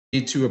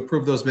need to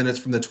approve those minutes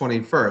from the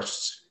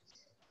 21st.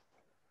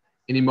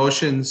 Any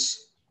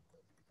motions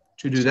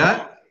to do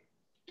that?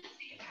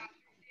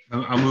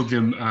 I'll move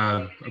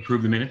to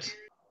approve the minutes.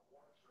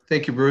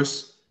 Thank you,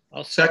 Bruce.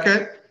 I'll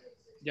Second?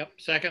 Yep,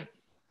 second.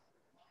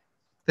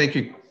 Thank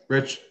you,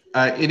 Rich.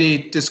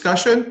 Any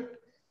discussion?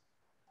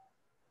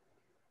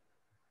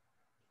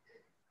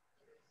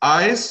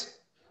 Ayes?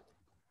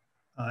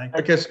 Aye.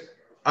 I guess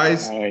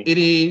ayes. Aye.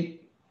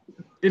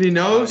 Any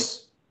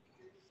noes?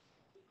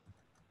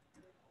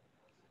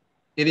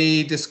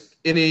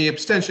 Any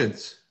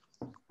abstentions?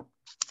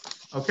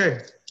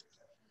 Okay,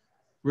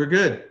 we're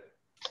good.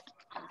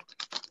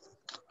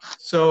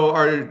 So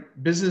our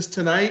business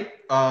tonight,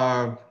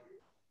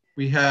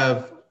 we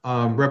have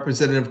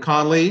Representative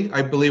Conley,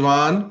 I believe,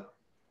 on,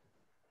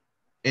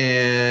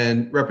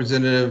 and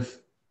Representative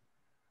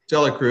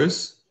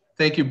Delacruz.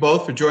 Thank you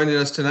both for joining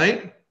us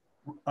tonight.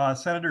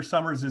 Senator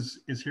Summers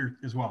is here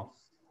as well.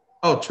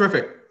 Oh,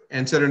 terrific.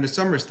 And Senator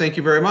Summers, thank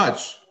you very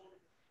much.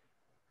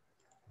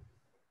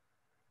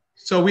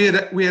 So you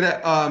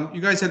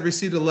guys had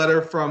received a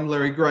letter from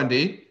Larry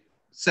Grundy.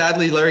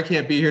 Sadly, Larry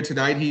can't be here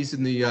tonight. He's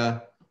in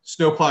the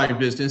snow plowing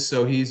business,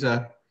 so he's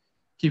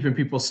keeping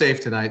people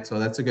safe tonight. So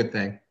that's a good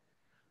thing.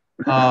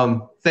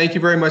 Thank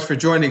you very much for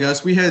joining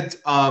us. We had,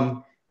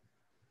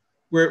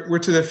 we're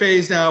to the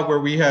phase now where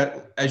we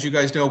had, as you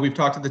guys know, we've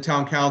talked to the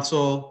town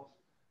council,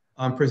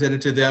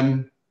 presented to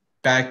them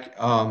back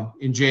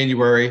in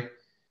January,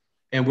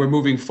 and we're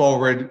moving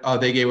forward.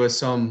 They gave us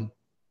some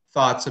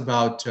thoughts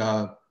about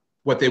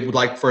what they would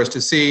like for us to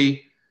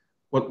see,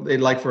 what they'd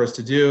like for us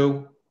to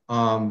do.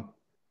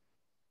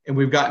 And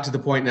we've gotten to the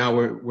point now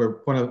where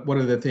one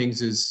of the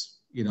things is,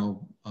 you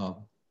know,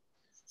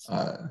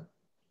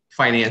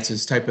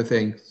 finances type of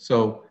thing.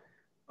 So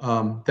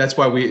that's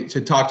why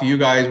to talk to you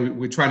guys,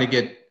 we're trying to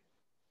get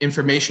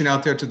information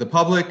out there to the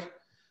public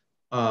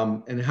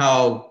and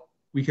how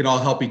we can all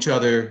help each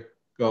other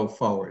go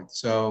forward.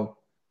 So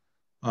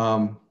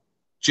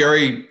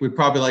Jerry would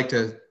probably like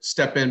to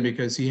step in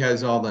because he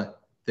has all the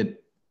good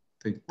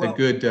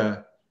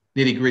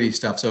nitty gritty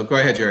stuff. So go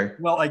ahead, Jerry.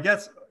 Well, I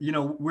guess, you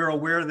know, we're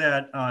aware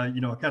that,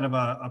 you know, kind of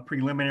a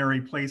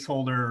preliminary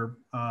placeholder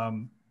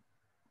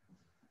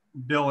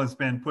bill has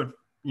been put,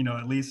 you know,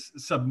 at least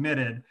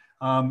submitted.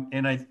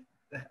 And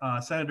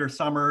Senator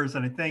Summers,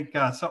 and I think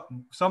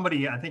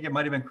somebody, I think it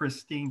might've been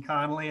Christine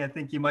Connolly. I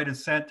think you might've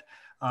sent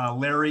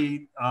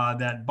Larry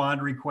that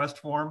bond request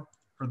form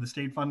for the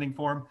state funding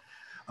form.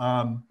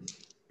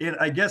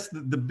 I guess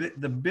the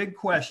big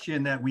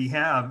question that we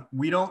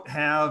don't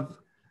have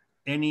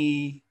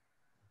any,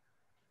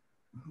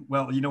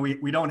 well, you know,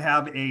 we don't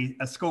have a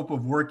scope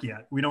of work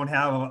yet. We don't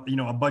have, you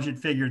know, a budget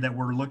figure that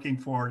we're looking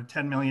for,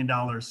 $10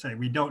 million, say.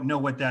 We don't know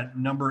what that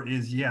number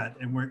is yet.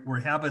 And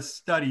we have a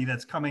study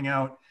that's coming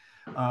out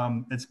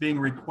that's being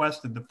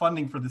requested. The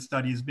funding for the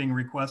study is being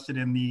requested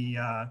in the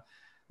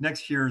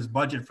next year's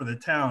budget for the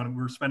town.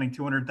 We're spending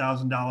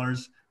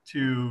 $200,000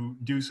 to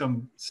do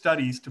some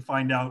studies to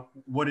find out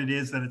what it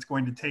is that it's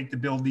going to take to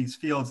build these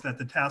fields that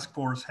the task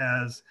force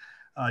has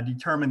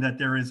determined that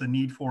there is a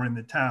need for in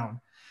the town.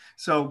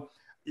 So,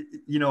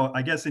 you know,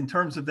 I guess in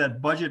terms of that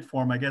budget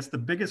form, I guess the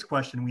biggest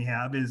question we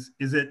have is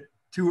it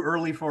too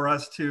early for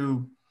us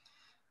to,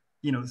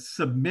 you know,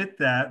 submit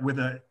that with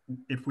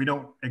if we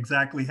don't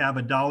exactly have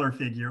a dollar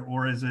figure,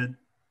 or is it,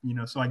 you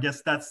know, so I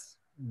guess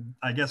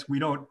we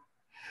don't,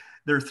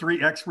 there are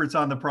three experts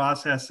on the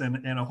process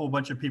and a whole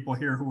bunch of people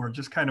here who are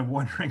just kind of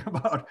wondering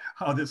about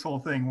how this whole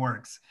thing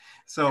works.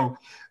 So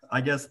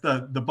I guess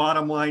the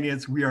bottom line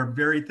is we are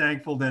very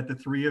thankful that the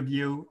three of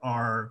you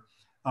are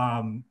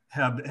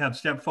have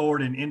stepped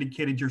forward and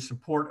indicated your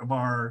support of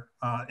our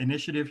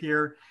initiative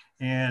here.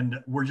 And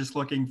we're just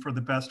looking for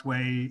the best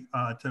way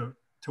to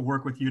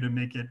work with you to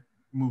make it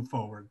move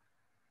forward.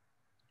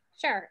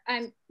 Sure.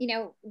 You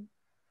know,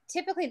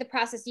 typically the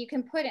process you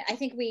can put it, I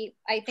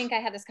think I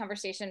had this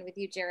conversation with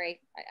you, Jerry,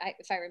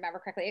 if I remember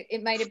correctly.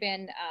 It might have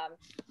been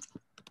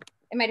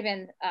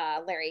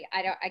Larry.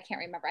 I can't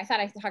remember. I thought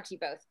I talked to you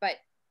both, but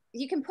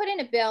you can put in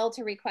a bill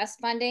to request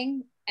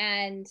funding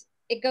and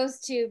it goes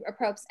to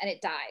approps and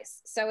it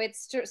dies. So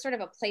it's sort of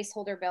a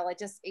placeholder bill. It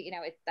just, you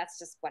know, that's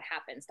just what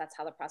happens. That's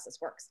how the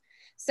process works.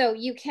 So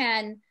you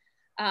can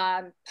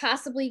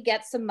possibly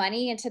get some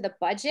money into the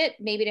budget,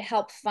 maybe to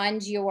help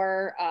fund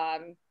your,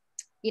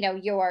 you know,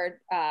 your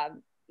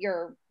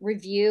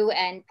review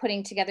and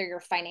putting together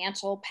your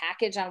financial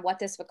package on what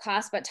this would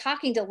cost. But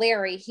talking to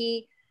Larry,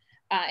 he,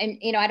 and,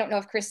 you know, I don't know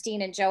if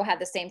Christine and Joe had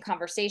the same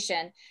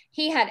conversation.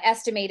 He had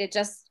estimated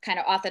just kind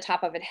of off the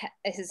top of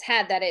his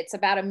head that it's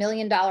about $1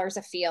 million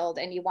a field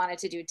and you wanted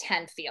to do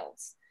 10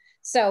 fields.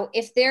 So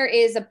if there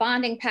is a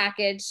bonding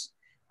package,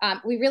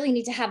 we really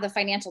need to have the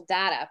financial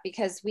data,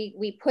 because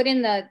we put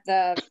in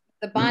the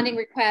bonding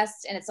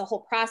request and it's a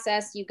whole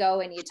process. You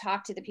go and you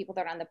talk to the people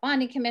that are on the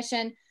bonding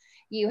commission.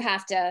 You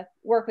have to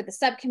work with the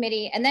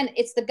subcommittee, and then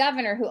it's the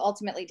governor who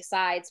ultimately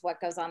decides what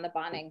goes on the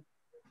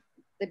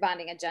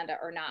bonding agenda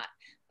or not.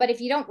 But if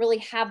you don't really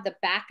have the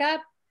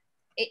backup,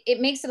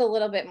 it makes it a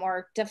little bit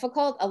more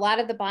difficult. A lot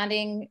of the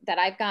bonding that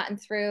I've gotten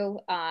through,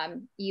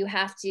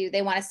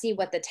 they want to see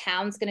what the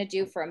town's going to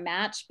do for a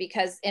match,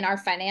 because in our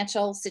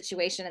financial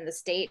situation in the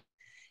state,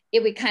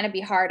 it would kind of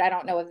be hard. I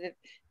don't know if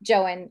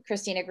Joe and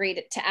Christine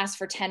agreed to ask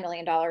for $10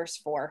 million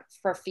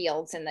for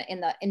fields in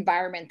the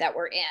environment that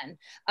we're in.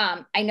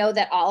 I know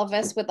that all of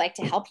us would like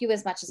to help you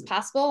as much as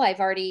possible.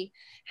 I've already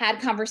had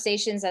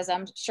conversations, as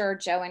I'm sure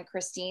Joe and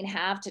Christine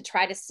have, to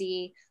try to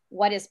see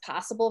what is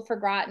possible for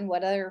Groton,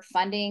 what other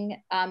funding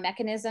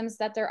mechanisms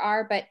that there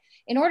are. But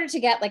in order to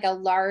get like a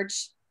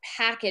large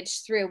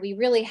package through, we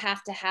really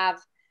have to have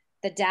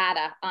the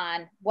data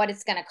on what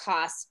it's going to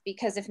cost,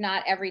 because if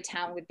not, every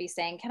town would be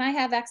saying, can I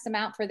have X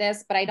amount for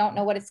this, but I don't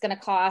know what it's going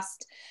to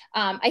cost.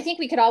 I think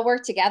we could all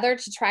work together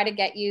to try to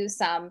get you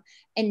some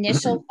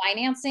initial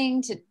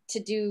financing to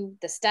do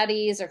the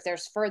studies, or if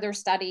there's further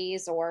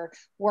studies or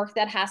work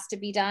that has to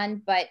be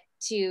done. But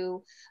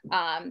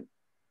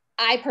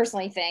I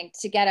personally think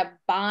to get a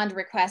bond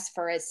request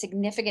for a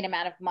significant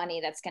amount of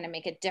money that's going to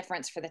make a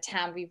difference for the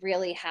town, we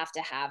really have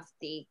to have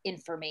the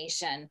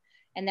information.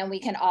 And then we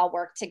can all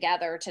work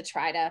together to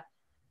try to,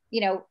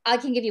 I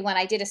can give you one.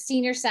 I did a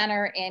senior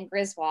center in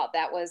Griswold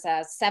that was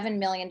a $7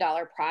 million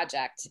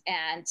project.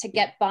 And to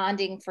get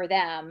bonding for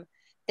them,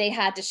 they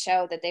had to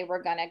show that they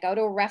were going to go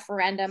to a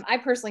referendum. I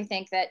personally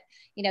think that,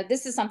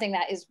 this is something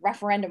that is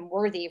referendum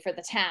worthy for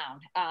the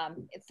town,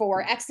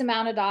 for X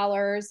amount of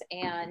dollars,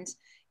 and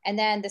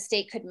then the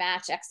state could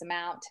match X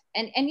amount.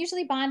 And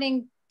usually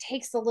bonding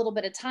takes a little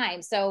bit of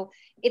time. So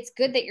it's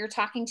good that you're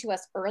talking to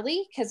us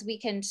early, because we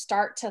can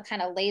start to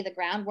kind of lay the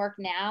groundwork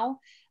now.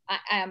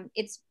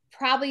 It's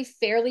probably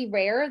fairly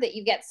rare that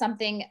you get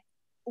something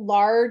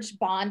large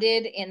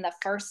bonded in the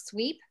first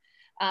sweep,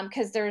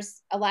 because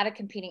there's a lot of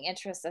competing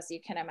interests, as you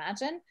can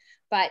imagine.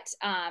 But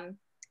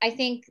I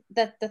think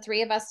that the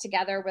three of us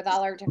together with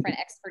all our different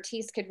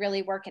expertise could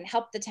really work and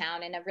help the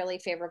town in a really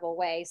favorable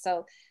way.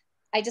 So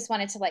I just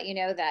wanted to let you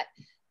know that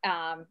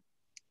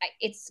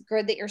it's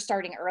good that you're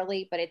starting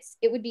early, but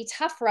it would be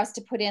tough for us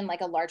to put in like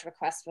a large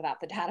request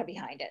without the data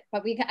behind it.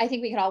 But I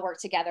think we could all work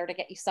together to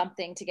get you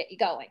something to get you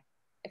going,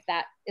 if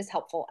that is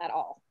helpful at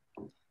all.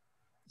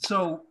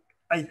 So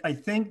I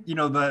think,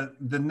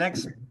 the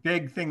next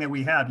big thing that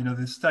we have,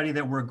 the study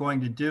that we're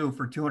going to do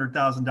for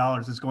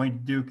 $200,000 is going to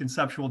do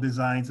conceptual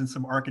designs and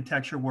some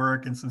architecture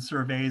work and some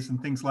surveys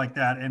and things like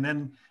that. And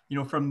then,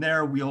 from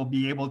there, we'll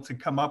be able to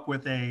come up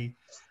with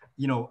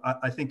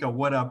I think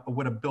what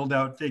a build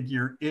out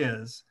figure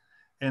is.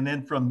 And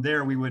then from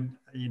there we would,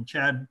 and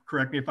Chad,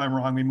 correct me if I'm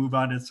wrong, we move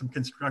on to some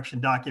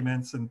construction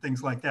documents and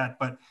things like that.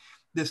 But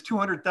this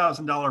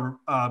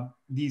 $200,000,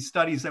 these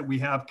studies that we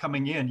have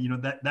coming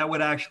in, that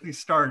would actually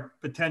start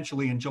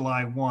potentially in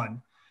July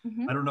 1.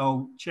 Mm-hmm. I don't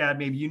know, Chad,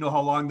 maybe you know how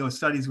long those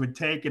studies would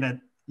take.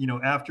 And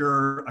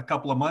after a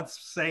couple of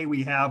months, say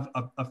we have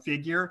a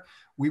figure,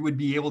 we would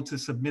be able to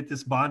submit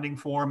this bonding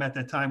form at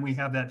the time we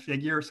have that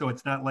figure. So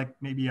it's not like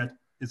maybe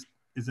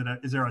is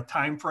there a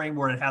time frame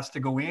where it has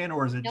to go in,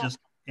 or is it just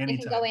anytime?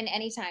 It can go in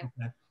anytime.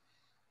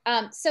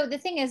 Okay. So the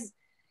thing is,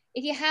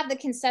 if you have the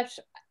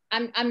conception,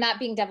 I'm not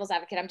being devil's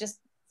advocate. I'm just,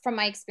 from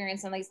my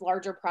experience on these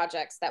larger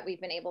projects that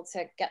we've been able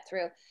to get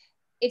through,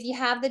 if you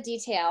have the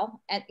detail,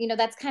 and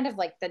that's kind of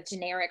like the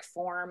generic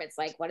form. It's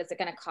like, what is it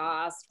going to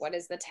cost? What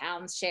is the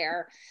town's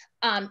share?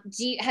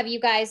 Have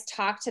you guys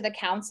talked to the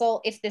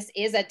council if this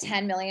is a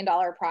 $10 million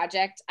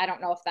project? I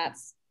don't know if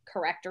that's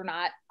correct or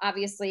not.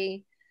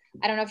 Obviously,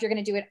 I don't know if you're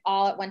going to do it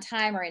all at one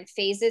time or in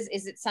phases.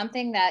 Is it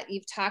something that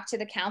you've talked to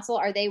the council?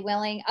 Are they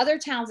willing? Other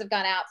towns have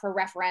gone out for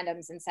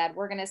referendums and said,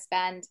 we're going to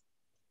spend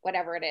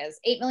whatever it is,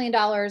 $8 million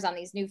on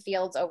these new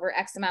fields over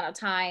X amount of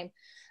time.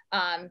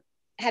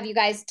 Have you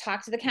guys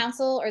talked to the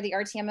council or the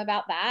RTM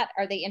about that?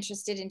 Are they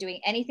interested in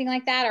doing anything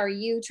like that? Or are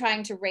you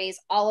trying to raise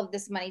all of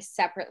this money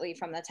separately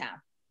from the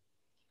town?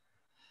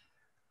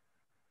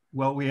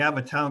 Well, we have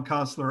a town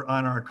councilor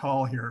on our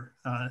call here.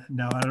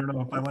 Now, I don't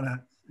know if I want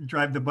to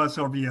drive the bus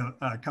over you,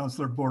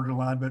 Councilor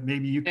Bordelon, but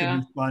maybe you can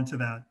respond to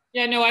that.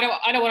 Yeah, no, I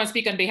don't want to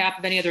speak on behalf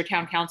of any other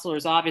town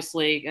councilors.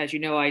 Obviously, as you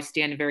know, I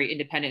stand very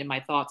independent in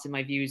my thoughts and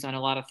my views on a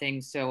lot of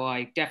things. So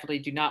I definitely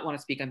do not want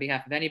to speak on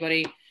behalf of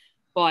anybody.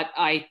 But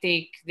I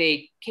think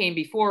they came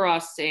before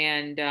us,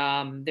 and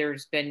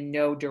there's been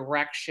no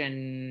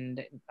direction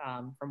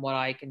from what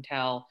I can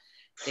tell.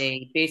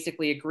 They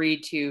basically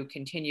agreed to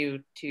continue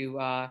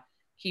to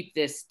keep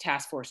this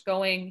task force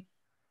going.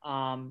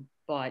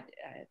 But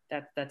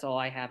that's all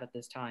I have at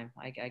this time.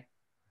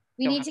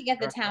 We need to get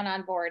the town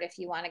on board if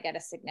you want to get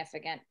a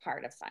significant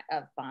part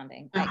of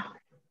bonding.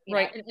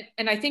 Right.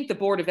 And I think the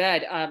Board of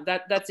Ed,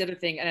 that's the other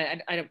thing.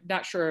 And I'm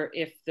not sure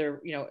if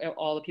they're,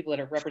 all the people that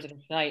are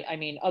represented tonight. I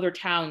mean, other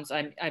towns,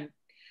 I'm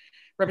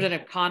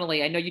Representative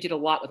Connolly, I know you did a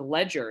lot with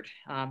Ledyard,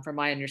 from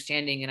my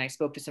understanding, and I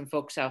spoke to some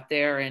folks out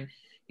there, and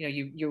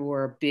you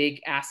were a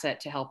big asset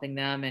to helping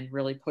them and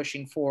really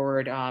pushing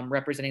forward,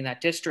 representing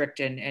that district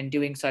and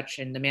doing such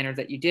in the manner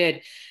that you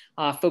did.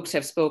 Folks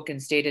have spoken,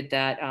 stated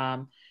that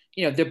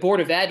the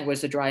Board of Ed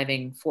was the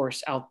driving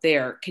force out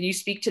there. Can you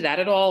speak to that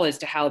at all, as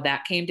to how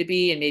that came to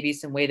be, and maybe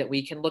some way that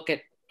we can look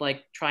at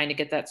like trying to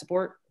get that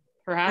support,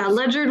 perhaps?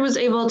 Ledyard was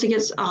able to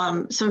get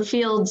some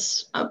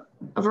fields, a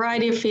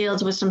variety of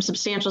fields with some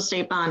substantial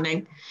state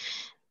bonding.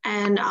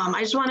 And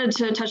I just wanted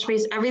to touch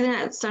base. Everything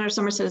that Senator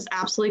Summers said is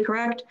absolutely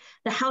correct.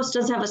 The House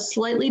does have a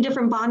slightly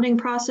different bonding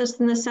process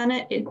than the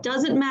Senate. It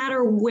doesn't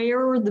matter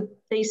where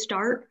they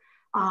start.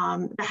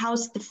 The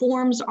House, the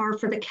forms are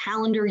for the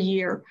calendar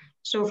year.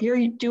 So if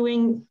you're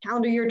doing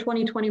calendar year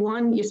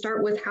 2021, you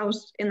start with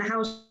in the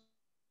House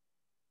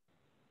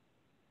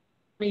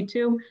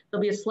 22,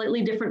 there'll be a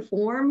slightly different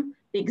form,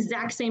 the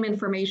exact same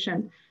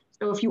information.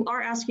 So if you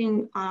are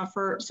asking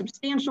for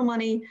substantial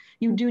money,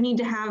 you do need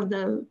to have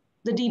the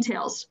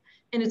details.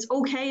 And it's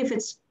okay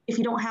if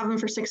you don't have them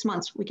for 6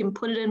 months. We can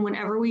put it in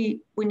whenever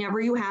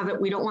you have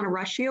it. We don't want to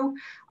rush you,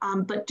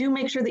 but do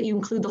make sure that you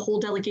include the whole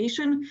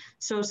delegation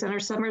so Senator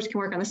Summers can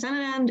work on the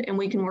Senate end and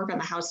we can work on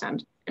the House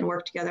end and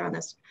work together on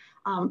this.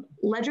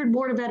 Ledyard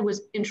Board of Ed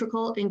was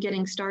integral in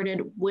getting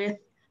started with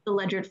the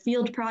Ledyard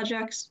Field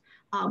projects.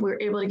 We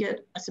were able to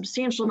get a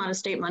substantial amount of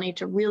state money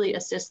to really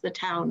assist the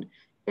town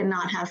in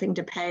not having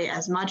to pay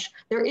as much.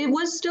 It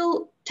was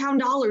still town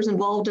dollars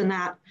involved in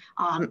that,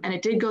 and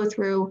it did go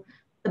through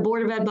the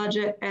Board of Ed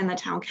budget and the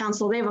town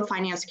council. They have a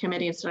finance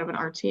committee instead of an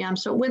RTM,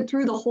 so it went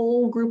through the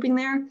whole grouping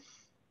there.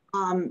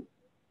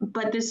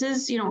 But this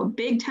is, a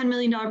big $10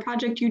 million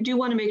project. You do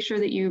want to make sure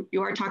that you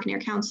are talking to your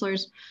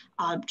counselors.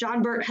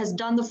 John Burt has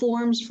done the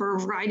forms for a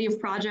variety of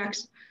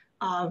projects.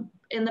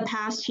 In the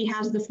past, he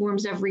has the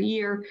forms every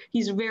year.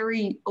 He's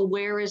very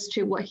aware as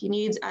to what he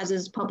needs, as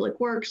is Public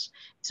Works.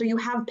 So you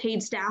have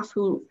paid staff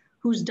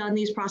who's done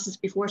these processes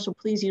before, so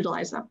please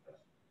utilize them.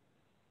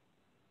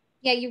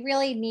 Yeah, you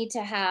really need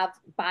to have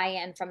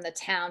buy-in from the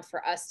town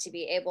for us to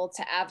be able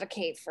to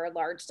advocate for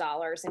large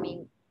dollars. I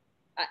mean,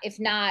 if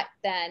not,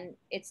 then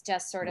it's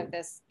just sort of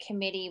this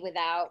committee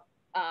without,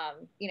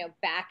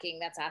 backing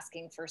that's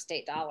asking for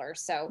state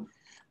dollars. So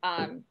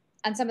on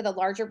some of the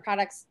larger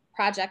projects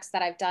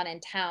that I've done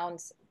in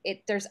towns,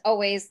 there's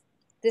always,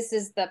 this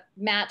is the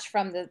match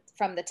from the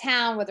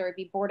town, whether it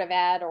be Board of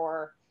Ed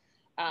or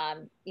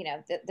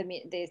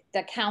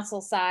the council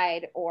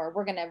side, or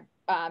we're going to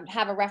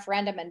have a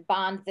referendum and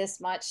bond this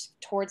much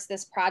towards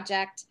this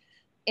project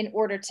in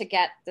order to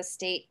get the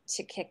state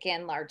to kick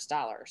in large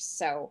dollars.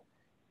 So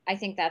I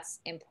think that's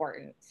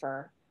important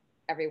for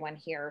everyone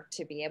here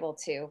to be able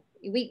to,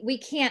 we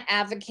can't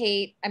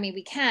advocate. I mean,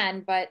 we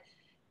can, but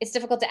it's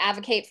difficult to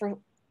advocate for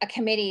a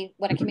committee,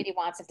 what a committee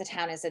wants if the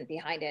town isn't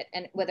behind it.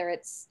 And whether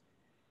it's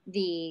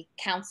the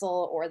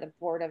council or the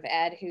Board of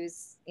Ed,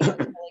 who's really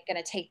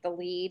going to take the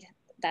lead,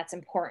 that's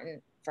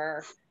important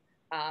for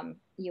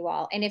you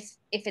all. And if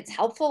it's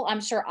helpful,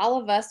 I'm sure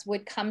all of us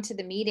would come to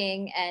the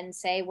meeting and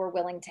say we're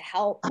willing to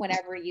help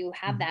whenever you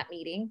have that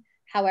meeting,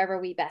 however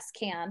we best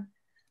can.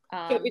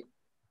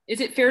 Is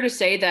it fair to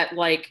say that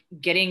like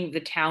getting the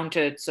town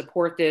to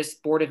support this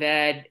Board of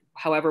Ed,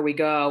 however we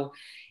go,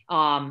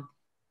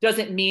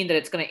 doesn't mean that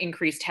it's going to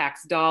increase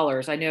tax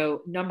dollars? I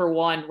know, number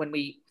one, when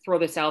we throw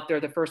this out there,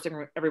 the first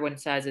thing everyone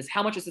says is,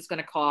 how much is this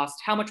going to cost?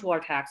 How much will our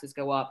taxes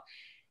go up?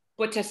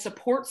 But to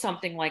support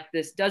something like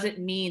this doesn't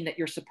mean that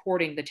you're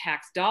supporting the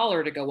tax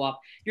dollar to go up.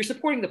 You're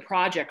supporting the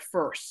project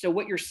first. So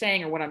what you're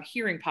saying, or what I'm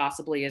hearing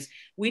possibly, is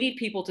we need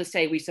people to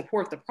say we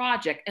support the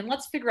project and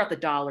let's figure out the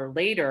dollar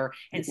later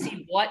and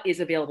see what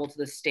is available to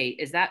the state.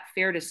 Is that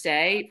fair to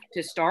say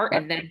to start?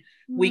 And then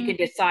we can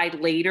decide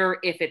later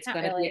if it's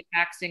going to be a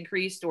tax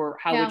increase, or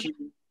how would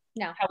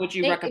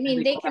you recommend? I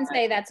mean, they can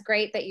say that's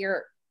great that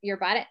you're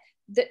about it.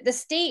 The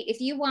state,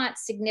 if you want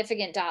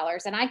significant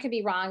dollars, and I could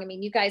be wrong, I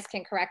mean, you guys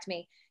can correct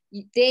me,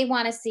 they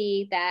want to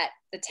see that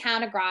the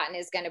town of Groton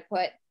is going to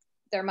put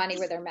their money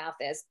where their mouth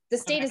is. The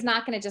state is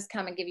not going to just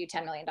come and give you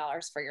 $10 million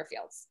for your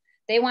fields.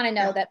 They want to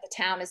know that the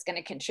town is going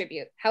to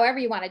contribute. However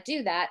you want to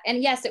do that.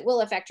 And yes, it will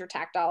affect your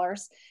tax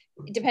dollars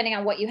depending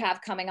on what you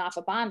have coming off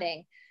of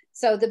bonding.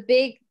 So the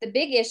big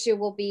issue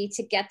will be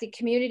to get the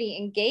community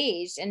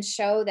engaged and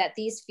show that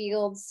these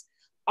fields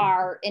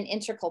are an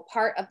integral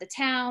part of the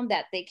town,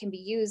 that they can be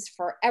used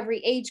for every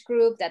age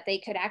group, that they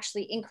could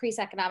actually increase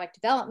economic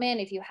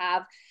development if you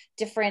have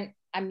different,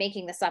 I'm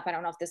making this up, I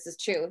don't know if this is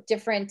true,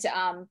 different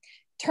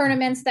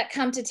tournaments that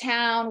come to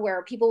town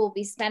where people will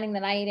be spending the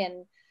night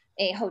in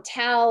a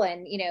hotel,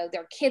 and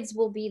their kids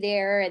will be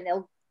there and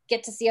they'll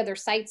get to see other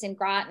sites in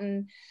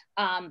Groton,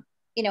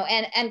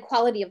 and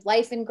quality of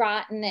life in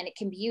Groton, and it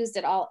can be used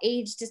at all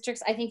age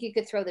districts. I think you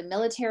could throw the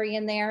military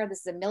in there. This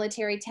is a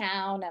military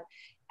town.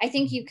 I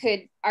think you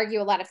could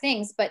argue a lot of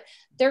things, but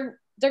they're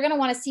going to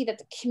want to see that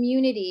the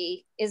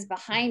community is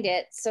behind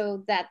it,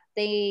 so that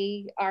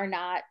they are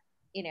not,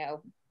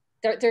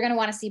 they're going to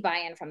want to see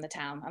buy-in from the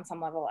town on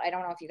some level. I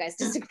don't know if you guys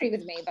disagree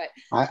with me, but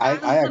I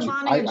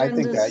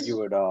think that you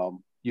would,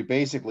 you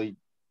basically,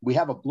 we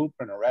have a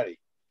blueprint already.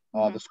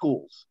 The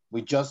schools,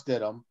 we just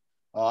did them.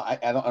 I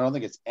don't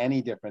think it's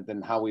any different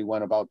than how we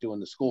went about doing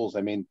the schools.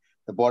 I mean,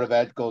 the Board of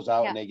Ed goes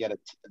out and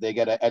they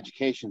get an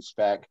education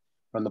spec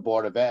from the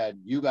Board of Ed.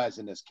 You guys,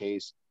 in this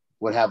case,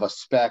 would have a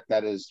spec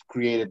that is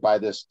created by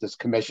this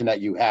commission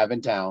that you have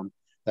in town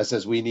that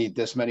says we need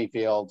this many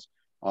fields.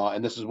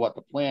 and this is what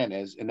the plan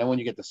is. And then when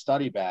you get the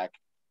study back,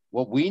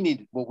 what we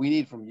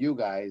need from you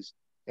guys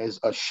is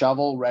a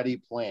shovel-ready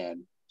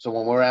plan. So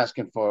when we're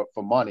asking for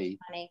money,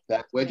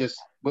 that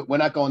we're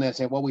not going there and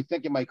saying, well, we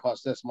think it might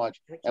cost this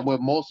much, and we're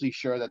mostly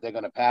sure that they're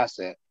going to pass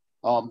it.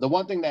 The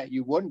one thing that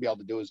you wouldn't be able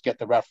to do is get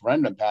the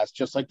referendum passed,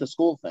 just like the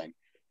school thing.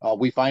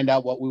 We find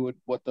out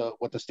what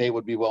the state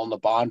would be willing to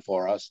bond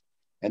for us,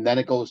 and then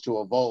it goes to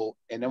a vote.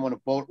 And then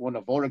when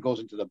a voter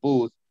goes into the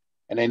booth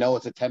and they know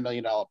it's a $10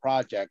 million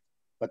project,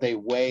 but they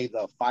weigh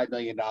the $5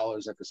 million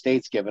that the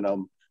state's given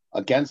them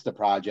against the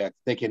project,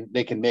 they can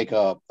make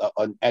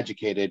an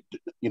educated,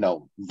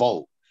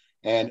 vote.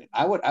 And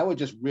I would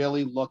just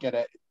really look at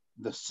it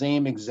the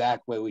same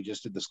exact way we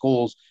just did the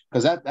schools,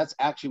 because that's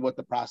actually what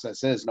the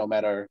process is, no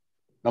matter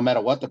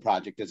what the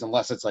project is,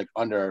 unless it's like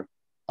under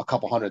a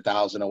couple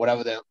 $100,000 or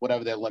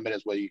whatever their limit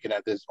is, where you can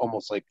have this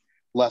almost like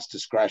less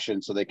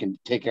discretion so they can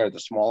take care of the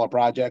smaller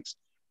projects.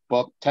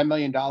 But $10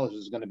 million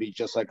is going to be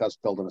just like us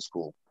building a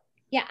school.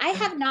 Yeah, I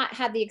have not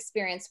had the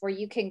experience where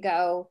you can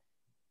go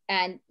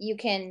and you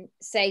can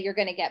say you're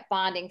going to get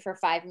bonding for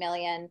 $5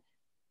 million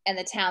and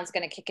the town's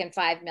going to kick in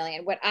 $5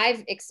 million. What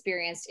I've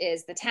experienced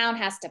is the town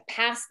has to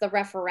pass the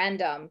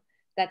referendum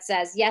that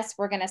says, yes,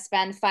 we're going to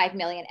spend $5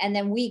 million. And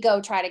then we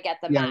go try to get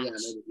the match.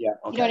 Yeah.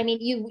 Okay. You know what I mean?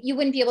 You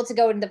wouldn't be able to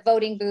go in the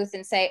voting booth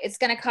and say it's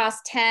going to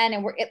cost 10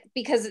 and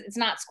because it's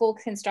not school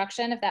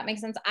construction, if that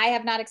makes sense. I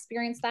have not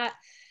experienced that.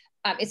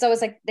 It's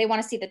always like they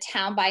want to see the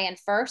town buy in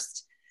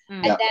first.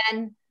 And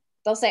then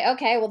they'll say,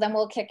 okay, well then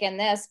we'll kick in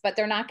this, but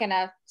they're not going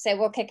to say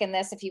we'll kick in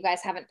this if you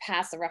guys haven't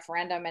passed the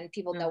referendum and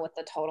people know what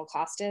the total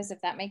cost is, if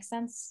that makes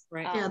sense.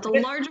 Right. Yeah, the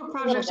larger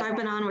projects I've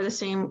been on were the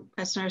same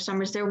as Senator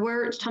Summers. There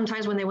were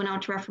sometimes when they went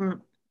out to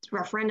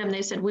referendum,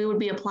 they said we would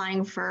be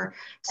applying for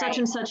such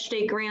and such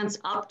state grants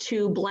up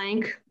to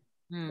blank.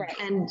 Right.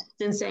 And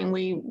then saying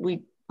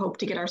we hope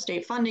to get our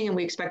state funding and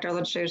we expect our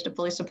legislators to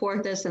fully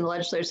support this. And the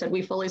legislature said,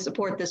 we fully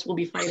support this, we'll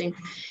be fighting.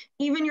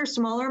 Even your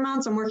smaller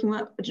amounts, I'm working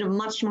with a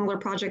much smaller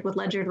project with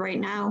Ledyard right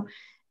now,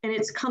 and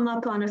it's come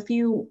up on a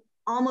few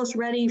almost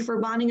ready for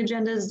bonding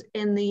agendas.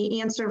 And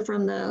the answer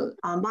from the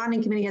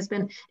bonding committee has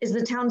been, is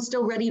the town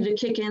still ready to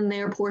kick in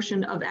their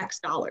portion of X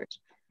dollars?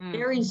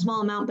 Very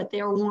small amount, but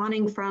they're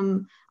wanting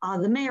from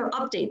the mayor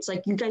updates.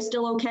 Like, you guys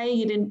still okay?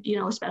 You didn't,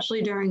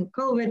 especially during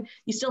COVID,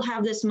 you still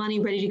have this money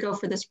ready to go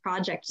for this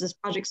project. Is this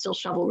project still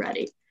shovel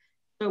ready?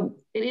 So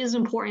it is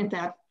important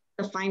that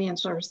the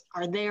financiers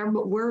are there,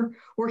 but we're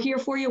here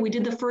for you. We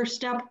did the first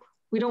step.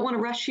 We don't want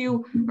to rush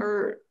you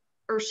or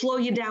slow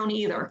you down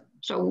either.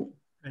 So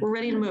we're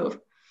ready to move.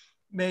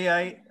 May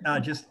I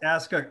just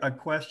ask a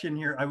question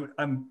here?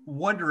 I'm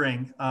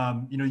wondering,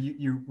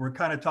 you were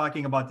kind of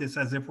talking about this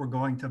as if we're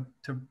going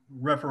to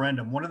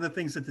referendum. One of the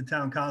things that the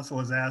town council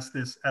has asked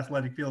this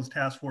athletic fields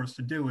task force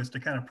to do is to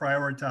kind of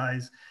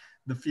prioritize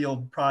the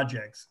field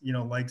projects,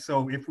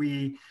 so if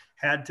we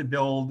had to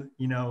build,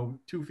 2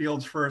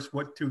 fields first,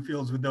 what 2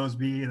 fields would those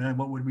be? And then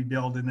what would we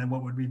build? And then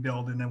what would we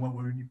build? And then what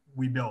would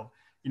we build,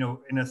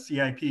 in a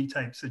CIP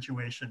type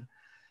situation.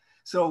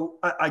 So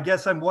I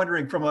guess I'm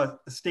wondering, from a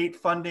state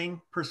funding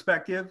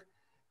perspective,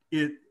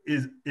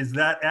 is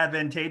that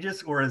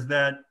advantageous or is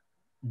that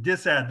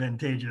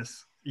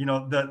disadvantageous?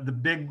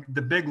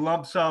 The big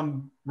lump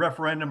sum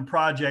referendum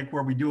project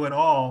where we do it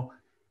all,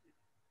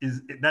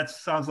 that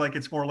sounds like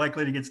it's more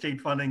likely to get state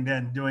funding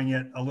than doing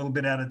it a little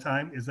bit at a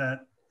time. Is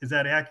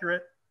that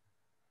accurate?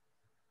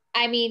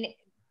 I mean,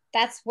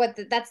 that's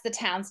the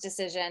town's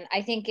decision.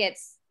 I think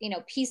it's,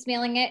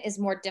 piecemealing it is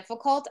more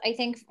difficult, I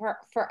think,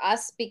 for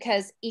us,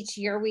 because each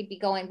year we'd be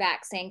going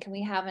back saying, can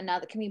we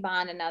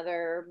bond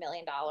another $1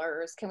 million?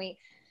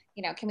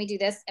 Can we do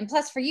this? And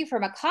plus, for you,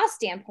 from a cost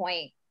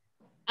standpoint,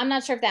 I'm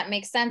not sure if that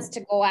makes sense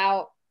to go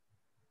out,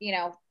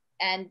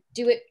 and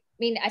do it. I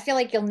mean, I feel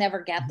like you'll never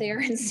get there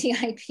in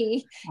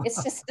CIP.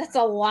 It's just, that's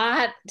a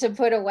lot to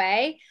put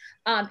away.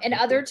 In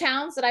other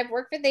towns that I've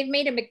worked with, they've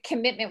made a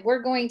commitment.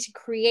 We're going to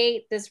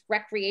create this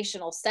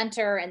recreational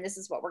center, and this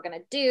is what we're going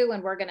to do.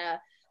 And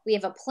we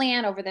have a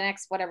plan over the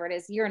next, whatever it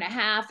is, year and a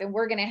half, and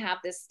we're going to have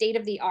this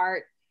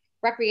state-of-the-art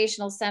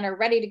recreational center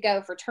ready to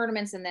go for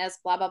tournaments and this,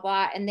 blah, blah,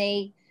 blah. And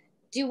they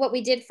do what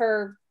we did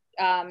for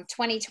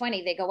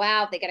 2020. They go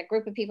out, they get a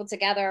group of people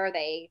together,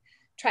 they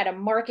try to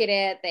market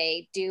it,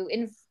 they do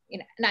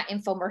not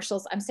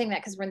infomercials. I'm saying that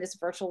because we're in this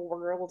virtual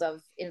world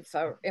of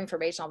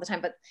information all the time,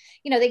 but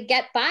they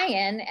get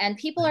buy-in, and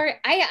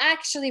I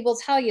actually will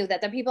tell you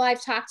that the people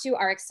I've talked to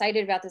are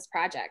excited about this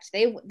project.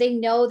 They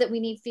know that we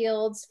need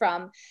fields,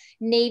 from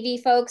Navy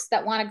folks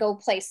that want to go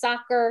play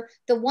soccer.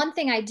 The one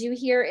thing I do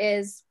hear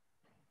is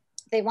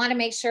they want to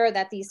make sure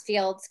that these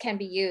fields can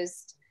be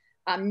used,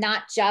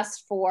 not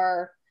just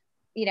for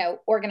you know,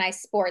 organized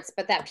sports,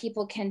 but that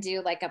people can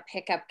do like a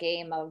pickup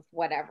game of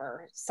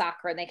whatever,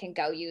 soccer, and they can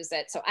go use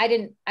it. So I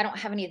don't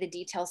have any of the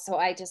details. So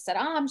I just said,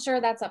 oh, I'm sure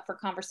that's up for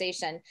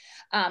conversation.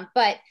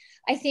 But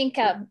I think,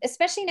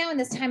 especially now in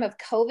this time of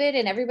COVID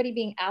and everybody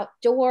being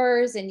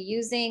outdoors and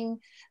using,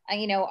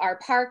 you know, our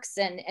parks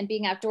and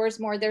being outdoors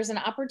more, there's an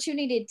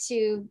opportunity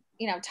to,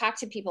 you know, talk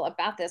to people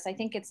about this. I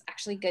think it's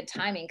actually good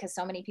timing because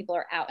so many people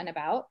are out and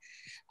about.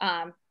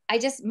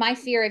 My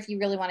fear, if you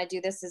really want to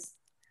do this, is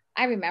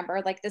I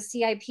remember like the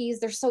CIPs,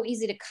 they're so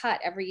easy to cut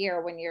every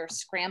year when you're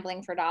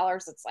scrambling for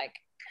dollars. It's like,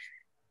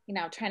 you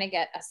know, trying to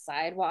get a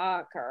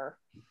sidewalk or,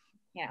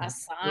 you know, a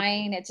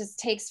sign, it just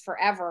takes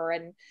forever.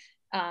 And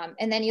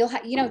then you'll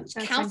have, you know,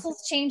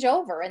 councils change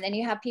over, and then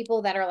you have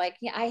people that are like,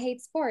 yeah, I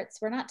hate sports,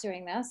 we're not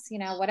doing this, you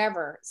know,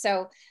 whatever.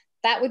 So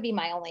that would be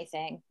my only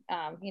thing,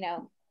 you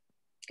know,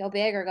 go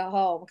big or go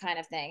home kind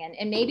of thing.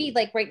 And maybe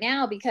like right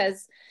now,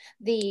 because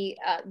the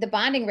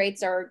bonding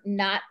rates are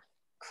not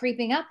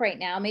creeping up right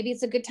now, maybe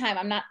it's a good time.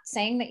 I'm not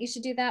saying that you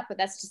should do that, but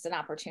that's just an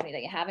opportunity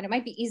that you have. And it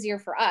might be easier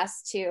for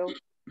us to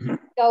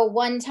go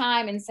one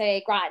time and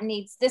say Groton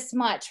needs this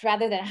much,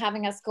 rather than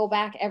having us go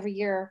back every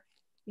year,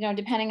 you know,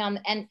 depending on,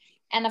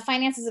 and the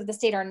finances of the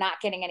state are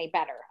not getting any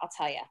better. I'll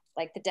tell you,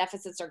 like the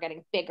deficits are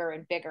getting bigger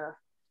and bigger.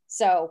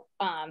 So,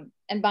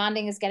 and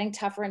bonding is getting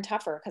tougher and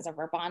tougher because of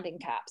our bonding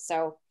cap.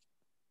 So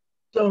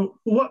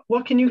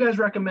what can you guys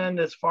recommend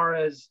as far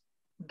as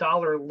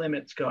dollar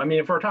limits go? I mean,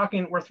 if we're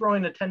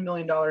throwing a $10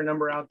 million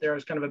number out there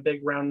as kind of a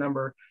big round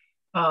number.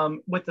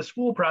 With the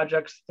school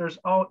projects,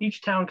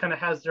 each town kind of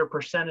has their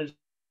percentage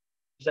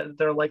that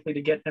they're likely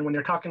to get. And when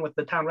you're talking with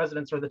the town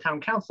residents or the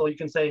town council, you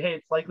can say, hey,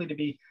 it's likely to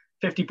be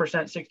 50%,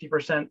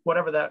 60%,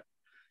 whatever that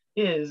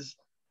is.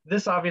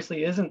 This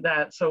obviously isn't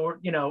that. So,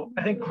 you know,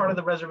 I think part of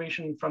the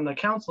reservation from the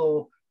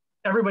council,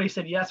 everybody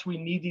said, yes, we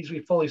need these, we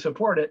fully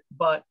support it.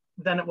 But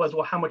then it was,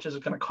 well, how much is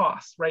it going to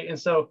cost, right? And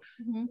so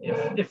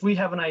if we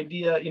have an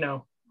idea, you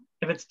know,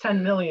 if it's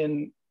 10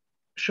 million,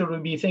 should we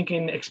be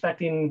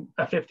expecting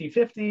a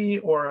 50-50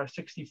 or a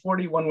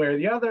 60-40 one way or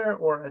the other?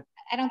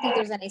 I don't think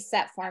there's any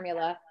set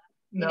formula,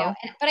 no. You know,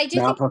 but I do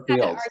think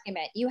you have an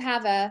argument. You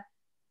have a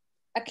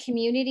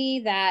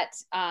community that,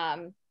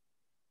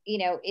 you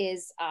know,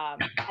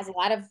 has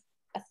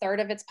a third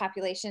of its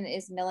population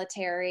is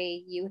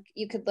military.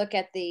 You could look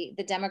at the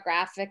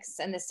demographics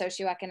and the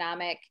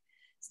socioeconomic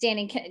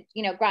standing.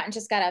 You know, Groton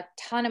just got a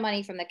ton of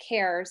money from the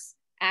CARES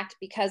Act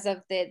because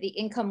of the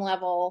income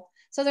level.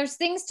 So there's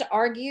things to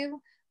argue.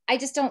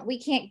 We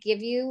can't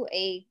give you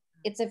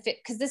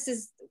because this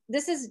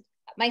is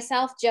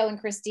myself, Joe, and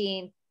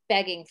Christine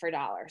begging for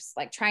dollars,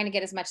 like trying to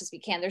get as much as we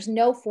can. There's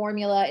no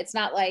formula. It's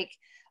not like,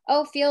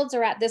 oh, fields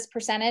are at this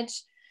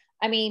percentage.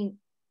 I mean,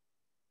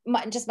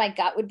 my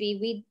gut would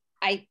be,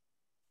 I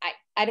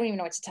don't even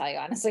know what to tell you,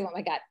 honestly, what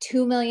my gut,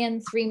 2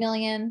 million, 3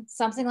 million,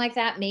 something like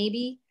that,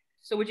 maybe.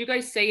 So would you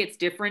guys say it's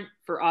different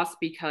for us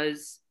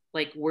because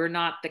like we're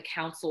not the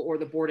council or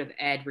the board of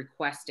ed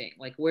requesting,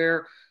 like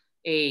we're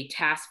a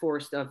task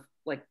force of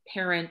like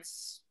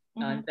parents,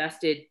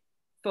 invested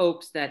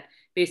folks that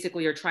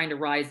basically are trying to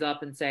rise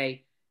up and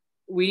say,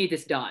 we need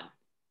this done.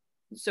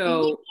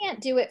 So we can't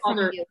do it from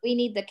you. We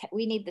need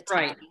the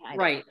time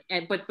right.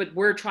 And but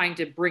we're trying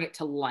to bring it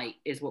to light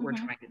is what we're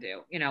trying to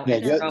do. You know, yeah,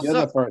 you're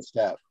the first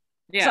step.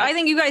 Yeah. So I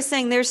think you guys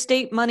saying there's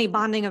state money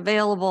bonding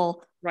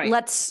available. Right.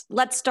 Let's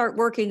start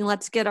working.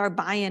 Let's get our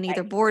buy-in,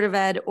 either board of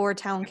ed or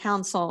town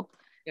council.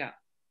 Yeah.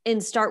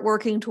 And start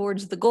working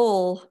towards the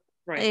goal.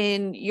 Right.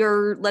 And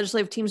your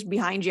legislative team's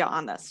behind you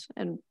on this.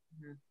 And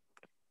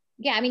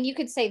yeah, I mean, you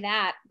could say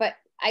that, but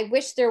I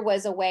wish there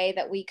was a way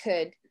that we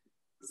could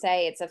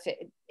say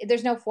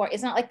there's no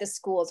it's not like the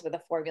schools with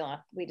a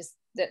formula.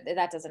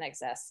 That doesn't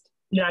exist.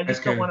 Yeah, I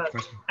just don't want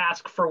to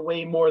ask for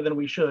way more than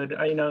we should.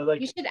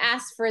 You should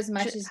ask for as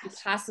much as you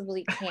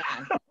possibly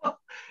can.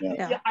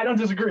 Yeah, I don't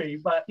disagree,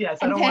 but yes,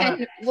 I don't want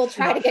to. We'll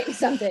try to get you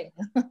something.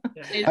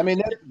 I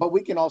mean, but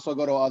we can also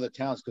go to other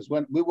towns because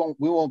we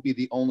won't be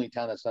the only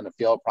town that's done a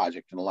field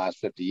project in the last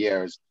 50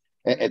 years.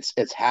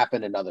 It's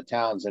happened in other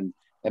towns, and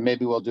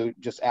maybe we'll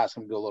just ask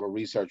them to do a little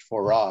research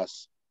for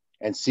us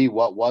and see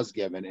what was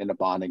given in a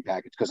bonding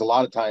package. Because a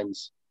lot of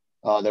times,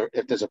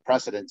 if there's a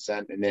precedent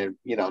set, and then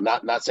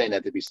not saying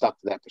that they'd be stuck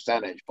to that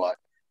percentage, but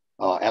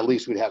at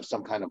least we'd have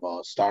some kind of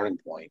a starting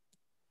point.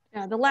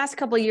 Yeah, the last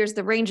couple of years,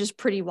 the range is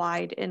pretty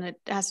wide, and it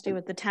has to do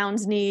with the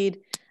town's need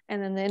and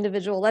then the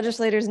individual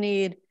legislators'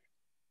 need.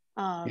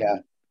 Yeah,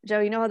 Joe,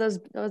 you know how those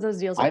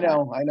deals are. I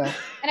know.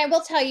 And I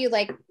will tell you,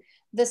 like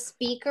the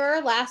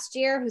speaker last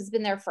year, who's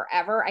been there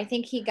forever, I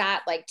think he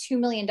got like $2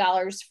 million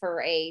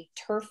for a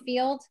turf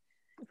field.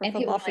 And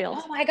people were like,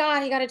 oh my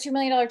God, he got a $2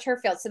 million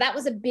turf field. So that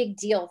was a big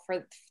deal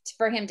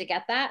for him to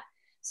get that.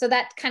 So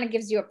that kind of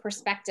gives you a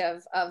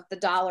perspective of the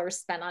dollars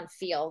spent on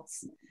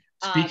fields.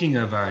 Speaking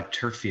of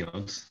turf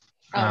fields.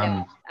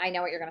 No, I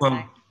know what you're going to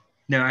say.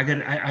 No,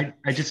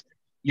 I just,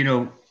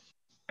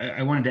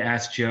 I wanted to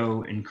ask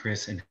Joe and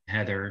Chris and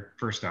Heather,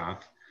 first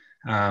off,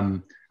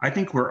 I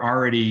think we're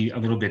already a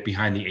little bit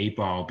behind the 8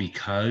 ball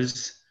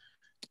because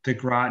the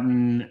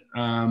Groton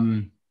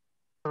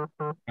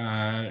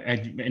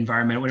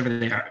environmental, whatever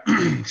they are,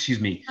 excuse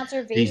me,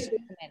 Conservation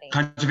Committee.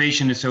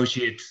 Conservation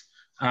Associates,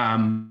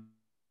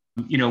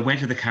 went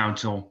to the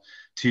council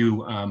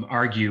to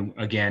argue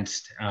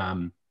against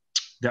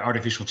the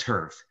artificial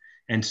turf.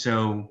 And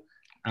so,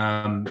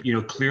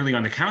 clearly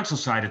on the council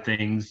side of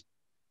things,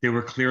 there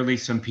were clearly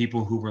some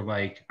people who were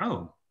like,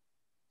 oh,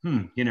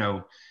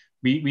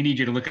 we need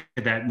you to look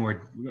at that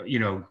more, we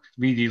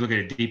need you to look at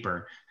it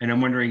deeper. And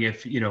I'm wondering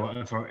if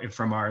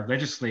from our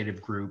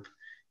legislative group,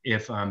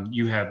 if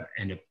you have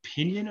an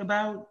opinion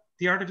about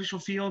the artificial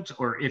fields,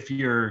 or if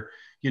you're,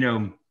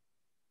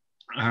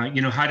 how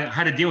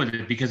to deal with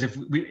it. Because if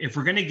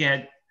we're going to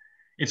get,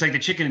 it's like the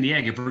chicken and the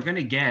egg. If we're going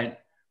to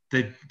get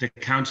the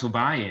council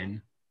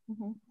buy-in,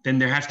 then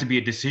there has to be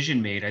a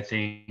decision made, I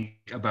think,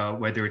 about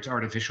whether it's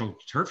artificial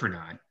turf or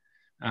not.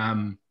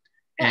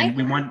 And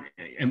we want,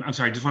 I'm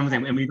sorry, just one more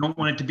thing. And we don't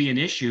want it to be an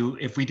issue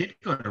if we did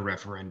go to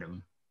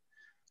referendum.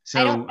 So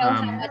I don't know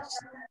how much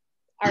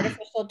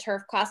artificial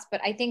turf costs,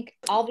 but I think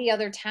all the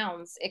other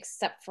towns,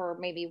 except for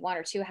maybe one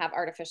or two, have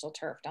artificial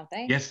turf, don't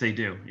they? Yes, they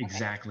do.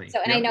 Exactly. So,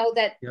 and I know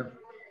that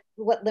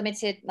what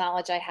limited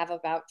knowledge I have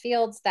about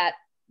fields, that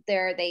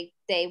they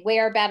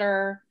wear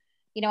better.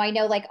 I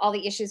know like all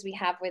the issues we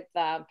have with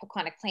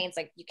Peconic Plains,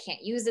 like you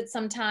can't use it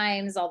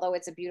sometimes, although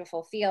it's a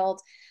beautiful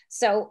field.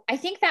 So I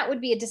think that would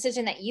be a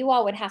decision that you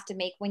all would have to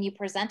make when you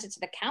present it to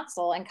the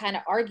council and kind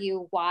of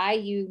argue why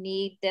you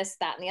need this,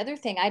 that, and the other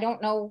thing. I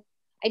don't know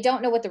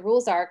what the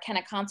rules are. Can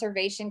a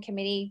conservation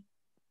committee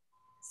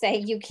say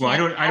you can't?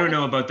 Well, I don't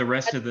know about the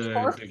rest of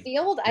the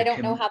field. I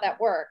don't know how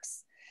that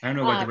works. I don't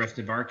know about the rest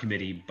of our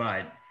committee,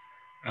 but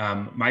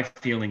my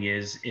feeling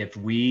is if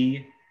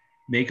we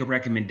make a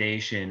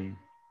recommendation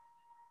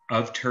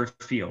of turf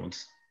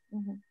fields,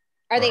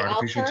 are they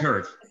all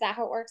turf? Is that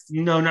how it works?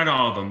 No, not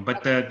all of them,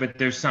 but but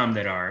there's some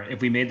that are. If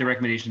we made the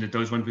recommendation that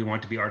those ones we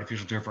want to be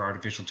artificial turf or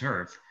artificial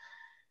turf,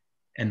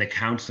 and the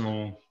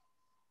council,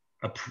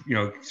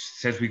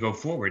 says we go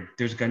forward,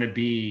 there's going to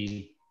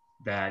be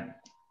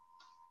that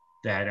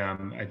they're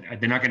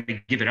not going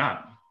to give it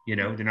up.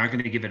 They're not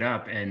going to give it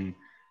up, and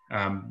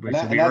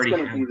that's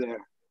going to be there.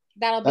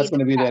 That's going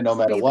to be there no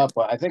matter what.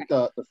 But I think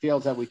the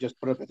fields that we just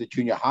put up at the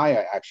junior high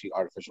are actually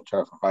artificial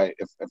turf,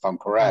 if I'm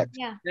correct.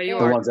 Yeah, the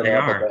ones that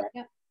are.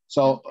 Yeah.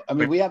 So I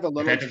mean, we have a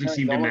little. That doesn't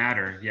seem to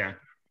matter. Yeah.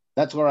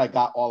 That's where I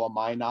got all of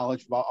my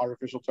knowledge about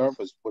artificial turf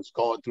was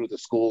going through the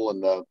school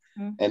and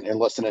and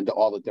listening to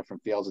all the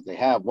different fields that they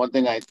have. One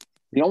thing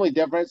the only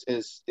difference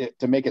is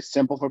to make it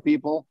simple for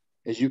people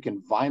is you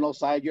can vinyl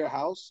side your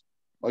house,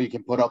 or you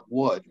can put up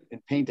wood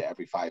and paint it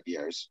every 5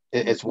 years.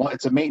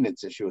 It's a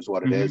maintenance issue, is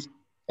what it is.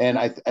 And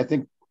I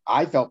think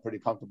I felt pretty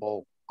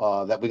comfortable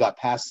that we got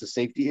past the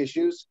safety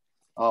issues.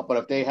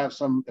 But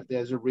if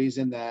there's a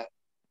reason that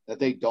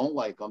they don't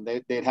like them,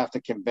 they'd have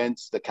to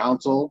convince the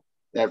council,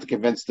 they have to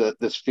convince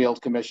this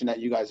field commission that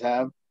you guys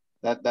have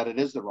that it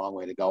is the wrong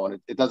way to go. And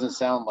it doesn't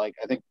sound like,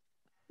 I think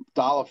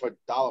dollar for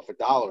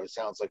dollar, it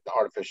sounds like the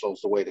artificial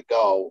is the way to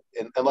go.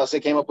 And unless they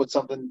came up with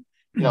something,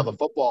 the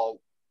football,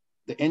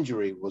 the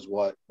injury was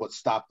what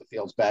stopped the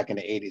fields back in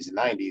the 80s and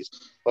 90s.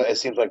 But it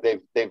seems like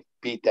they've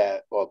beat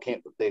that, or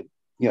they've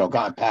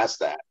gone past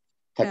that.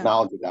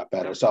 Technology got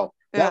better. So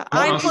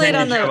I'll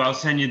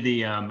send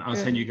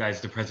you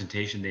guys the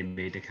presentation they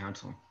made to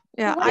council.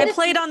 Yeah, I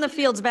played on the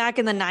fields back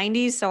in the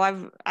 90s, so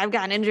I've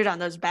gotten injured on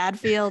those bad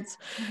fields.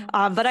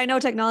 But I know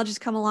technology's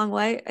come a long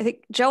way. I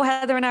think Joe,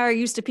 Heather, and I are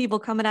used to people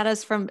coming at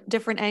us from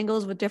different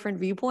angles with different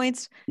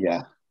viewpoints.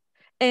 Yeah.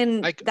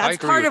 And that's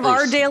part of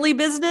our daily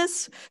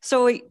business.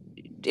 So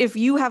if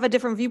you have a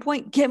different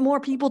viewpoint, get more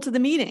people to the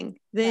meeting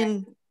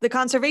than the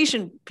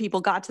conservation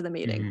people got to the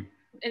meeting.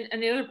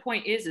 And the other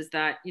point is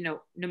that, no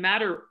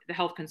matter the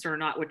health concern or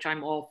not, which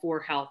I'm all for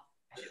health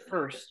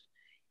first,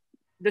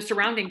 the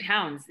surrounding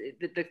towns,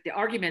 the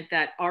argument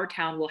that our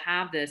town will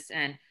have this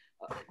and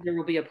there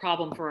will be a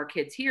problem for our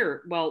kids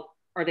here. Well,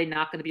 are they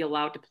not going to be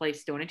allowed to play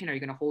Stonington? Are you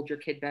going to hold your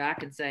kid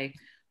back and say,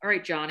 all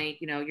right, Johnny,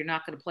 you're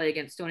not going to play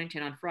against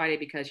Stonington on Friday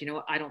because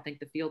I don't think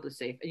the field is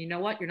safe. And you know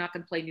what? You're not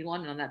going to play New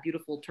London on that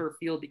beautiful turf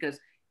field because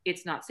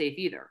it's not safe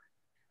either.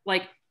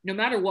 Like, no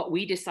matter what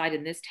we decide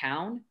in this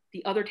town,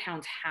 the other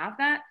towns have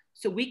that.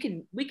 So we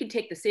can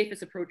take the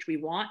safest approach we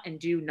want and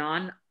do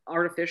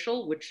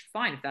non-artificial, which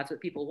fine, if that's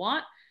what people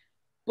want.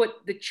 But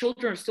the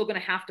children are still going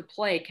to have to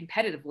play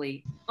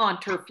competitively on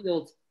turf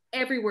fields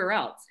everywhere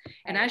else.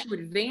 And as you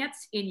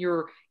advance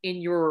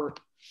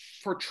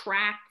for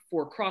track,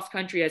 for cross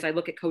country, as I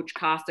look at Coach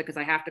Costa, because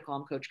I have to call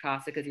him Coach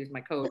Costa because he's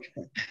my coach.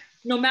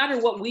 No matter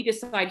what we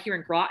decide here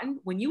in Groton,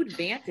 when you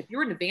advance, if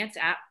you're an advanced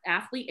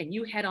athlete and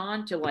you head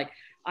on to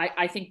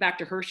I think back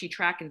to Hershey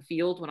track and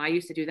field when I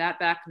used to do that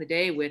back in the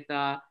day with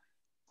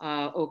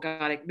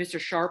Mr.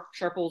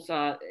 Sharple's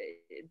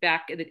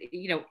back in the,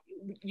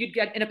 you'd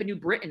end up in New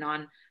Britain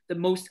on the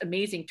most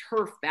amazing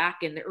turf back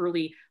in the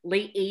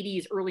late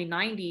 80s, early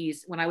 90s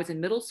when I was in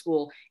middle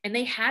school, and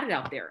they had it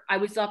out there. I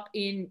was up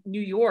in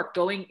New York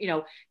going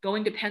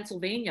to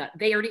Pennsylvania.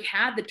 They already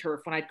had the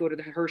turf when I'd go to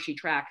the Hershey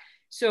track.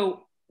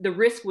 So the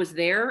risk was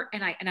there,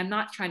 and I'm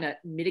not trying to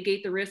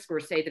mitigate the risk or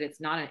say that it's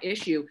not an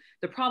issue.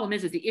 The problem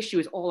is the issue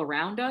is all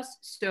around us.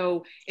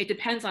 So it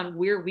depends on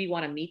where we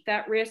want to meet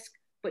that risk.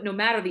 But no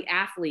matter the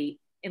athlete,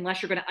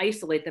 unless you're going to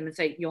isolate them and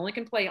say, you only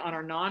can play on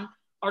our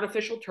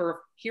non-artificial turf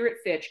here at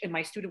Fitch, and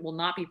my student will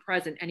not be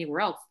present anywhere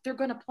else, they're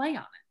going to play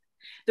on it.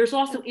 There's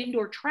also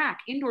indoor track.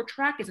 Indoor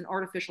track is an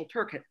artificial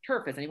turf.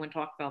 Has anyone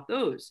talked about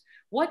those?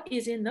 What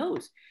is in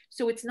those?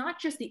 So it's not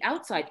just the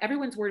outside.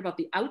 Everyone's worried about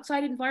the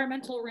outside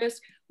environmental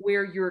risk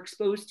where you're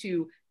exposed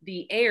to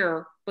the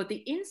air, but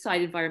the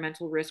inside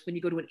environmental risk when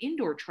you go to an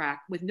indoor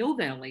track with no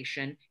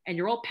ventilation and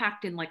you're all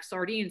packed in like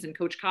sardines and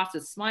Coach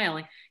Costa's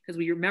smiling because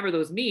we remember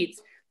those meets.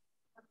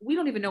 We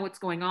don't even know what's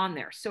going on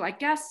there. So I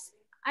guess,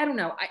 I don't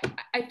know.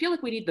 I feel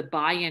like we need the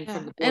buy-in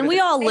from the board. And we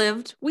all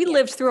lived. We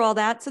lived through all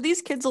that. So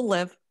these kids will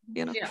live.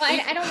 You know, well,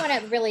 I don't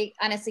want to really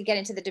honestly get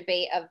into the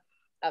debate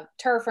of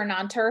turf or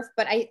non-turf,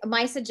 but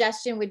my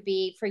suggestion would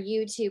be for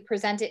you to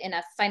present it in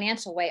a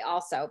financial way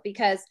also,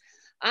 because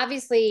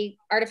obviously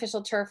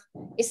artificial turf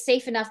is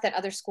safe enough that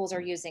other schools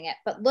are using it.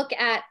 But look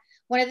at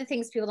one of the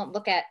things people don't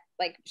look at,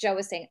 like Joe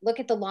was saying,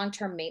 look at the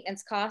long-term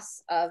maintenance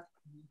costs of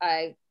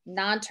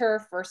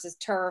non-turf versus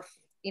turf.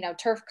 You know,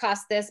 turf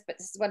costs this, but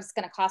this is what it's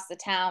going to cost the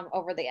town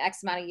over the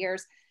X amount of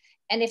years.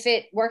 And if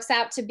it works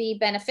out to be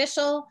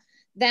beneficial,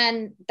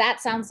 then that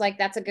sounds like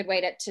that's a good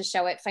way to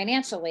show it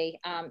financially.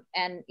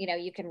 And, you know,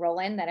 you can roll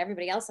in that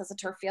everybody else has a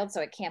turf field,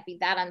 so it can't be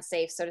that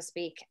unsafe, so to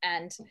speak.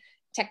 And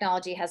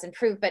technology has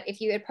improved. But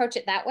if you approach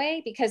it that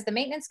way, because the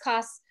maintenance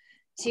costs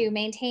to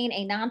maintain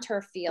a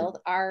non-turf field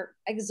are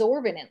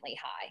exorbitantly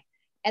high.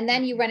 And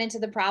then you run into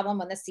the problem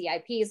when the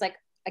CIP is like,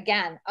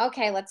 again,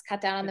 okay, let's cut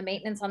down on the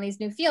maintenance on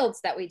these new fields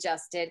that we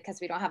just did because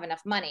we don't have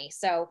enough money.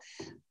 So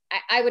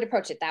I would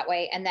approach it that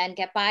way and then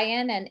get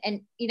buy-in.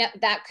 And you know,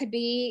 that could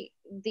be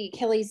the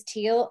Achilles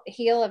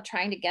heel of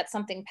trying to get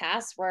something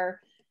passed where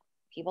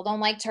people don't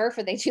like turf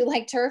or they do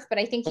like turf. But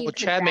I think you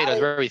Chad made a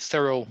very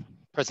thorough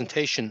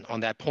presentation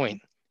on that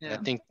point. Yeah. I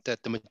think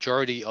that the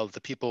majority of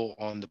the people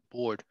on the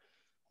board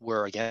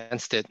were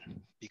against it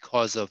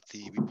because of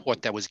the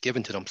report that was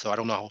given to them. So I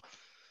don't know,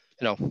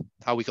 you know,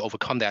 how we can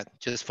overcome that.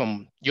 Just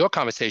from your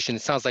conversation,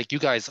 it sounds like you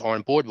guys are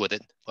on board with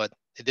it, but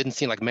it didn't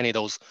seem like many of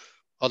those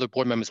other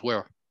board members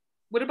were.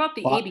 What about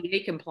the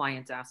ABA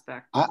compliance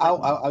aspect?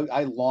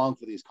 I long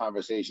for these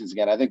conversations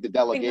again. I think the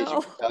delegation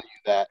will tell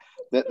you that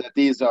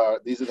these are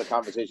the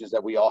conversations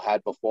that we all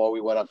had before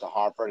we went up to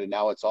Hartford, and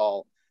now it's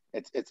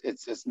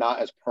not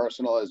as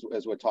personal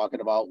as we're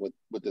talking about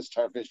with this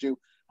turf issue.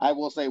 I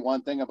will say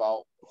one thing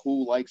about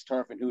who likes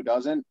turf and who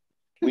doesn't.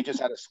 We just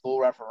had a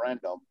school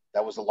referendum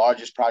that was the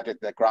largest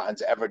project that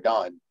Groton's ever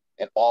done,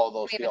 and all of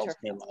those fields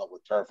came out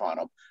with turf on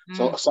them.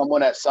 So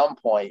someone at some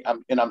point,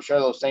 and I'm sure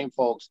those same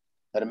folks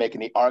that are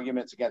making the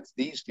arguments against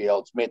these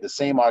fields made the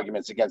same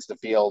arguments against the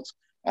fields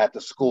at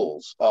the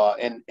schools,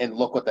 and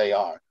look what they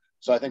are.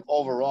 So I think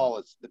overall,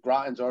 it's the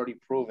Groton's already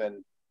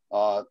proven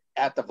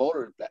at the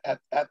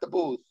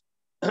booth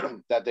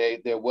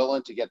that they're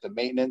willing to get the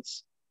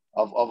maintenance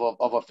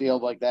of a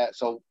field like that.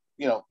 So,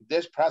 you know,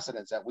 there's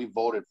precedence that we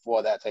voted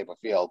for that type of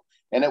field,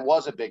 and it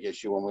was a big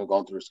issue when we were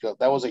going through school.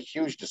 That was a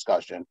huge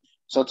discussion.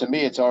 So to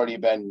me, it's already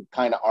been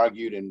kind of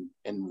argued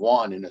and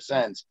won in a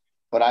sense.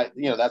 But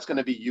that's going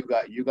to be you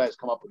guys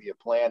come up with your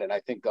plan, and I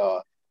think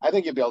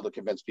you'll be able to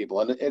convince people.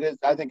 And it is.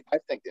 I think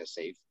they're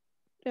safe.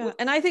 Yeah,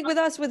 and I think with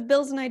us, with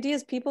bills and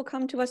ideas, people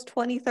come to us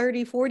 20,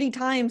 30, 40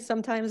 times,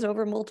 sometimes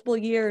over multiple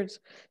years,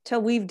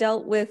 till we've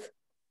dealt with,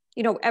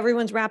 you know,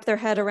 everyone's wrapped their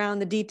head around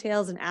the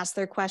details and asked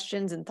their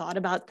questions and thought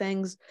about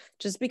things.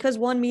 Just because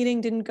one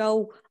meeting didn't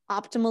go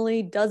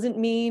optimally doesn't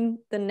mean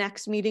the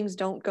next meetings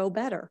don't go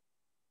better.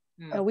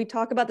 Yeah. You know, we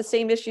talk about the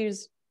same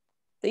issues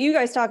that you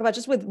guys talk about,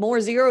 just with more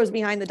zeros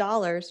behind the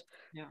dollars.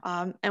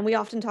 Yeah. And we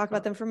often talk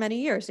about them for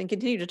many years and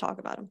continue to talk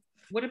about them.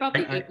 What about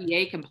the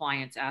APA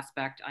compliance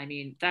aspect? I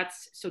mean,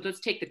 so let's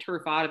take the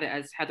turf out of it,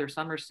 as Heather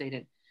Summers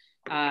stated.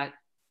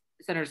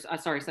 Senator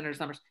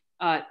Summers.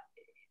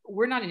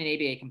 We're not in an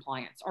ABA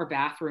compliance. Our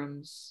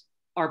bathrooms,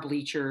 our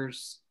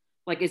bleachers,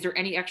 like, is there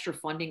any extra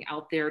funding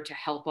out there to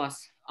help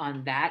us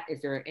on that?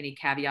 Is there any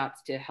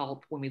caveats to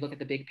help when we look at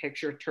the big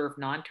picture, turf,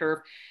 non-turf?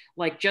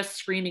 Like, just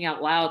screaming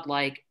out loud,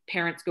 like,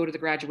 parents go to the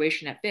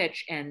graduation at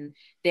Fitch and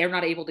they're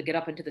not able to get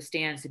up into the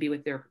stands to be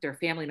with their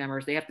family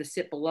members. They have to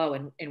sit below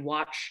and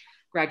watch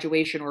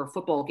graduation or a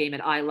football game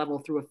at eye level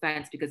through a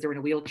fence because they're in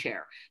a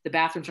wheelchair. The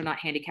bathrooms are not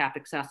handicap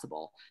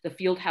accessible. The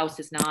field house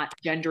is not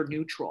gender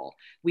neutral.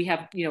 We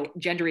have, you know,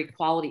 gender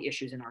equality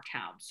issues in our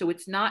town. So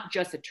it's not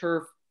just a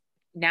turf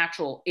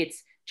natural,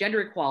 it's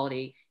gender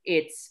equality,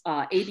 it's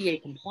ABA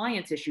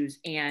compliance issues,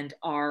 and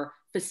our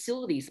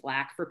facilities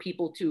lack for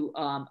people to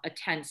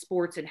attend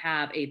sports and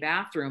have a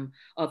bathroom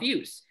of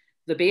use.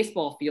 The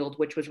baseball field,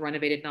 which was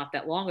renovated not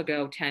that long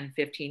ago, 10,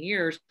 15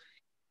 years,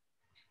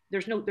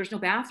 there's no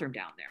bathroom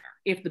down there.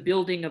 If the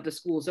building of the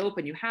school is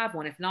open, you have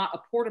one. If not, a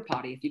porta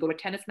potty. If you go to a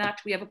tennis match,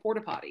 we have a porta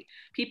potty.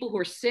 People who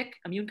are sick,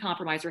 immune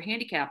compromised, or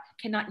handicapped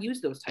cannot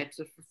use those types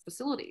of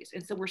facilities.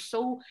 And so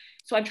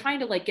so I'm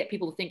trying to, like, get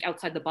people to think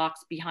outside the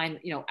box behind,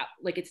 you know,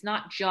 like, it's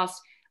not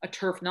just a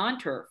turf,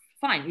 non-turf.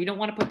 Fine, you don't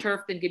want to put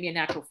turf, then give me a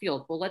natural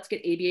field. Well, let's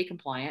get ADA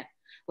compliant.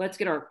 Let's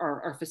get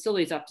our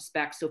facilities up to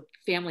spec so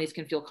families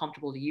can feel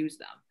comfortable to use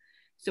them.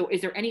 So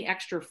is there any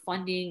extra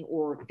funding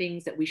or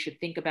things that we should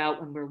think about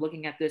when we're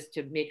looking at this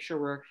to make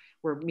sure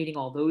we're meeting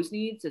all those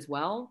needs as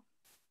well?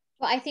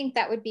 Well, I think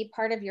that would be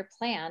part of your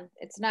plan.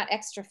 It's not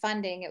extra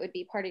funding. It would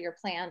be part of your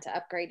plan to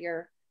upgrade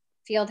your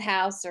field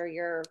house or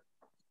your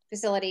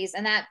facilities.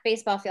 And that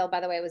baseball field, by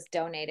the way, was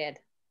donated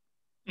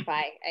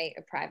by a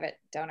private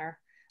donor.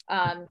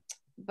 And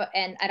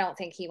I don't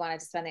think he wanted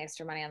to spend the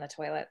extra money on the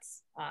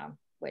toilets,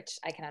 which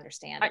I can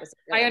understand.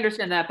 I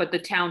understand that, but the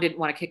town didn't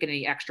want to kick in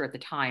any extra at the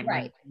time.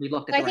 Right. We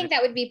looked at so I think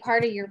that would be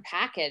part of your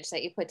package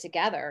that you put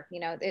together. You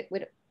know, it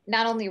would,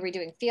 not only are we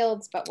doing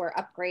fields, but we're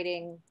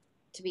upgrading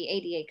to be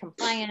ADA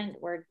compliant.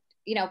 We're,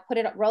 you know,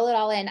 roll it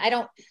all in. I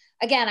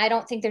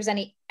don't think there's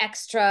any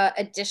extra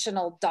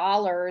additional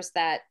dollars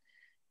that,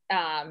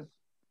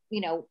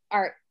 you know,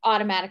 are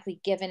automatically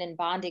given in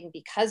bonding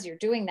because you're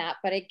doing that,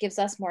 but it gives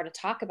us more to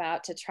talk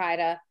about to try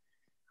to,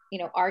 you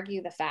know,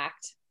 argue the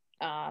fact.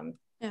 And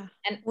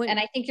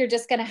I think you're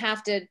just going to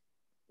have to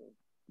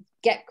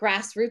get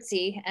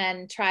grassrootsy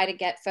and try to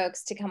get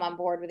folks to come on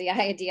board with the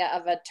idea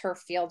of a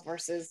turf field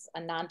versus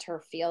a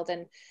non-turf field.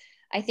 And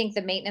I think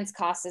the maintenance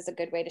cost is a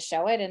good way to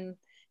show it. And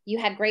you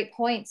had great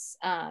points,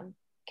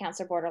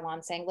 Councilor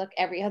Bordelon, saying, look,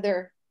 every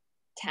other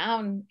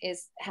town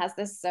has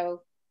this.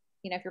 So,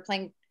 you know, if you're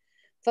playing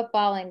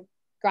football in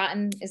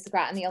Groton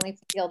the only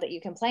field that you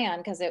can play on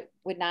because it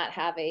would not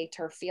have a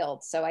turf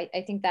field. So I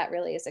think that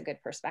really is a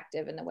good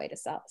perspective and the way to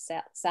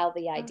sell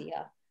the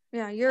idea.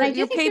 Yeah,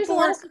 your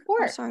paperwork.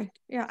 Oh, sorry.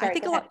 Yeah, I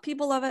think a lot of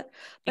people love it,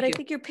 but I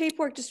think your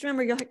paperwork, just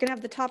remember, you're going to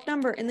have the top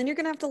number and then you're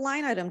going to have the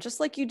line item, just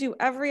like you do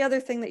every other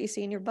thing that you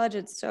see in your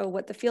budget. So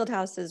what the field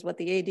house is, what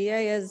the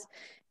ADA is,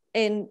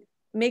 and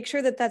make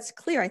sure that that's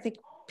clear. I think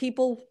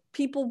people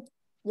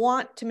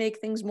want to make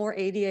things more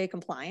ADA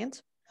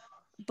compliant,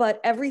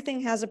 but everything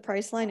has a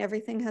price line,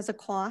 everything has a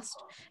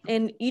cost,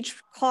 and each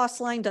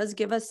cost line does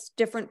give us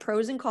different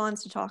pros and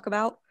cons to talk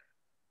about.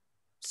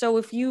 So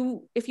if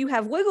you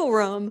have wiggle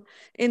room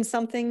in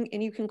something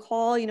and you can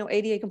call, you know,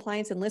 ADA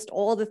compliance and list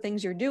all the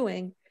things you're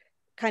doing,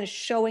 kind of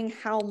showing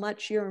how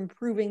much you're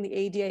improving the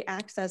ADA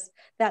access,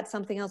 that's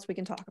something else we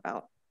can talk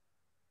about.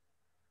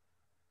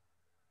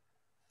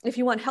 If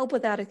you want help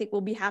with that, I think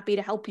we'll be happy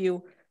to help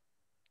you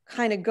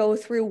kind of go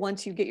through,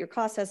 once you get your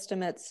cost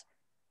estimates,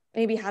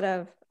 maybe how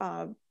to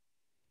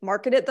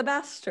market it the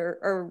best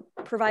or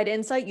provide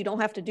insight. You don't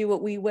have to do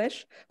what we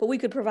wish, but we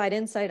could provide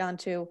insight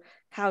onto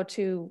how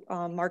to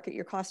market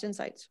your cost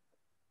insights.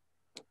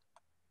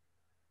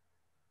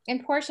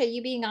 And Portia,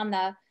 you being on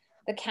the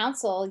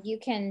council, you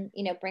can,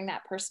 you know, bring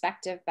that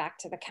perspective back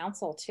to the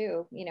council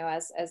too, you know,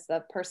 as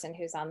the person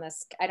who's on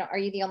this. Are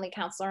you the only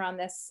counselor on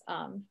this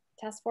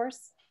task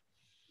force?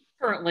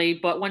 Currently,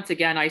 but once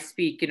again, I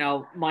speak, you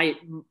know, my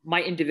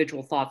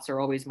individual thoughts are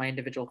always my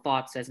individual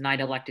thoughts as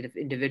 9 elected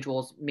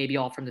individuals, maybe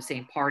all from the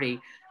same party.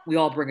 We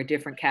all bring a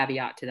different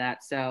caveat to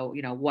that. So,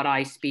 you know, what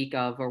I speak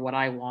of or what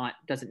I want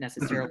doesn't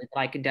necessarily, but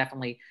I can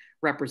definitely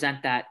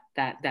represent that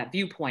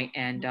viewpoint.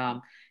 And,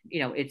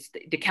 you know, it's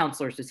the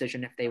councilor's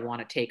decision if they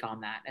want to take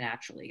on that. And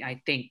actually, I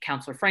think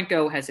Councilor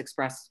Franco has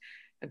expressed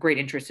a great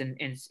interest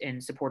in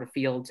support of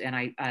fields. And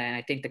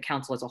I think the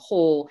council as a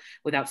whole,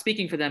 without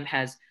speaking for them,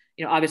 has,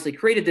 you know, obviously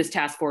created this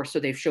task force, so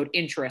they've showed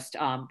interest,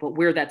 but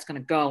where that's going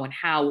to go and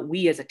how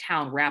we as a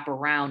town wrap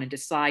around and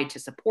decide to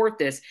support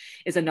this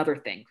is another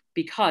thing.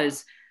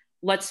 Because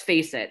let's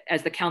face it,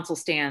 as the council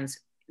stands,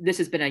 this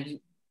has been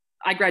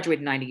I graduated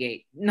in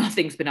 98.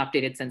 Nothing's been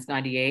updated since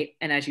 98.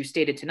 And as you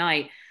stated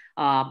tonight,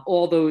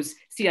 all those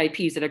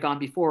CIPs that have gone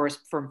before us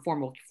from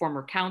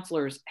former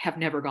counselors have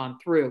never gone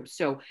through.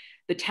 So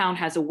the town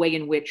has a way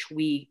in which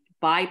we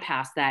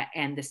bypass that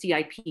and the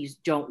CIPs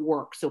don't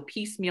work. So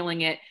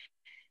piecemealing it,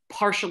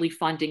 partially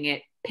funding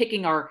it,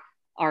 picking our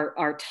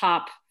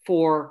top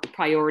 4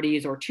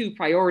 priorities or 2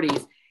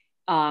 priorities,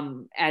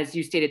 as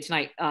you stated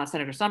tonight,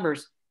 Senator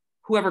Summers,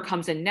 whoever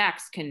comes in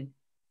next can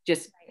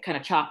just kind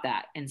of chop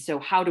that. And so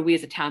how do we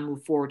as a town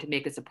move forward to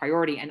make this a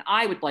priority? And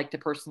I would like to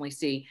personally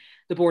see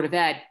the Board of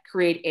Ed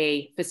create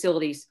a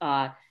facilities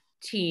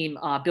team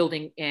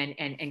building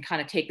and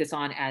kind of take this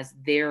on as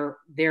their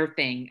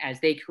thing. As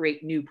they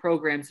create new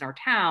programs in our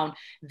town,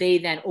 they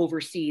then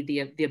oversee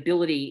the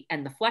ability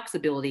and the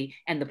flexibility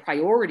and the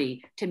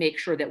priority to make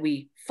sure that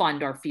we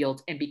fund our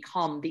fields and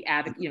become the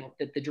advocate, you know,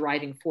 the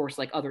driving force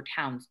like other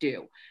towns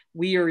do.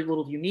 We are a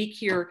little unique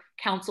here.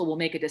 Council will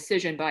make a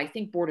decision, but I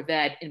think Board of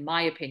Ed, in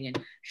my opinion,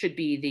 should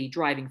be the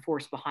driving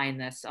force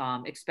behind this,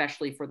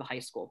 especially for the high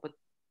school. But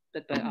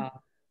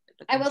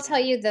I will tell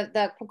you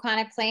the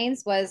Quaquanic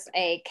Plains was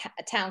a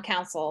town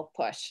council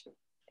push,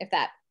 if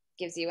that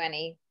gives you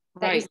any.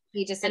 Right.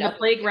 You just said, and the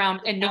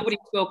playground, and nobody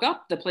spoke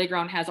up. The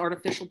playground has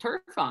artificial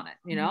turf on it.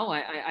 You know,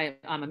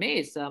 I'm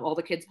amazed. All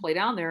the kids play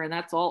down there, and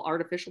that's all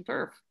artificial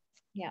turf.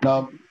 Yeah.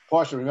 No,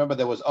 Portia, remember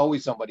there was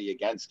always somebody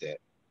against it.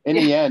 In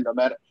the end, no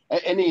matter.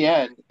 In the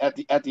end, at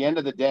the end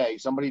of the day,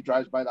 somebody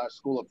drives by our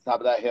school at the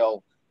top of that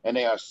hill, and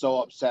they are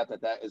so upset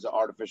that is an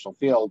artificial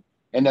field.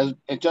 And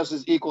just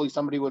as equally,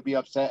 somebody would be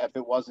upset if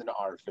it wasn't an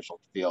artificial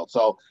field.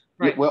 So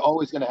we're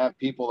always going to have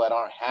people that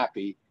aren't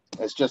happy.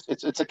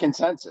 It's a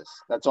consensus.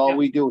 That's all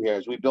we do here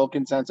is we build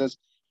consensus.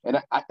 And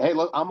hey,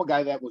 look, I'm a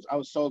guy I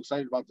was so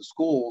excited about the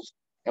schools,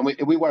 and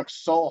we worked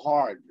so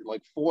hard,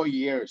 like 4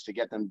 years to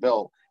get them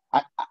built.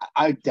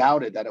 I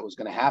doubted that it was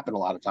going to happen a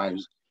lot of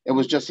times. It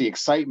was just the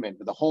excitement,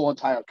 but the whole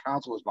entire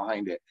council was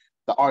behind it.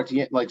 The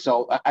RTN,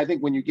 so I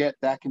think when you get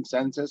that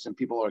consensus and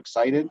people are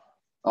excited,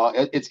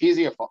 it's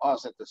easier for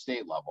us at the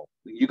state level.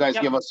 You guys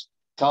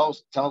tell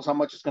us how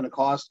much it's going to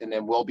cost, and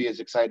then we'll be as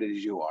excited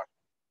as you are.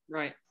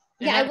 Right.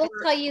 Yeah, I will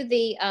tell you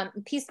the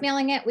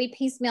piecemealing it. We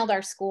piecemealed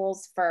our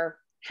schools for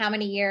how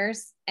many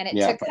years, and it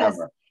took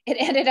forever. It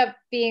ended up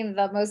being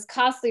the most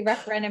costly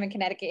referendum in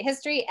Connecticut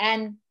history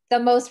and the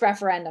most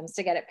referendums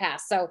to get it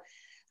passed. So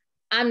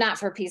I'm not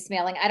for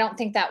piecemealing. I don't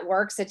think that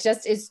works. It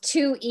just is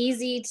too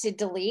easy to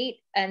delete.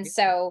 And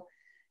so,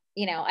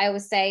 I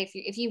always say,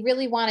 if you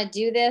really want to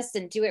do this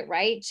and do it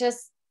right,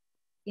 just,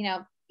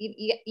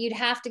 you'd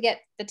have to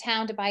get the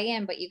town to buy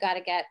in, but you got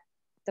to get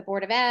the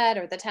Board of Ed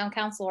or the town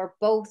council, or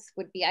both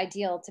would be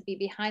ideal to be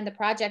behind the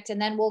project.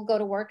 And then we'll go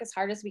to work as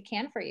hard as we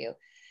can for you.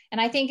 And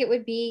I think it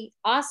would be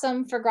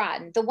awesome for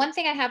Groton. The one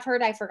thing I have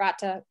heard, I forgot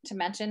to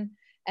mention,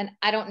 and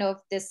I don't know if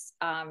this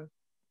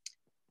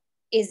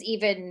is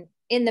even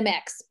in the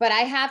mix, but I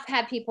have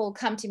had people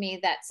come to me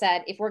that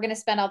said, if we're going to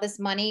spend all this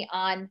money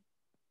on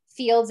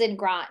fields in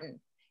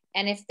Groton,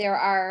 and if there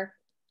are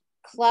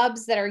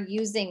clubs that are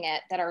using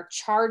it, that are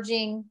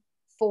charging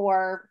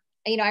for,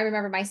 I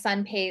remember my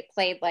son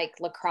played like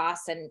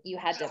lacrosse, and you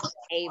had to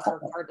pay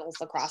for Cardinals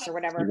lacrosse or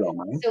whatever.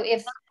 So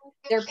if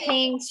they're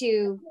paying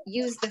to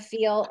use the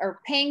field or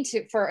paying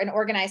for an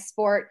organized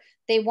sport,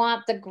 they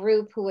want the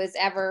group who is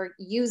ever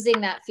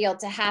using that field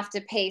to have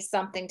to pay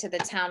something to the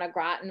town of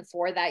Groton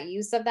for that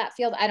use of that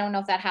field. I don't know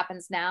if that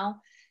happens now.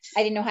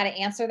 I didn't know how to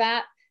answer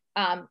that.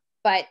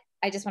 But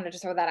I just wanted to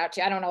throw that out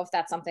to you. I don't know if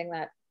that's something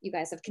that you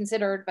guys have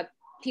considered, but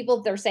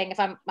people, they're saying, if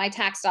my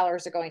tax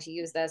dollars are going to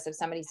use this, if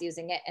somebody's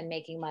using it and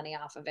making money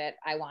off of it,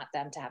 I want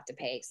them to have to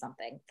pay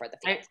something for the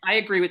field. I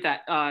agree with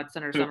that,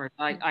 Senator Summers.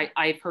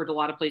 I've heard a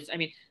lot of places. I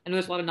know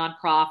there's a lot of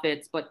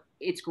nonprofits, but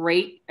it's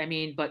great.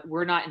 But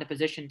we're not in a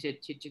position to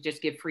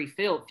just give free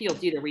fields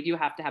either. We do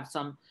have to have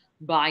some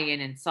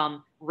buy-in and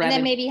some revenue.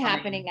 And that may be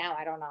happening now.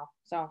 I don't know.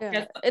 So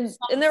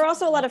and there are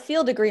also a lot of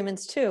field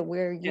agreements too,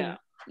 where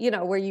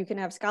where you can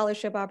have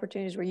scholarship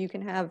opportunities, where you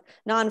can have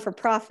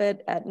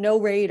non-for-profit at no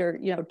rate, or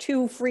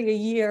 2 free a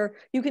year.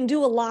 You can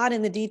do a lot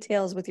in the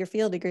details with your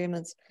field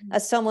agreements.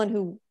 As someone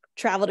who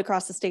traveled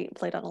across the state and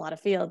played on a lot of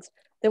fields,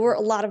 there were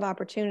a lot of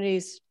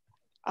opportunities.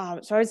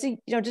 So I would say,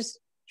 just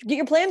get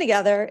your plan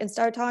together and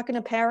start talking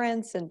to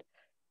parents and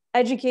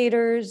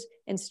educators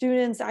and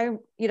students.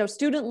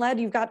 Student-led,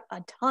 you've got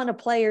a ton of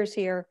players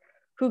here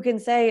who can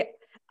say,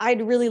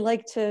 I'd really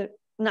like to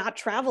not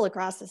travel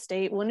across the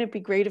state. Wouldn't it be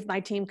great if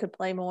my team could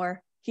play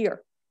more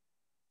here?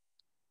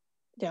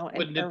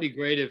 Wouldn't it be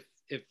great if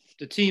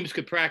the teams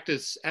could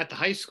practice at the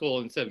high school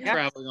instead of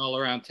traveling all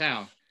around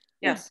town?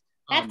 Yes.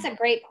 That's a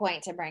great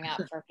point to bring up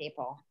for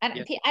people. I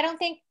don't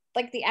think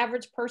like the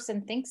average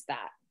person thinks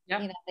that.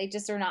 They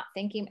just are not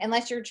thinking,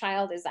 unless your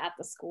child is at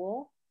the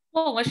school.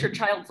 Well, unless your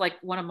child's like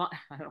one of my,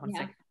 I don't want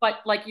to say, but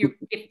like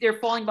if they're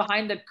falling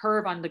behind the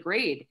curve on the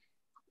grade,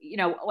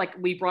 like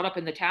we brought up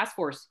in the task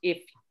force,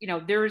 if,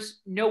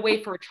 there's no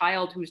way for a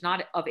child who's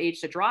not of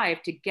age to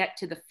drive to get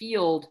to the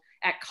field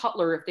at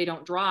Cutler if they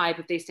don't drive,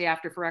 if they stay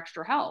after for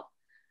extra help.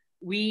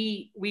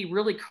 We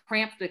really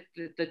cramp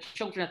the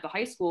children at the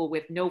high school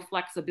with no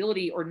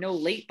flexibility or no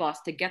late bus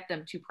to get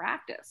them to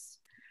practice,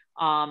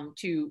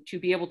 to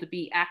be able to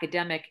be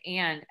academic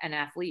and an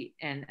athlete.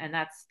 And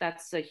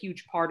that's a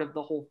huge part of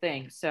the whole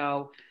thing.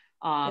 So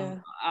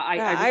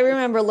I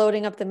remember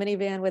loading up the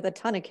minivan with a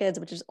ton of kids,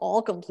 which is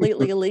all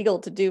completely illegal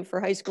to do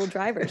for high school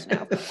drivers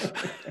now.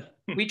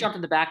 We jumped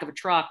in the back of a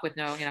truck with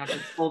no,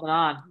 just holding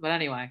on. But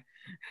anyway.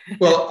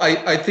 Well,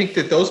 I think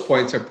that those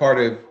points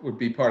would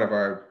be part of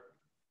our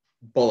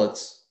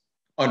bullets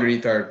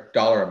underneath our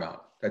dollar amount.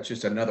 That's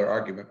just another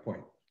argument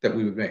point that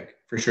we would make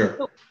for sure.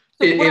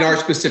 In our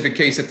specific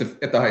case at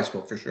the high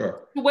school, for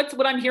sure.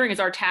 What I'm hearing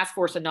is our task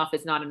force enough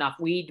is not enough.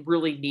 We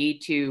really need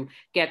to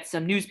get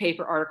some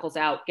newspaper articles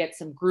out, get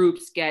some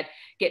groups, get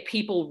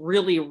people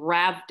really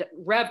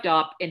revved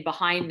up and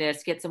behind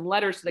this, get some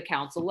letters to the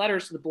council,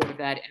 letters to the Board of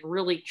Ed, and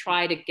really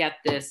try to get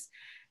this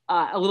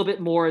a little bit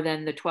more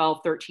than the 12,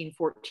 13,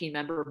 14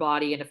 member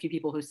body and a few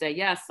people who say,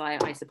 yes,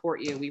 I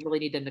support you. We really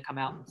need them to come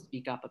out and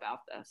speak up about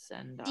this.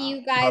 And do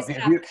you guys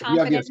have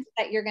confidence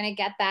that you're going to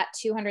get that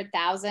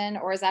 200,000,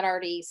 or is that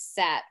already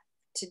set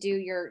to do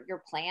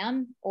your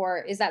plan? Or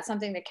is that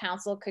something the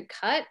council could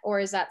cut,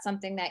 or is that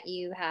something that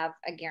you have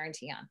a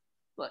guarantee on?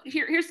 Well,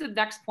 here's the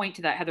next point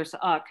to that, Heather,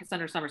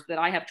 Senator Summers, that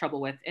I have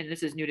trouble with, and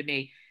this is new to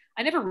me.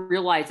 I never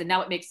realized, and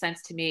now it makes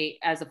sense to me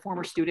as a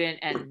former student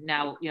and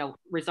now,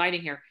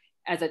 residing here,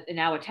 as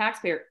now a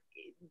taxpayer,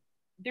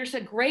 there's a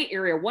gray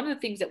area. One of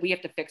the things that we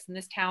have to fix in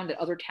this town that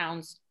other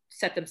towns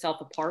set themselves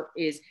apart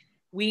is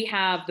we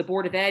have the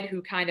Board of Ed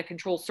who kind of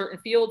controls certain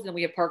fields, and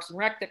we have Parks and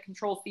Rec that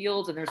control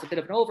fields, and there's a bit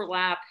of an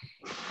overlap.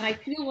 And I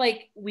feel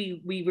like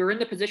we were in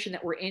the position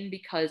that we're in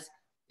because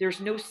there's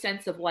no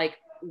sense of like,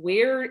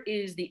 where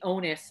is the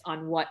onus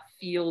on what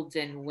fields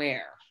and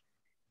where?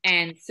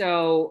 And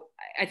so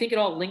I think it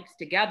all links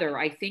together.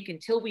 I think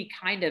until we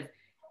kind of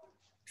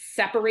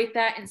separate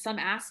that in some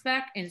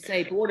aspect and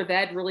say Board of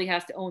Ed really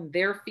has to own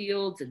their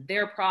fields and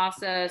their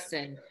process,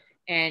 and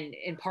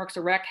Parks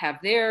and Rec have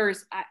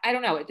theirs. I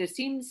don't know. It just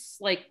seems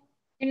like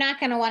you're not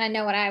going to want to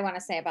know what I want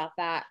to say about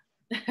that.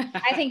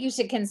 I think you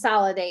should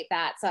consolidate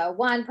that. So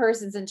one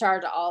person's in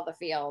charge of all the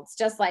fields,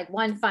 just like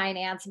one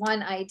finance,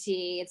 one IT.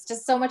 It's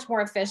just so much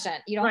more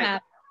efficient. You don't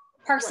have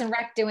Parks and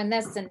Rec doing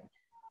this, and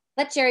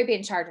let Jerry be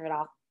in charge of it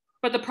all.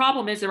 But the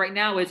problem is that right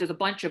now is there's a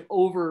bunch of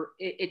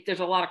there's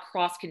a lot of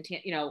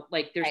cross-content,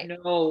 like there's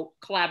no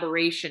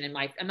collaboration in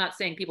I'm not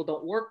saying people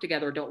don't work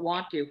together or don't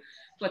want to,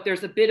 but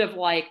there's a bit of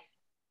like,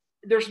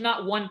 there's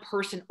not one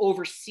person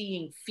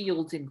overseeing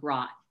fields in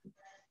Groton.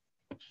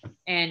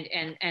 And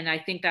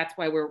I think that's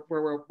why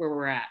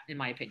we're at, in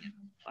my opinion.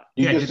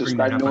 You just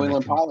described New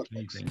England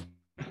politics.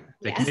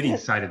 The committee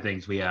side of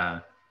things, we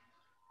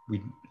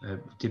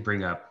did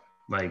bring up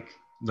like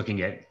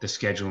looking at the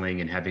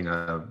scheduling and having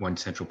one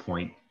central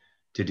point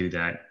to do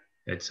that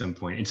at some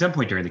point. At some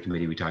point during the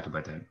committee, we talked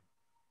about that.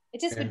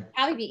 It just would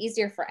probably be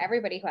easier for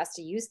everybody who has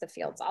to use the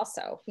fields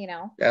also,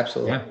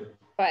 Absolutely. Yeah.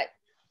 But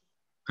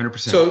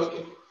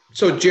 100%.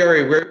 So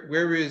Jerry,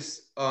 where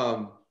is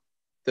where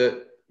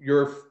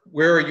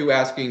are you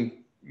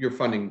asking your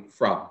funding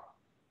from?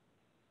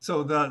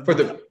 So for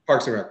the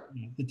Parks and Rec.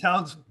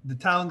 The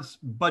town's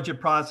budget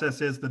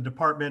process is the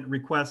department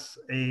requests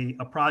a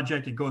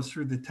project. It goes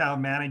through the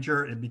town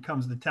manager. It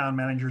becomes the town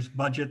manager's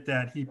budget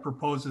that he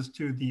proposes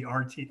to the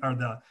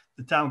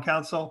the town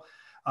council.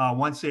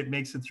 Once it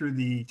makes it through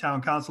the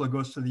town council, it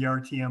goes to the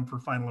RTM for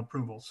final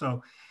approval.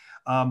 So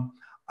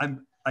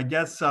I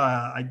guess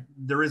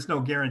there is no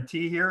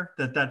guarantee here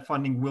that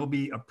funding will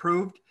be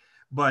approved,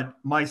 but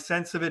my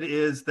sense of it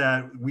is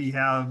that we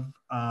have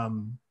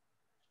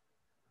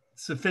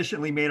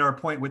sufficiently made our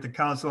point with the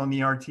council and the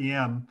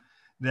RTM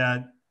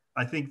that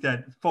I think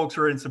that folks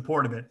are in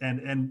support of it,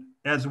 and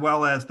as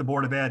well as the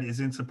Board of Ed is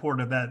in support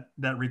of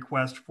that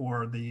request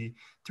for the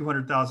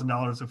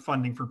 $200,000 of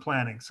funding for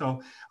planning.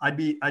 So I'd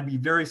be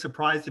very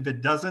surprised if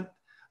it doesn't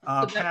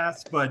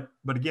pass, but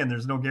again,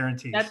 there's no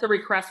guarantees. That's a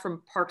request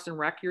from Parks and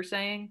Rec, you're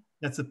saying?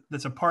 That's a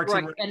Parks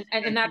and Rec.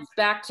 And that's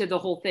back to the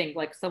whole thing.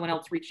 Like someone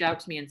else reached out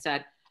to me and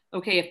said,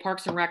 okay, if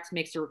Parks and Rec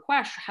makes a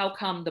request, how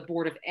come the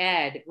Board of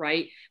Ed,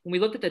 right? When we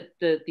looked at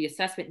the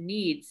assessment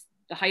needs,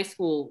 the high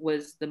school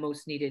was the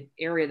most needed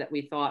area that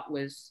we thought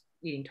was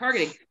needing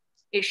targeting.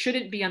 It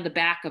shouldn't be on the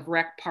back of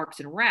Parks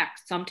and Rec.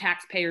 Some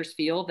taxpayers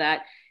feel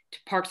that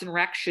Parks and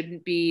Rec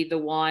shouldn't be the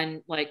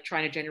one like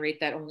trying to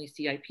generate that only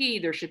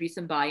CIP. There should be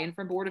some buy-in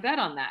from Board of Ed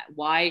on that.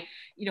 Why,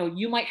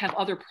 you might have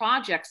other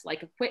projects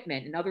like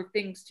equipment and other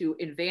things to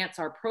advance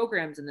our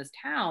programs in this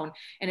town,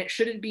 and it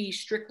shouldn't be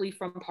strictly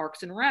from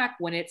Parks and Rec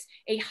when it's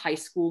a high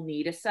school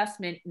need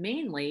assessment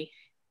mainly.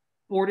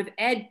 Board of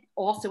Ed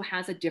also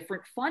has a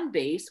different fund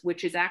base,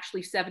 which is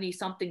actually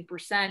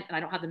 70-something%, and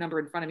I don't have the number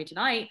in front of me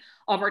tonight,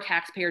 of our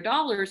taxpayer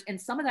dollars, and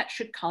some of that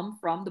should come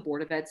from the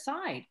Board of Ed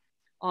side.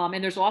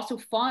 And there's also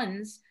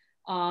funds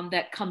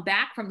that come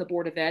back from the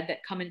Board of Ed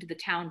that come into the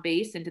town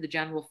base, into the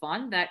general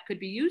fund that could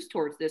be used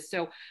towards this.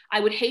 So I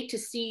would hate to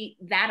see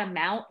that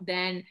amount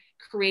then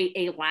create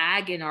a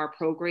lag in our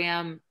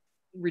program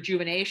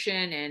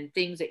rejuvenation and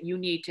things that you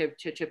need to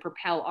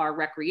propel our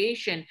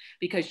recreation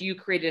because you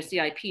created a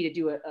CIP to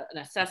do an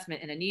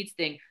assessment and a needs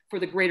thing for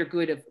the greater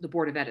good of the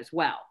Board of Ed as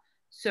well.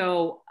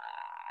 So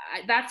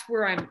that's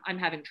where I'm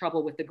having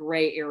trouble with the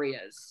gray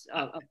areas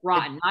of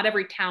Groton. Not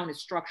every town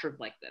is structured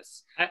like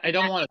this. I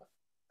don't want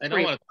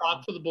to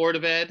talk for the Board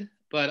of Ed,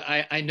 but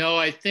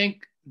I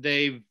think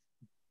they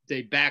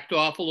backed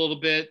off a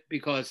little bit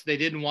because they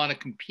didn't want a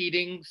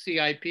competing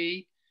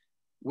CIP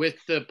with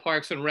the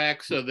Parks and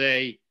Rec, so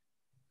they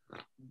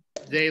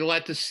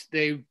let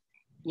the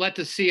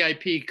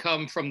CIP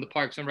come from the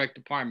Parks and Rec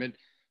department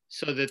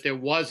so that there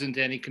wasn't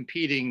any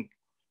competing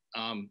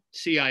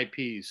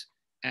CIPs,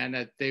 and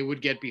that they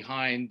would get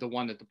behind the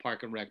one that the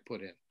Park and Rec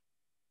put in.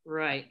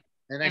 Right.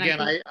 And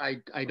again,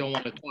 I don't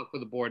want to talk for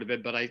the Board of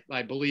Ed, but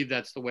I believe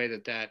that's the way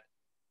that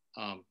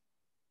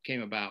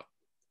came about.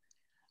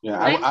 Yeah,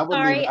 I'm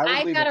sorry,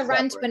 I've got to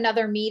run to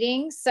another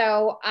meeting.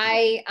 So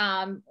I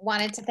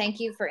wanted to thank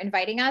you for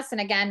inviting us. And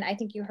again, I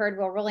think you heard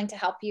we're willing to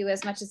help you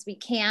as much as we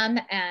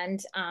can.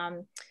 And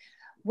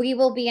we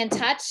will be in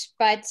touch,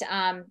 but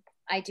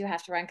I do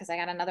have to run because I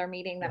got another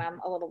meeting that I'm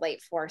a little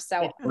late for.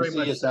 So we'll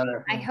see you,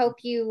 Senator. I hope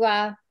you...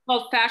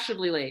 well,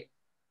 fashionably late.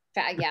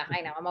 Yeah,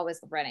 I know. I'm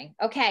always running.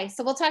 Okay,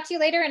 so we'll talk to you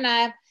later.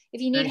 And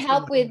if you need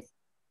help with...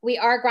 We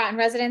are Groton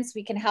residents.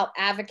 We can help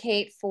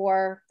advocate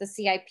for the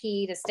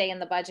CIP to stay in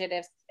the budget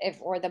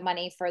or the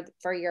money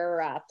for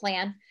your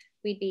plan.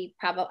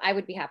 I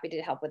would be happy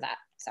to help with that.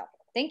 So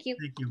thank you.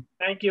 Thank you.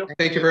 Thank you.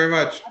 Thank you very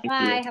much.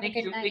 Bye. Have a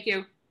good night. Thank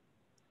you.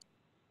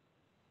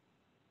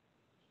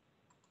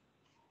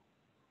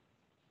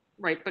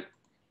 Right, but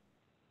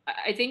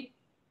I think.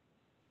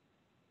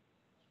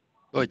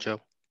 Go ahead, Joe.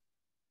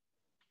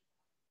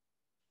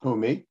 Who,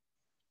 me?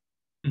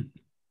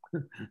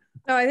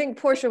 No, I think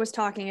Portia was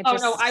talking. It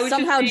just no, I was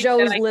somehow just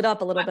Joe's lit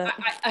up a little bit.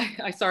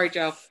 I sorry,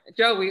 Joe.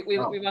 Joe,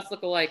 we must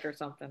look alike or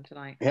something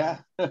tonight. Yeah.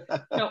 No,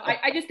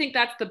 I just think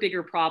that's the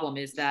bigger problem,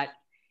 is that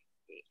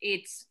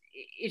it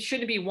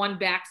shouldn't be one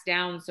backs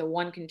down so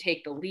one can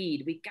take the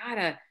lead. We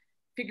gotta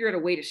figure out a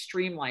way to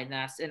streamline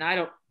this. And I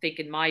don't think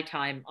in my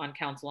time on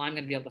council I'm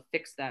going to be able to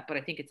fix that, but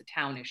I think it's a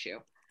town issue.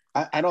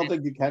 I don't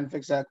think you can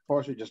fix that,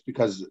 Portia, just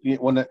because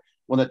when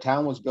the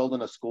town was building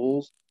the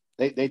schools,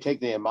 they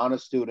take the amount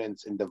of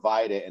students and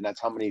divide it, and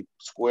that's how many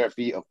square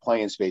feet of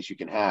playing space you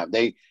can have.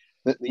 The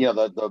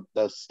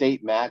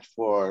state match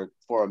for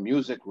a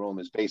music room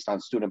is based on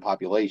student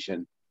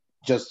population,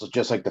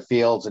 just like the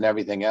fields and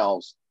everything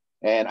else.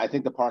 And I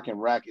think the park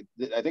and rec,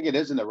 I think it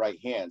is in the right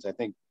hands. I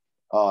think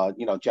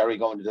Jerry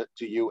going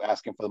to you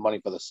asking for the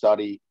money for the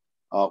study.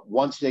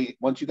 Once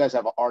you guys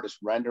have an artist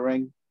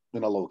rendering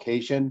in a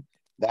location,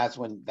 that's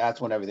when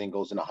everything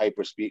goes into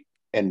hyper speed.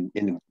 And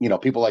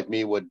people like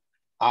me would,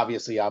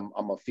 obviously I'm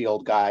a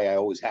field guy, I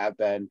always have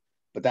been,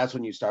 but that's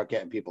when you start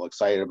getting people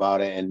excited about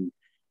it. And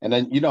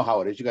then you know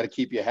how it is. You got to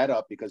keep your head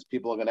up because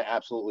people are going to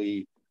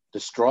absolutely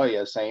destroy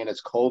you saying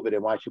it's COVID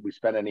and why should we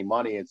spend any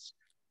money?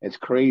 It's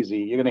crazy.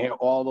 You're going to hear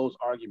all those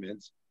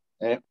arguments,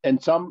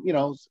 and some,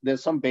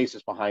 there's some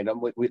basis behind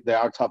them. There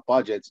are tough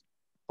budgets,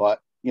 but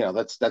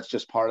that's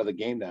just part of the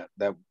game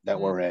that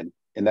we're in.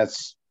 And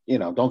that's,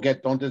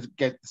 don't just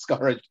get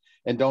discouraged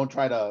and don't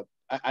try to.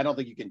 I don't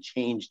think you can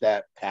change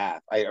that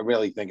path. I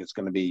really think it's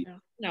going to be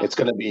it's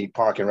going to be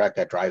Park and Rec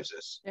that drives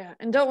this. Yeah,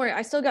 and don't worry,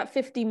 I still got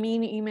 50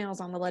 mean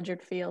emails on the Ledger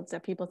Fields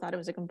that people thought it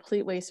was a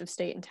complete waste of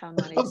state and town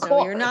money.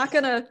 So you're not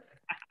going to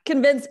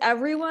convince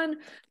everyone,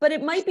 but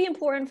it might be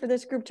important for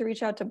this group to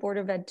reach out to Board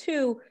of Ed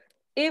too.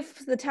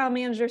 If the town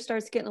manager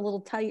starts getting a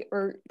little tight,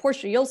 or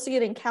Portia, you'll see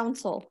it in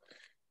council.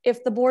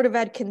 If the Board of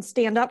Ed can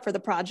stand up for the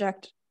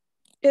project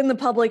in the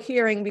public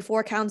hearing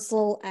before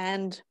council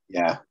and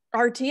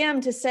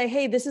RTM to say,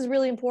 hey, this is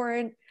really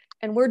important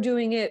and we're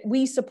doing it,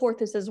 we support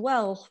this as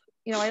well.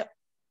 I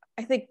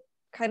think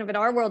kind of in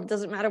our world, it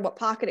doesn't matter what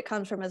pocket it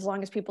comes from as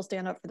long as people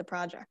stand up for the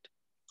project.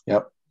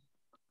 Yep.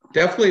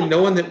 Definitely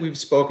no one that we've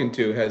spoken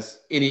to has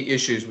any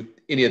issues with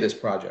any of this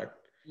project.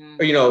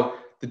 The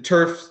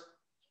turf,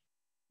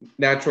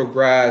 natural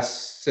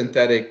grass,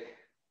 synthetic,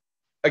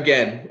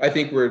 again, I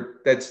think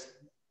that's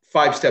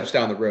 5 steps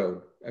down the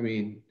road. I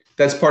mean,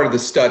 that's part of the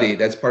study,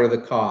 that's part of the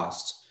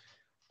cost.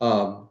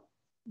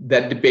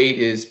 That debate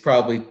is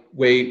probably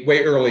way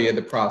early in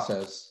the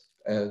process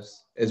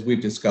as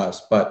we've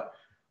discussed, but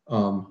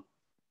everyone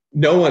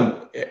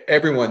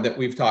that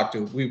we've talked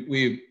to,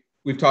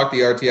 we've talked to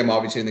the RTM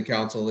obviously in the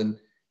council, and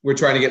we're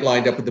trying to get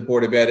lined up with the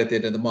Board of Ed at the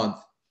end of the month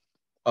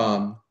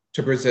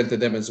to present to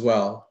them as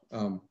well.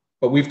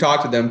 But we've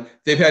talked to them.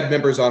 They've had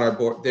members on our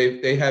board.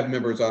 They have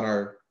members on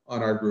our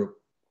group,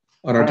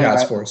 on our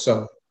task force.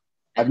 So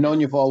I've known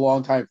you for a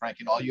long time, Frank,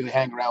 and all you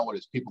hang around with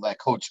is people that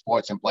coach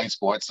sports and play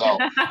sports. So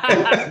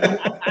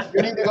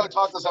you need to go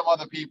talk to some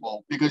other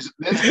people, because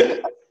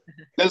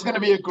there's going to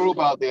be a group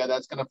out there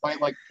that's going to fight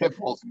like pit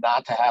bulls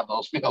not to have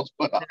those fields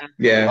put up.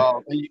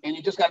 Yeah. And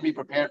you just got to be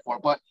prepared for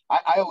it. But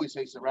I always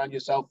say surround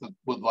yourself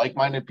with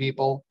like-minded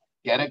people,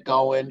 get it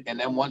going, and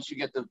then once you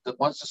get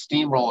once the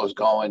steamroller's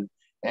going,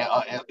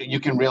 you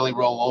can really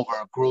roll over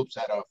groups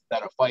that are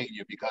fighting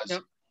you,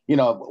 because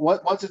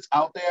once it's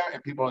out there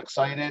and people are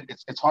excited,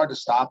 it's hard to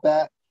stop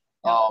that.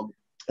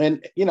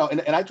 And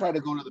I try to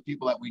go to the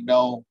people that we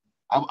know.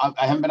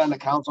 I haven't been on the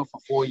council for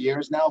 4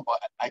 years now,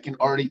 but I can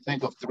already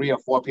think of 3 or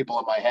 4 people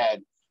in my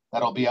head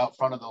that'll be out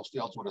front of those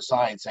fields with a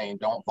sign saying,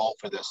 "Don't vote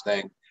for this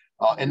thing."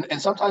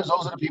 And sometimes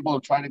those are the people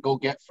who try to go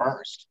get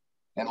first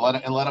and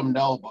let them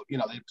know. But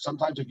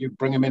sometimes if you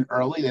bring them in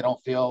early, they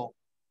don't feel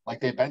like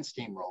they've been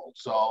steamrolled.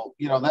 So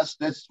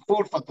that's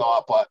food for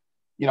thought. But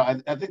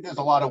I think there's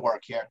a lot of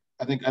work here.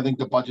 I think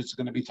the budgets are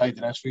going to be tight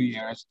the next few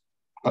years,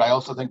 but I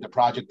also think the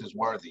project is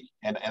worthy.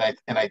 And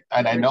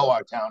I know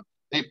our town,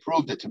 they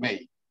proved it to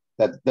me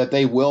that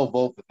they will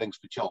vote for things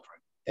for children,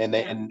 and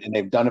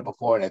they've done it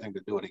before, and I think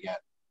they'll do it again.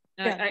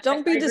 Yeah,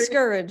 don't be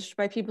discouraged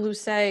by people who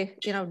say,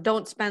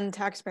 don't spend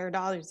taxpayer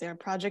dollars. There are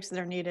projects that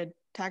are needed.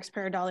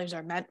 Taxpayer dollars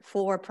are meant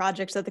for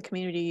projects that the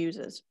community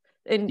uses.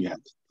 And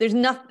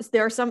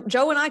there are some,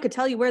 Joe and I could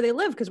tell you where they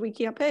live because we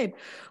can't pay.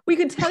 We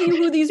could tell you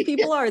who these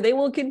people are. They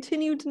will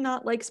continue to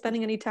not like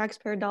spending any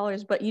taxpayer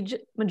dollars, but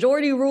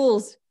majority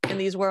rules in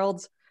these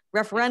worlds,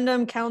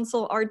 referendum,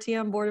 council,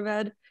 RTM, Board of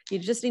Ed, you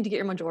just need to get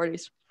your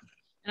majorities.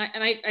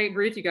 And I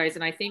agree with you guys.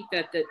 And I think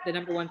that the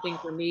number one thing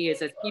for me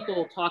is as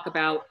people talk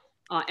about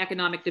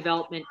economic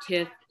development,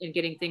 TIF, and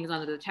getting things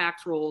onto the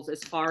tax rolls,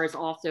 as far as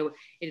also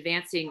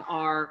advancing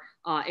our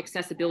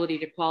accessibility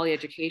to quality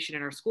education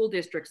in our school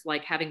districts,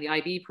 like having the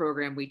IB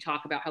program, we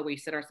talk about how we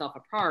set ourselves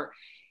apart.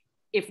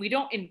 if we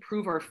don't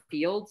improve our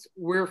fields,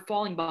 we're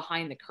falling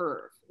behind the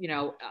curve.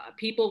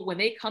 People, when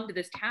they come to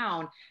this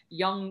town,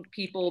 young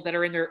people that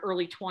are in their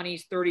early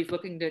 20s, 30s,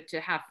 looking to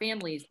have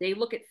families, they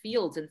look at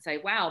fields and say,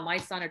 wow, my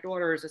son or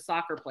daughter is a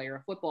soccer player,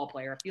 a football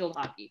player, a field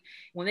hockey.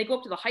 When they go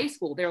up to the high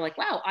school, they're like,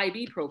 wow,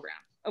 IB program.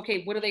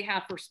 Okay, what do they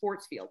have for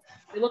sports fields?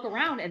 They look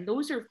around, and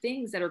those are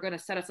things that are going to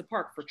set us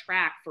apart for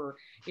track, for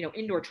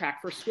indoor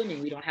track, for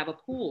swimming. We don't have a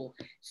pool.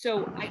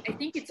 So I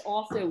think it's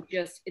also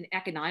just an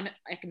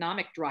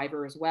economic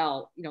driver as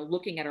well.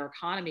 Looking at our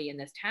economy in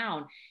this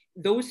town,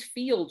 those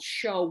fields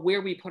show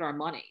where we put our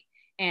money.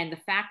 And the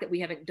fact that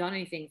we haven't done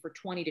anything for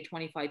 20 to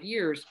 25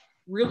 years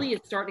really is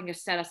starting to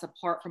set us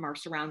apart from our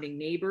surrounding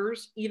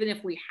neighbors. Even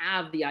if we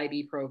have the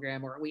IB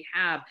program or we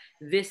have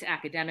this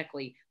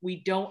academically,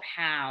 we don't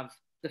have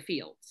the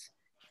fields.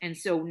 And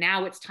so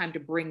now it's time to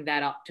bring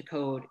that up to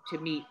code to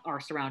meet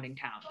our surrounding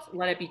towns,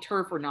 let it be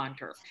turf or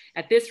non-turf.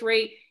 At this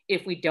rate,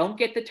 if we don't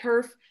get the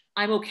turf,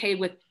 I'm okay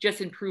with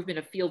just improvement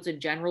of fields in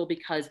general,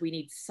 because we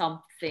need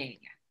something.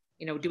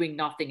 Doing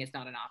nothing is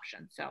not an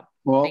option. So,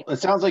 well, it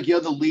sounds like you're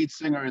the lead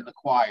singer in the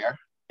choir,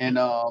 and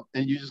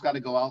you just got to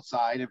go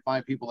outside and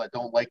find people that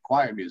don't like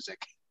choir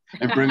music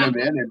and bring them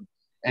in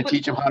and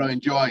teach them how to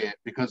enjoy it,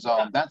 because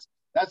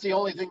that's the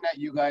only thing that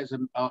you guys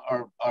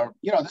are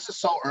this is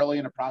so early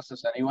in the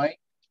process anyway,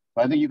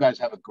 but I think you guys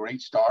have a great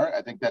start.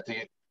 I think that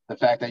the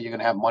fact that you're going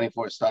to have money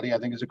for a study, I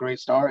think, is a great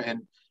start.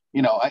 And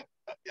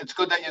it's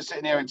good that you're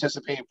sitting there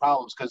anticipating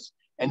problems,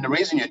 and the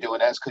reason you're doing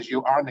that is because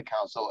you are in the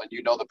council and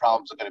the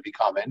problems are going to be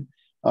coming.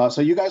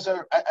 So you guys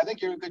I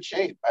think you're in good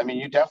shape. I mean,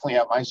 you definitely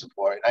have my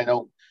support. I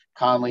know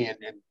Conley and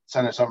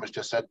Senator Summers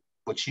just said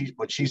what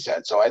she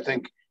said. So I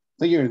think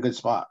you're in a good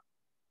spot.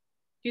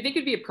 Do you think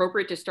it'd be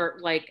appropriate to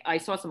start, like I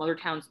saw some other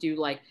towns do,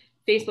 like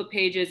Facebook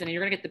pages, and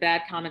you're going to get the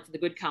bad comments and the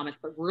good comments,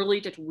 but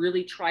really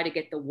try to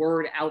get the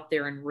word out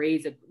there and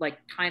raise it, like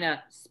kind of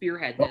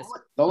spearhead this?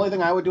 The only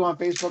thing I would do on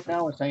Facebook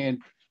now is saying,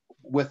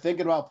 we're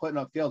thinking about putting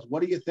up fields.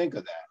 What do you think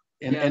of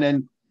that? And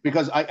then,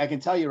 because I can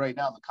tell you right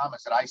now, the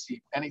comments that I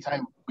see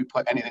anytime we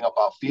put anything up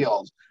about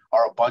fields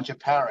are a bunch of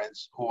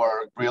parents who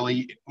are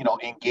really,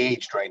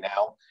 engaged right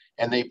now.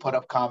 And they put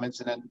up comments,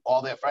 and then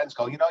all their friends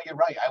go, you're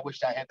right. I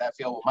wish I had that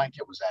field when my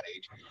kid was that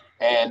age.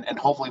 And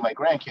hopefully my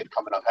grandkid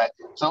coming up.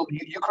 So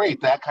you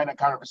create that kind of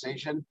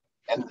conversation.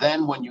 And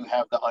then when you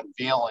have the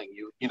unveiling,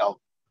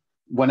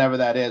 whenever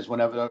that is,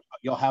 whenever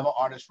you'll have an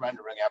artist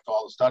rendering after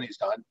all the study's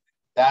done,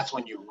 that's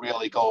when you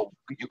really go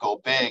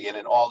big. And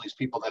then all these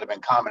people that have been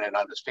commenting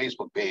on this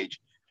Facebook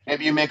page,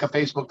 maybe you make a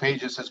Facebook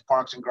page that says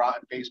Parks and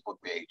Groton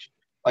Facebook page,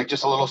 like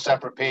just a little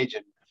separate page,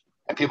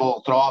 and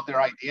people throw out their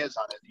ideas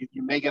on it.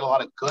 You may get a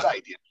lot of good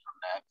ideas from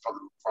that,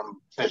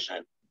 from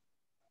fishing.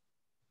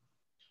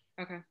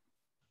 Okay.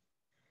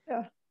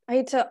 Yeah. I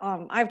hate to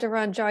I have to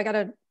run, Joe. We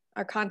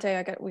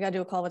gotta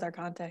do a call with our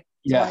Conte. So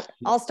Yeah.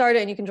 I'll start it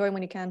and you can join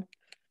when you can.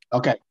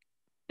 Okay.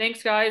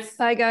 Thanks, guys.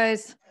 Bye,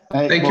 guys.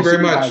 Hey, Thank you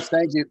very much.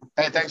 Thank you.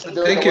 Hey, thanks for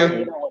doing Thank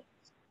you.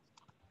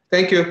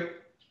 Thank you.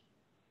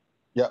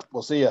 Yeah,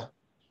 we'll see you.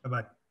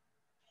 Bye-bye.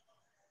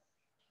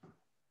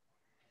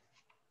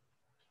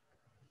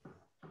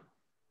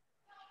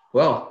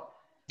 Well,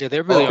 Yeah,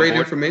 they're really all great on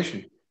board.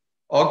 information.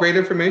 All great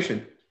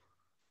information.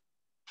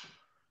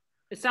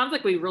 It sounds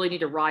like we really need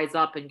to rise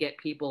up and get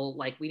people,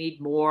 like we need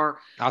more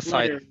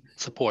Outside letters.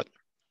 support.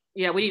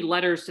 Yeah, we need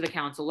letters to the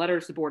council,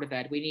 letters to Board of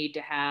Ed. We need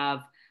to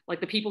have like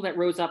the people that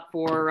rose up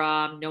for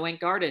No Ink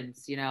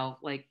Gardens,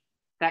 like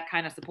that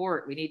kind of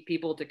support. We need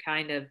people to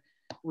kind of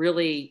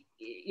really,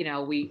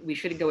 we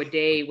shouldn't go a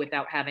day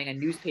without having a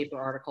newspaper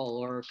article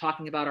or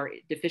talking about our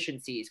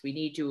deficiencies. We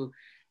need to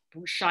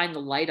shine the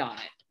light on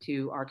it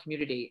to our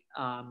community.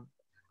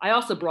 I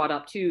also brought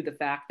up too the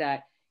fact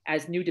that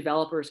as new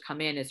developers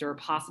come in, is there a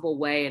possible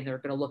way, and they're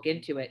going to look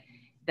into it,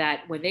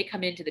 that when they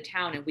come into the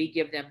town and we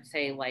give them,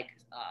 say, like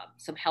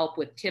some help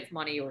with TIF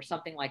money or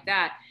something like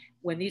that,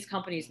 when these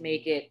companies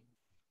make it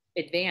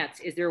advance,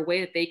 is there a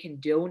way that they can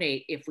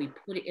donate, if we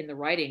put it in the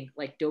writing,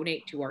 like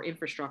donate to our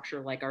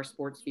infrastructure, like our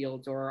sports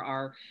fields, or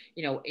our,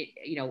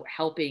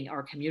 helping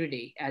our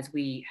community as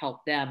we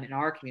help them in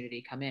our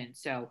community come in.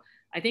 So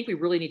I think we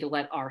really need to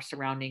let our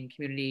surrounding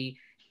community,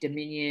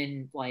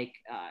 Dominion, like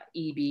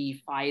EB,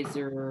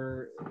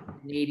 Pfizer,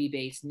 Navy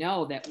base,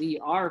 know that we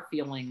are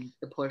feeling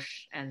the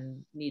push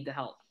and need the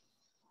help.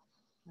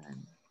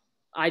 And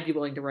I'd be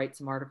willing to write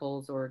some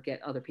articles or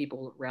get other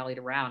people rallied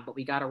around, but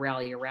we got to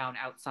rally around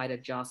outside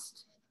of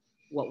just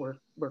what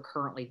we're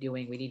currently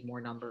doing. We need more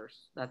numbers.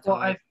 That's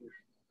all.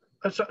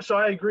 So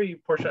I agree,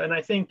 Portia, and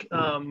I think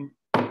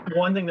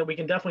one thing that we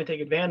can definitely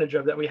take advantage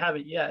of that we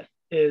haven't yet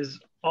is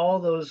all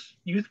those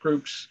youth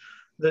groups,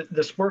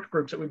 the sports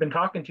groups that we've been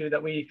talking to,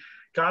 that we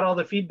got all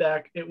the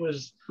feedback. It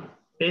was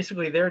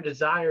basically their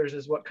desires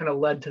is what kind of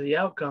led to the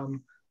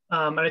outcome.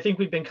 And I think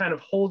we've been kind of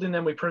holding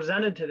them. We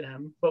presented to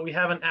them, but we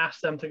haven't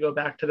asked them to go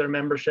back to their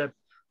membership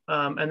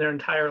and their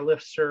entire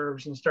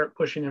listservs and start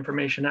pushing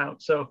information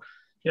out. So,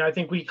 I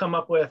think we come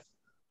up with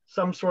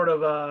some sort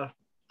of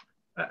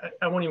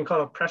I won't even call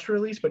it a press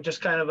release, but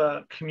just kind of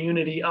a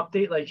community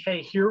update, like,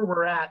 hey, here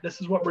we're at, this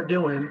is what we're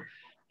doing.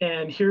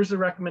 and here's the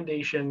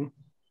recommendation,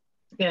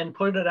 and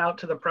put it out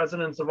to the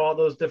presidents of all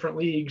those different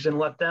leagues and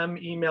let them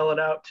email it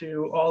out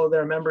to all of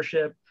their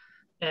membership,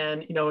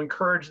 and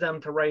encourage them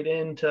to write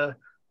in to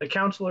the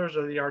counselors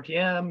or the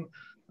RTM.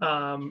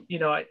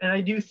 And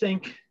I do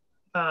think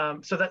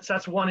so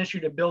that's one issue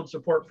to build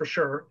support for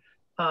sure.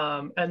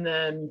 And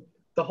then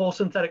the whole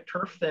synthetic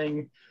turf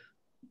thing,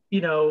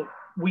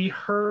 we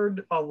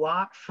heard a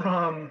lot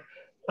from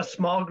a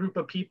small group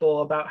of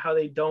people about how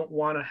they don't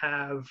want to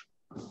have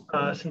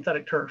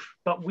synthetic turf,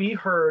 but we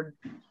heard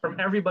from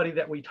everybody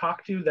that we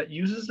talked to that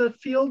uses the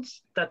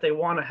fields that they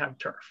want to have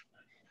turf.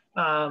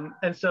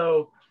 And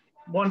so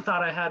one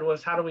thought I had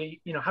was, how do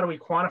we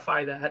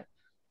quantify that?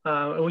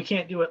 And we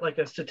can't do it like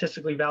a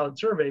statistically valid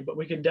survey, but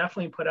we could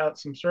definitely put out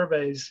some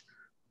surveys,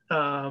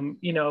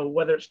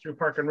 whether it's through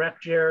Park and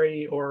Rec,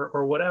 Jerry,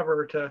 or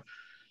whatever, to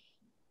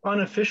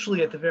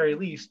unofficially, at the very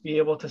least, be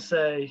able to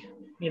say,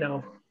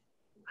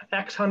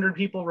 X hundred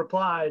people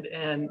replied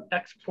and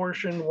X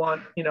portion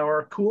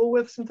are cool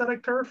with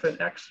synthetic turf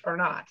and X are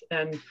not.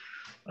 And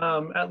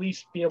at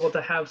least be able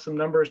to have some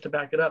numbers to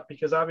back it up,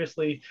 because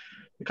obviously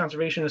the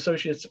conservation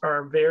associates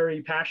are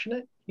very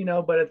passionate,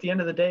 but at the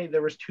end of the day,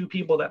 there was 2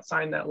 people that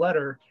signed that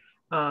letter.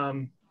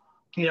 And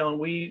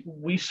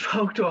we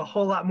spoke to a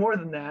whole lot more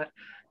than that,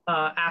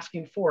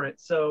 asking for it.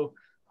 So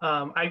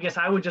I guess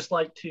I would just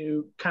like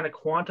to kind of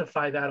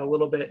quantify that a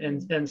little bit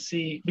and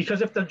see,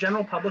 because if the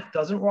general public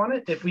doesn't want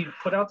it, if we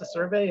put out the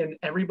survey and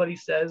everybody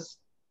says,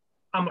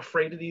 I'm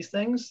afraid of these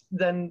things,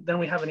 then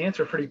we have an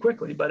answer pretty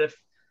quickly. But if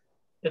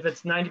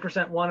it's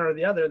 90% one or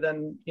the other,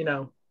 then,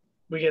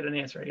 we get an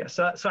answer, I guess.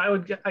 So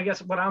I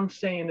guess what I'm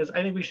saying is,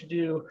 I think we should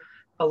do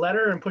a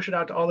letter and push it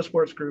out to all the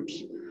sports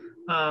groups.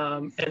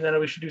 And then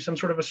we should do some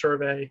sort of a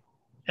survey.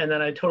 And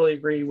then I totally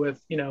agree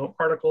with,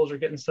 articles or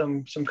getting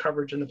some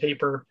coverage in the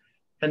paper,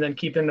 and then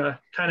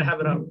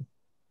having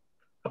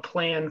a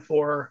plan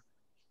for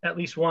at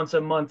least once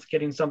a month,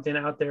 getting something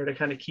out there to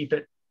kind of keep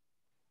it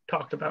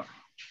talked about.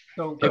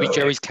 So maybe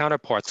Jerry's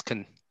counterparts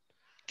can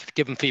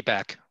give him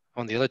feedback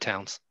on the other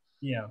towns.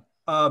 Yeah.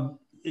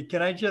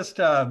 Can I just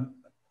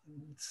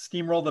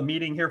steamroll the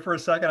meeting here for a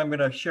second? I'm going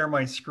to share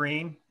my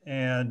screen,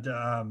 and if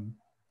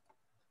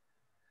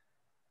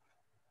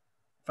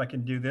I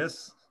can do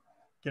this,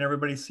 can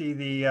everybody see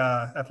the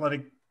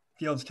Athletic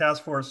Fields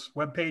Task Force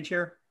webpage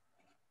here?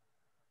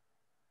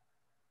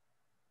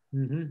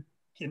 Mm-hmm.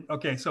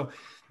 Okay, so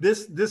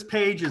this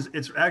page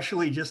it's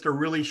actually just a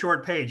really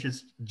short page.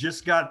 It's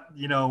just got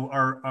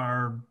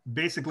our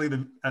basically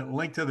the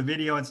link to the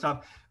video and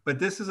stuff. But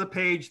this is a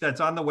page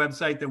that's on the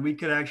website that we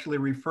could actually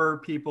refer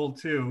people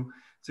to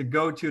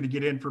go to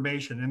get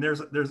information. And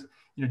there's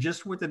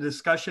just with the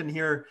discussion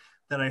here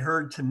that I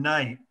heard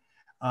tonight,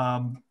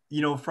 from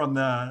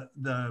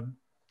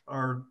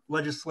our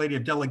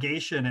legislative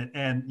delegation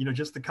and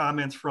just the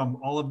comments from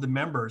all of the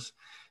members.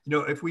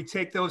 If we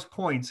take those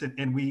points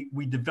and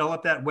we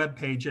develop that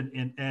webpage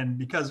and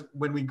because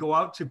when we go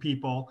out to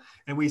people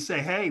and we say,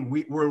 hey,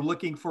 we're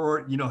looking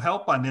for,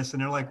 help on this,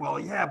 and they're like, well,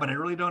 yeah, but I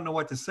really don't know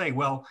what to say.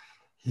 Well,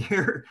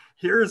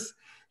 here's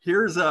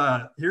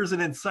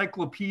an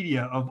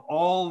encyclopedia of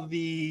all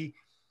the,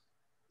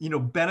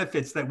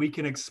 benefits that we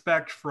can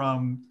expect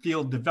from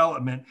field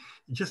development.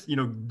 Just,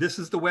 this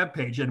is the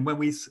webpage. And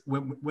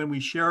when we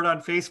share it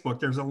on Facebook,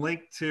 there's a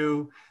link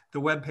to the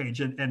webpage,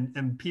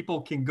 and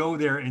people can go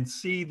there and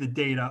see the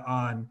data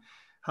on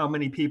how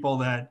many people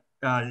that,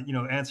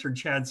 answered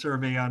Chad's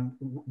survey on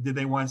did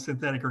they want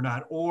synthetic or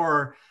not,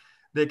 or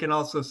they can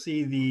also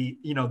see the,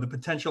 the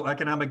potential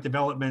economic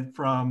development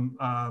from,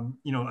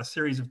 a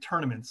series of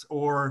tournaments,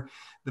 or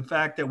the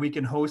fact that we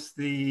can host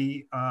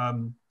the,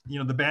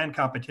 the band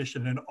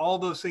competition, and all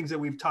those things that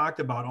we've talked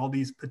about, all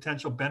these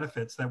potential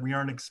benefits that we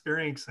aren't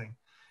experiencing.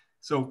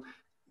 So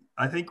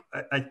I think,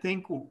 I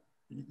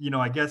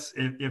guess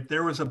if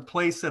there was a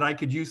place that I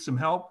could use some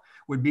help,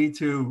 would be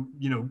to,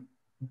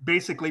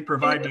 basically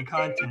provide the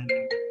content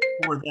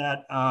for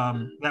that,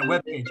 that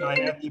webpage. I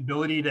have the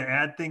ability to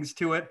add things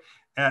to it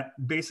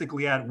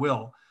basically at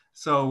will.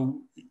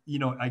 So,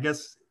 I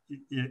guess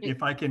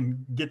if I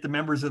can get the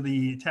members of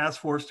the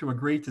task force to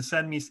agree to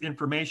send me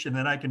information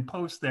that I can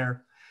post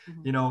there,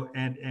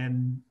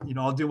 and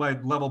I'll do my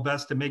level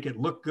best to make it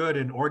look good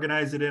and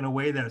organize it in a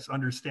way that's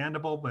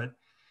understandable, but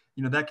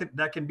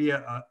that can be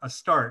a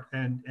start.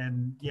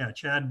 And yeah,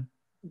 Chad.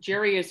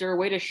 Jerry, is there a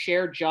way to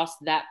share just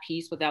that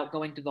piece without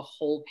going to the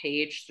whole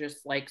page,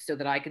 just like so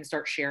that I can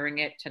start sharing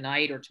it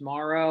tonight or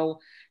tomorrow?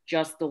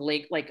 Just the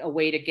link, like a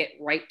way to get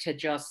right to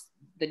just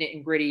the nit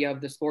and gritty of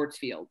the sports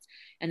fields.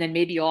 And then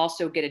maybe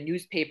also get a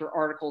newspaper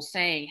article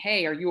saying,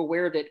 hey, are you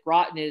aware that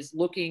Groton is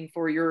looking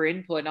for your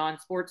input on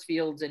sports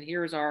fields? And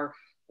here's our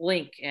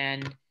link.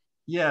 And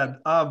yeah,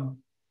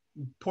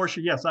 Portia,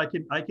 yes, I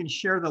can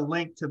share the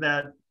link to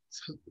that.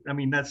 I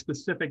mean, that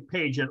specific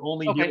page that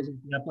only deals with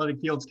the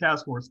Athletic Fields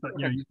Task Force, but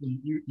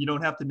you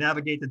don't have to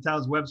navigate the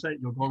town's website.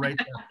 You'll go right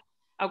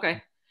there.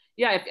 Okay.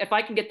 Yeah. If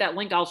I can get that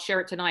link, I'll share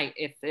it tonight.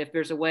 If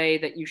there's a way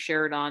that you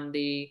share it on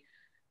the,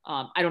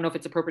 I don't know if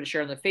it's appropriate to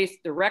share on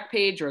the rec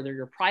page or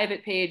your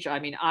private page. I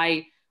mean,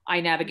 I I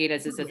navigate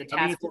as this as a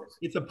task force.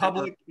 It's a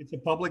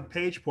public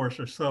page,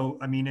 Portia. So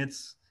I mean,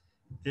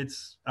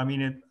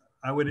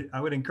 I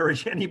would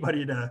encourage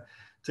anybody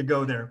to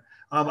go there.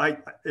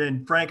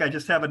 And Frank, I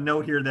just have a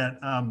note here that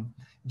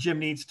Jim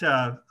needs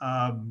to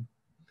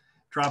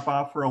drop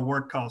off for a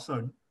work call.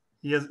 So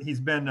he's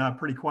been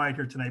pretty quiet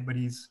here tonight, but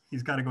he's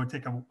got to go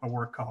take a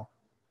work call.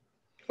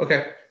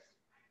 Okay.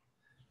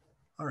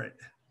 All right.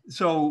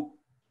 So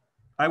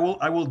I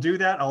will do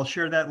that. I'll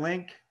share that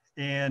link,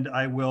 and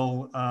I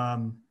will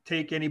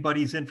take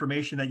anybody's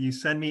information that you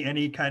send me,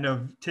 any kind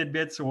of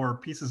tidbits or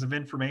pieces of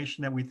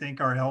information that we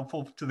think are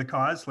helpful to the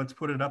cause. Let's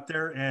put it up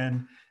there,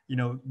 and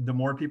the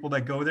more people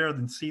that go there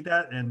then see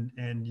that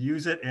and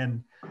use it,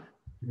 and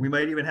we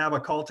might even have a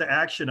call to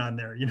action on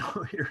there.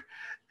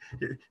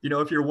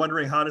 If you're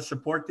wondering how to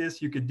support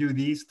this, you could do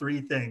these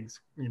 3 things.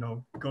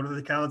 Go to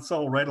the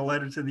council, write a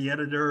letter to the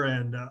editor,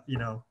 and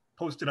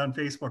post it on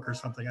Facebook or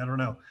something. I don't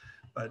know,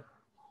 but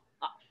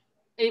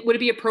would it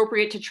be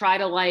appropriate to try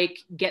to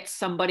get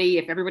somebody,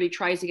 if everybody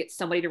tries to get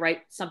somebody to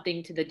write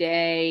something to the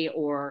day,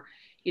 or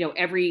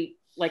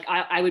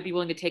I would be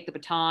willing to take the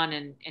baton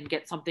and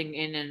get something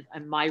in,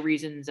 and my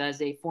reasons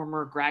as a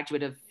former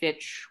graduate of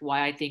Fitch,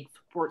 why I think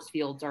sports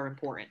fields are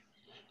important.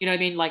 You know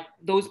what I mean?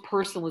 Those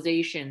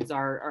personalizations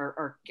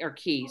are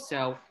key.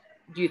 So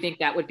do you think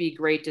that would be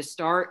great to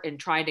start, and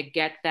trying to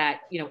get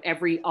that,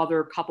 every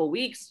other couple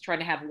weeks, trying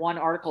to have one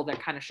article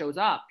that kind of shows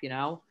up,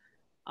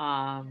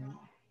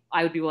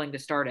 I would be willing to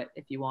start it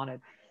if you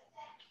wanted.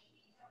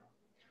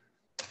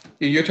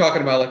 You're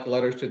talking about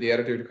letters to the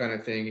editor kind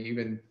of thing,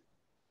 even.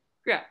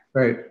 Yeah.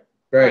 Right.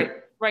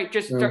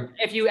 Just start,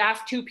 if you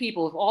ask 2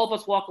 people, if all of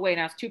us walk away and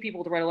ask 2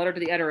 people to write a letter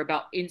to the editor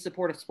about in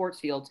support of sports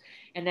fields,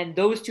 and then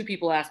those 2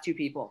 people ask 2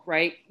 people,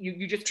 right?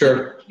 You just,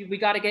 sure. We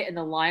got to get in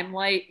the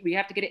limelight. We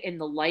have to get it in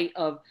the light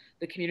of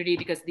the community,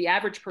 because the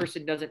average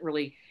person doesn't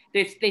really,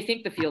 they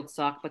think the fields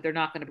suck, but they're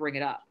not going to bring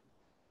it up.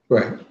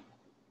 Right.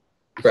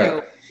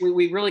 So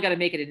we really got to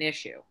make it an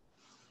issue.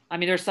 I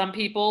mean, there's some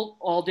people,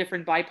 all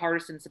different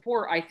bipartisan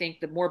support. I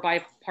think the more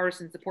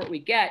bipartisan support we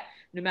get,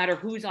 no matter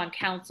who's on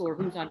council or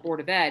who's on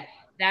Board of Ed,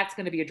 that's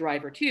going to be a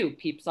driver too.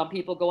 Some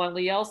people go on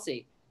Lee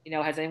Elsey.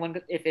 Has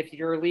anyone, if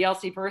you're a Lee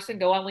Elsey person,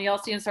 go on Lee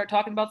Elsey and start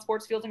talking about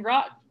sports fields in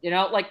Groton.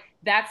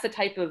 That's the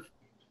type of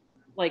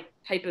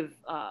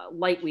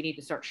light we need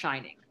to start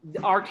shining.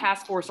 Our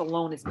task force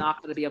alone is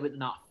not going to be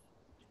enough.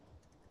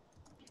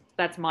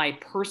 That's my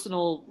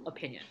personal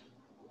opinion.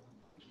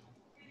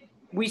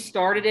 We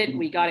started it,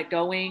 we got it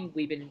going,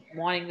 we've been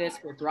wanting this,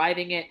 we're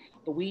driving it,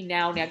 but we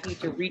now need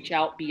to reach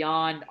out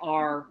beyond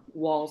our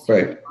walls,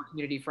 right. Our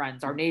community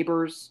friends, our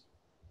neighbors,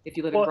 if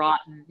you live in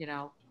Groton,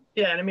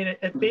 Yeah, and I mean,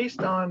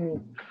 based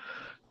on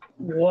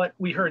what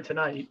we heard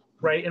tonight,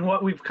 right, and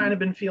what we've kind of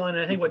been feeling,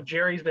 and I think what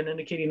Jerry's been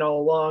indicating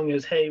all along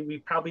is, hey,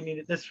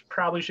 this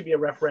probably should be a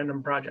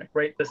referendum project,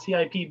 right? The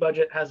CIP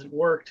budget hasn't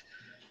worked.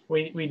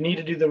 We need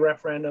to do the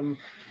referendum.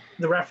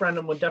 The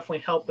referendum would definitely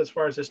help as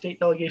far as the state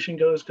delegation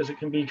goes, because it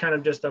can be kind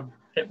of just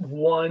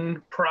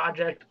one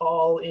project,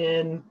 all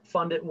in,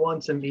 fund it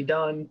once and be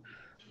done.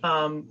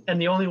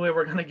 And the only way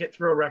we're going to get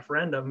through a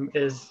referendum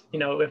is,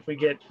 if we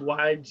get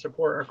wide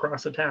support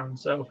across the town.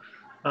 So,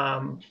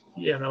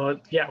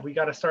 we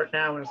got to start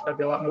now, and it's got to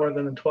be a lot more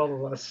than the 12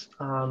 of us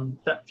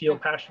that feel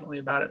passionately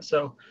about it.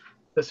 So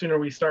the sooner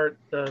we start,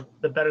 the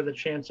better the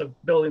chance of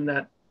building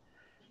that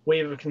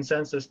wave of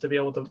consensus to be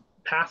able to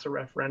pass a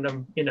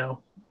referendum,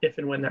 if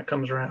and when that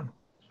comes around.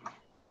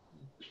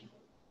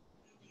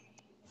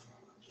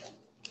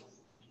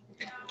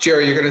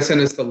 Jerry, you're going to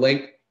send us the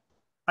link?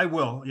 I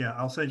will. Yeah,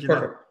 I'll send you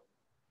Perfect.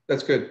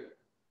 That's good.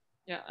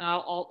 Yeah, and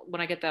I'll when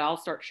I get that, I'll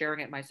start sharing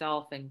it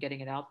myself and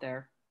getting it out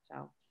there.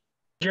 So,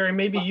 Jerry,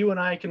 maybe you and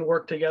I can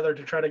work together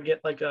to try to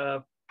get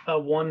a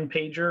one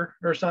pager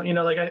or something.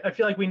 I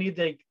feel like we need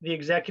the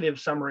executive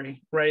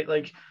summary, right?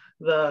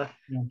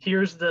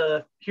 Here's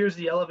the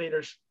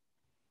elevators,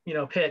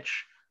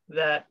 pitch,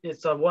 that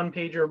it's a one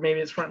pager, maybe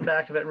it's front and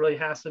back if it really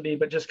has to be,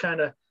 but just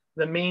kind of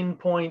the main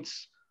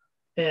points.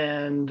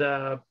 And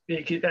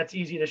that's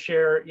easy to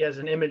share as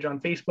an image on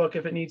Facebook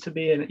if it needs to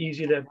be, and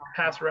easy to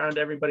pass around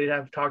to everybody to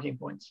have talking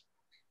points.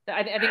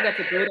 I think that's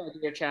a great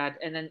idea, Chad.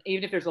 And then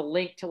even if there's a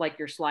link to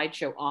your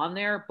slideshow on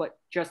there, but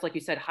just like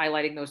you said,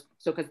 highlighting those.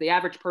 So, because the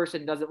average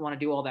person doesn't want to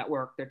do all that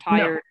work. They're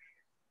tired.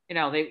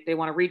 No. They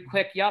want to read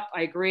quick. Yep,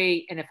 I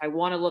agree. And if I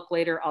want to look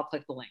later, I'll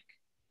click the link.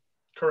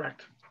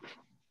 Correct.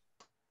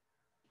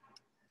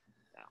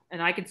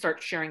 And I can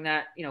start sharing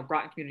that,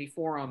 Groton Community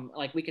Forum.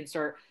 We can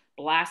start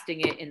blasting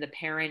it in the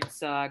parents,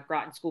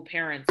 Groton school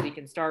parents. We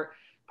can start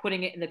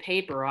putting it in the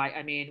paper.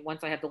 I mean,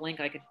 once I have the link,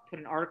 I could put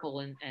an article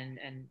and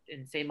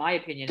say my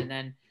opinion, and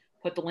then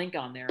put the link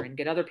on there and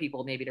get other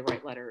people maybe to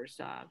write letters.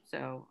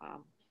 That's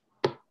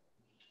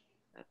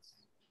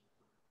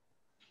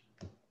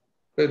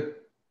good.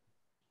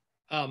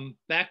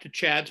 Back to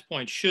Chad's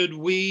point, should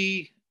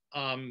we,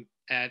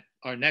 at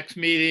our next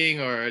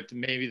meeting or at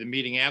maybe the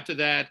meeting after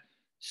that,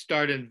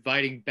 start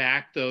inviting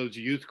back those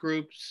youth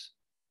groups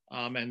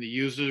and the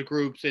user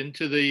groups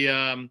into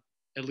the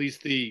at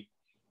least the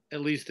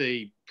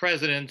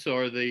presidents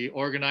or the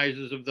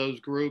organizers of those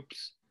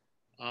groups,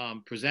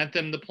 present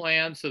them the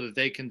plan so that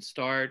they can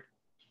start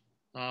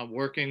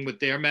working with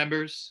their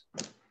members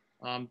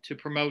to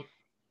promote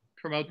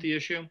the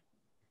issue?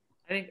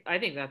 I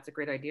think that's a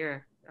great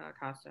idea,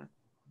 Costa.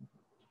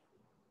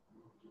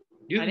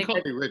 You can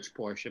call me Rich,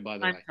 Portia, by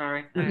the way. I'm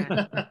sorry.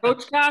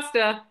 Coach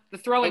Costa, the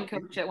throwing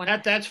coach at one.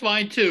 That's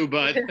fine too,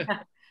 but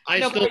I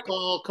still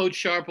call Coach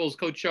Sharples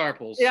Coach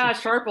Sharples. Yeah,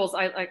 Sharples.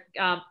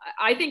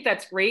 I think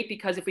that's great,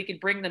 because if we could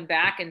bring them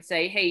back and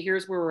say, hey,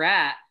 here's where we're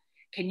at.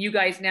 Can you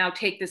guys now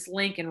take this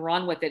link and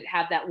run with it,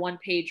 have that one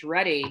page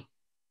ready,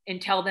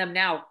 and tell them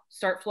now,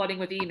 start flooding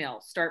with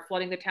emails, start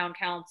flooding the town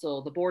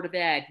council, the Board of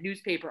Ed,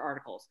 newspaper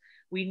articles.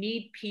 We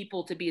need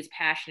people to be as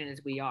passionate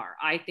as we are.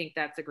 I think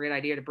that's a great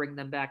idea to bring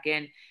them back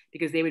in,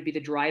 because they would be the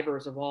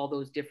drivers of all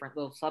those different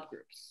little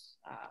subgroups.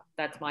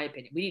 That's my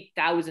opinion. We need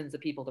thousands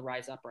of people to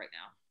rise up right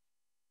now.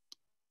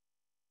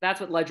 That's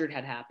what Ledger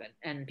had happened.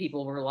 And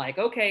people were like,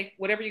 okay,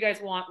 whatever you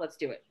guys want, let's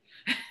do it.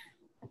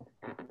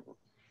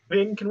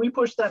 And can we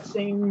push that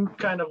same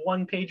kind of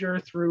one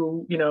pager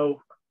through,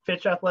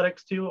 Fitch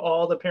Athletics to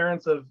all the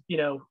parents of,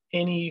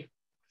 any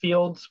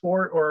field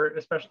sport, or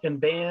especially in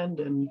band,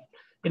 and,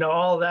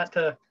 all of that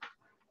to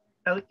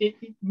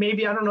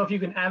maybe, I don't know if you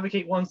can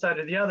advocate one side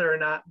or the other or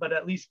not, but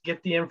at least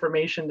get the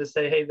information to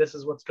say, hey, this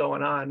is what's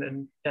going on,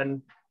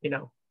 and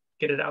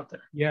get it out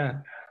there. Yeah.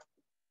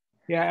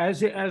 Yeah,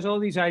 as all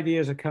these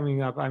ideas are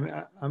coming up,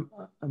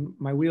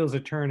 my wheels are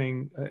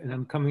turning, and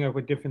I'm coming up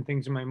with different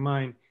things in my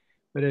mind.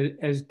 But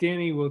as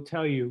Danny will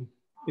tell you,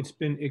 it's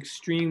been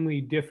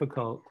extremely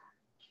difficult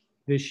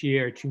this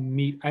year to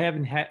meet. I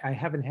haven't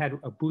had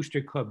a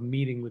booster club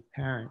meeting with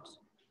parents.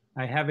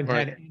 I haven't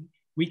had.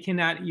 We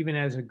cannot even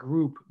as a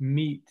group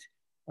meet,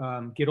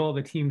 get all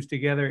the teams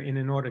together in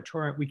an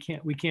auditorium.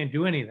 We can't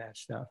do any of that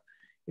stuff.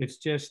 It's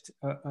just,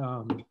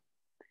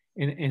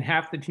 and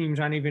half the teams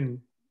aren't even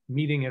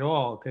meeting at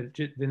all because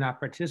they're not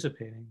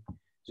participating.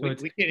 So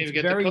we can't even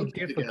get very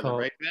difficult, together,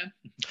 right,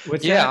 man?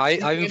 Yeah,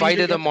 I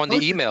invited them on the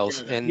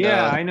emails, and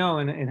yeah, I know.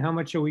 And how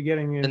much are we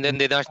getting in? And then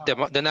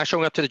they're not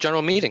showing up to the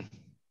general meeting.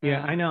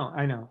 Yeah, I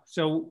know.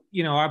 So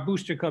our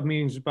booster club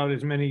meetings is about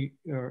as many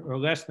or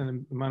less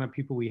than the amount of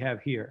people we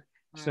have here.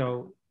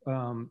 So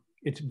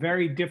it's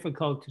very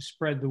difficult to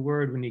spread the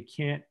word when you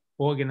can't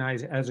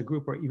organize as a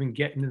group or even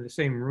get into the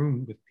same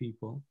room with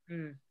people.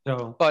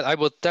 So, but I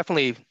will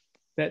definitely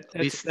that's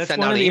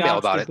send out an email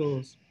about it.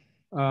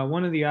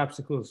 One of the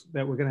obstacles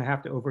that we're going to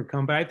have to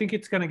overcome, but I think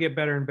it's going to get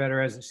better and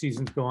better as the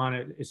seasons go on.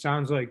 It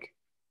sounds like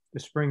the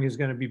spring is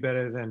going to be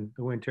better than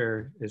the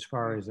winter as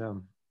far as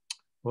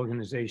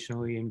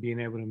organizationally and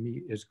being able to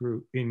meet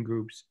in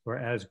groups or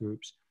as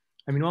groups.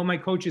 I mean, all my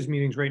coaches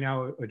meetings right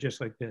now are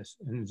just like this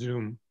and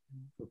Zoom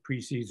for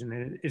preseason.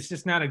 And it's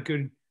just not a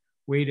good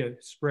way to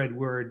spread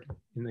word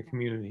in the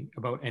community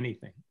about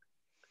anything.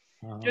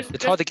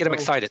 It's hard to get them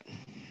excited.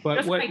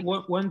 But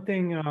one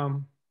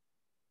thing,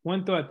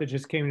 one thought that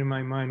just came to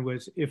my mind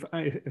was if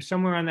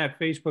somewhere on that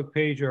Facebook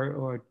page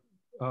or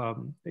that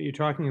you're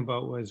talking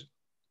about was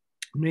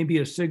maybe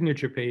a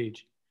signature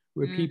page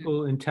where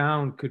people in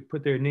town could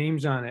put their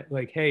names on it,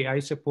 like, hey, I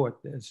support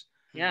this.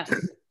 Yes,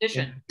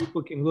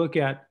 people can look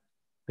at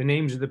the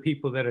names of the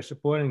people that are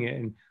supporting it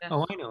and,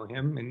 oh, I know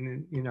him,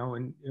 and,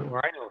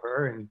 or I know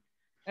her. And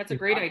that's a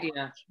great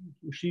idea.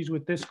 She's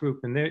with this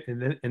group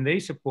and they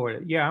support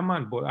it. Yeah, I'm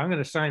on board. I'm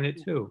going to sign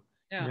it too.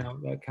 Yeah.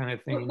 That kind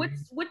of thing.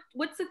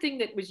 What's the thing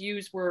that was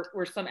used where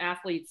some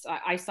athletes,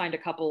 I signed a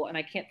couple and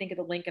I can't think of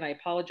the link and I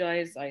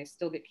apologize. I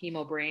still get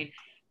chemo brain,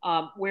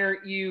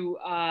 where you,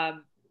 a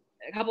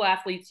couple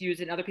athletes use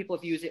it and other people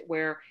have used it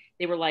where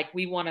they were like,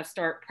 we want to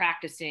start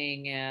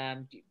practicing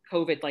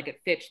COVID like at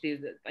Fitch.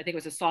 I think it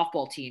was a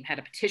softball team had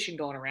a petition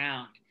going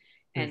around.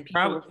 And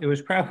it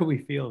was probably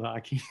field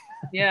hockey.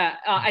 Yeah,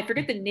 I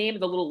forget the name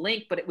of the little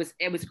link, but it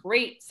was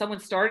great. Someone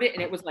started it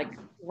and it was like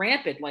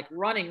rampant, like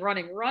running.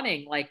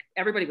 Like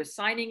everybody was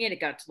signing it.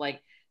 It got to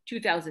like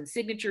 2,000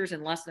 signatures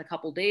in less than a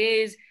couple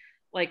days.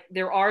 Like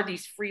there are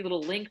these free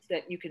little links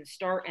that you can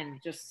start and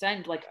just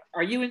send. Like,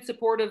 are you in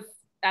support of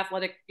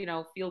athletic,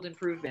 field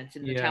improvements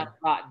in the town of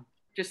Groton?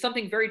 Just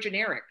something very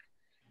generic,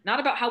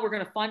 not about how we're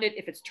going to fund it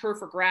if it's turf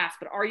or grass,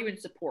 but are you in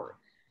support?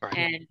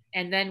 Right.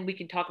 And then we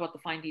can talk about the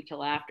fine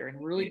detail after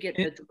and really get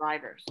the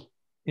drivers.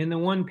 In the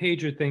one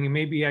pager thing, and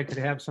maybe I could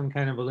have some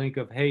kind of a link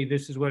of, hey,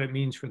 this is what it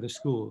means for the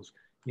schools.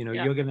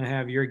 You're going to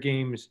have your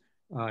games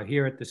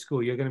here at the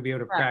school. You're going to be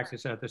able to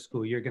practice at the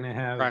school. You're going to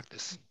have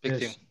practice. Big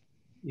thing.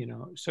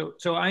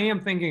 So I am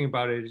thinking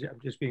about it. I'm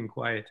just being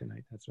quiet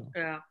tonight. That's all.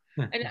 Yeah.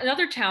 And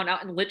another town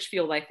out in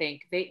Litchfield, I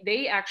think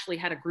they actually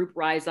had a group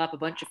rise up, a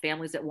bunch of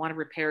families that wanted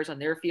repairs on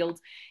their fields.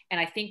 And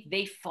I think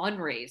they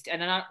fundraised,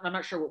 and I'm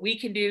not sure what we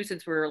can do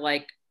since we're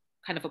like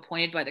kind of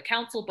appointed by the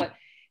council, but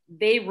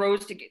they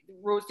rose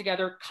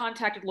together,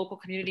 contacted local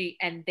community,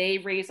 and they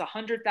raised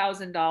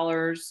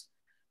 $100,000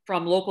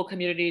 from local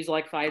communities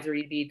like Pfizer,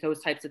 EB,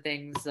 those types of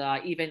things,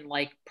 even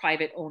like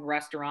private owned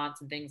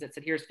restaurants and things that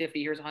said, here's 50,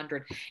 here's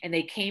 100. And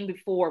they came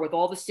before with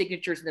all the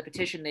signatures in the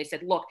petition. They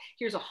said, look,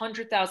 here's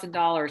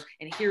 $100,000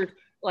 and here's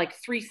like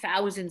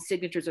 3,000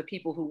 signatures of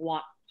people who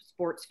want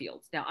sports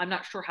fields. Now, I'm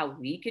not sure how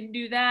we can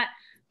do that,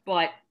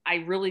 but I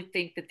really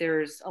think that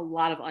there's a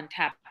lot of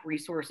untapped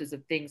resources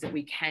of things that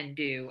we can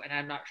do. And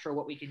I'm not sure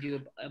what we can do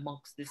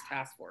amongst this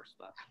task force,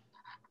 but.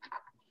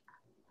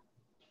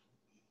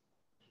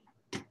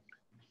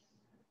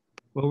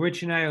 Well,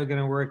 Rich and I are going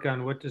to work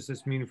on what does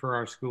this mean for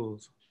our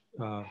schools,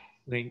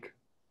 Link.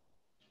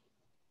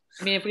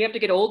 I mean, if we have to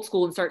get old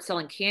school and start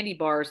selling candy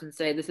bars and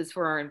say this is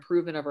for our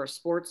improvement of our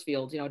sports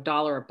fields, you know,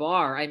 $1 a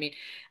bar. I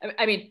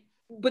mean,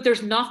 but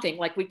there's nothing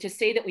like to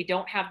say that we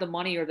don't have the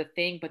money or the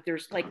thing, but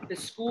there's like the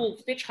school,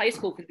 Fitch High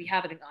School could be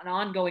having an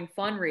ongoing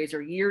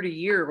fundraiser year to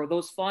year, or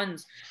those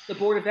funds, the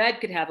Board of Ed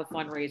could have a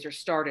fundraiser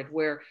started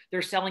where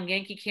they're selling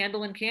Yankee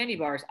Candle and candy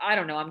bars. I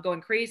don't know, I'm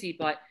going crazy,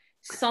 but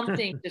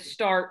something to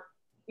start,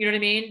 you know what I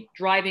mean?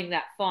 Driving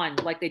that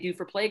fund like they do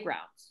for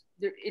playgrounds.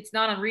 It's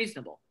not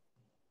unreasonable.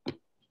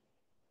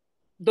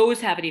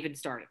 Those haven't even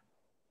started.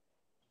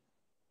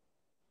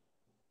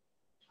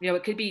 You know,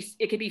 it could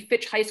be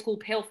Fitch High School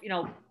you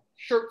know,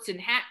 shirts and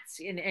hats,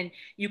 and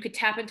you could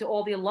tap into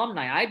all the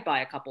alumni. I'd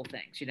buy a couple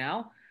things, you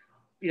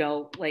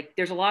know, like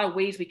there's a lot of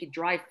ways we could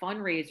drive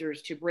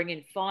fundraisers to bring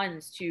in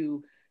funds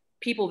to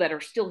people that are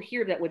still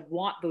here that would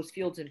want those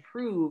fields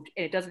improved.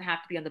 And it doesn't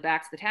have to be on the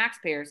backs of the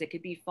taxpayers. It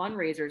could be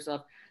fundraisers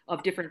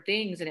of different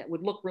things. And it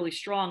would look really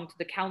strong to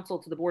the council,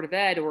 to the Board of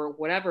Ed or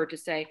whatever, to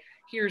say,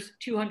 here's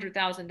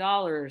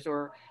 $200,000,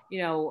 or,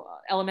 you know,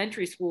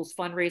 elementary schools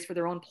fundraise for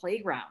their own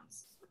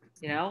playgrounds,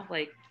 you know,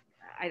 like,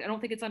 I don't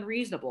think it's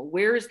unreasonable.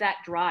 Where is that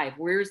drive?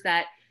 Where's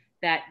that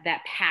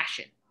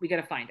passion? We got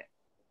to find it.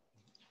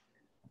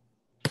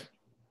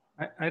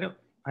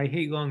 I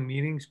hate long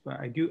meetings, but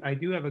I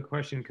do have a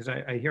question, because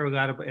I hear a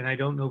lot about, and I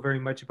don't know very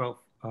much about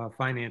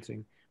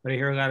financing, but I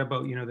hear a lot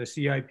about, you know, the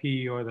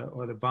CIP or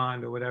the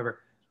bond or whatever.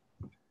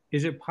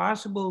 Is it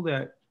possible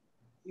that,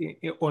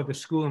 or the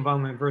school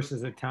involvement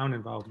versus the town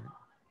involvement,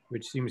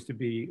 which seems to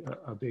be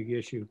a big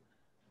issue.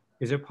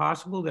 Is it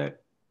possible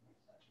that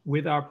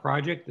with our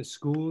project, the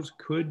schools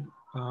could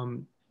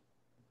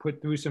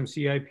put through some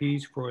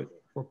CIPs for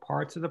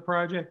parts of the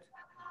project?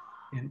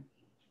 And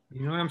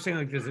you know what I'm saying?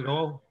 Like, does it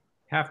all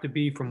have to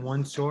be from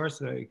one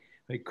source? Like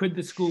could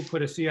the school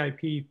put a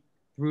CIP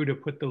through to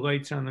put the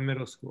lights on the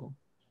middle school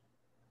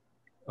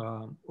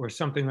or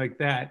something like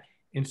that?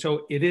 And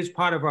so it is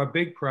part of our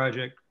big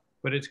project,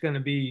 but it's going to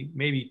be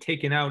maybe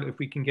taken out if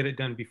we can get it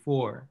done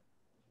before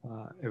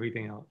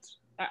everything else.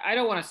 I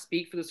don't want to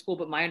speak for the school,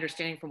 but my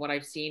understanding from what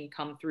I've seen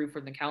come through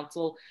from the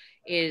council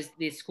is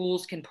the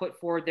schools can put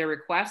forward their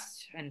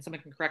request, and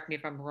someone can correct me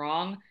if I'm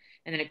wrong,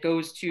 and then it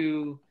goes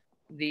to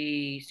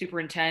the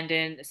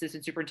superintendent,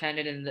 assistant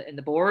superintendent, and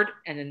the board,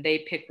 and then they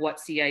pick what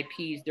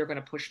CIPs they're going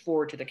to push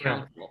forward to the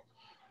council. Right.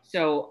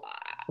 So,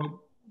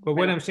 but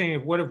what I'm saying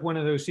is, what if one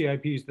of those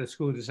CIPs the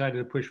school decided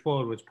to push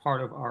forward was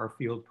part of our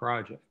field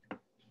project?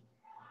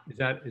 Is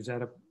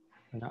that a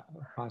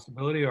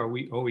possibility, or are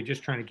we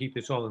just trying to keep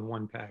this all in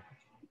one package?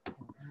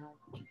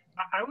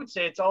 I would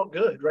say it's all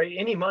good, right?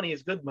 Any money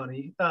is good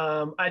money.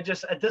 I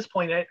just, at this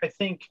point, I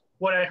think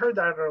what I heard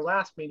at our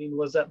last meeting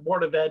was that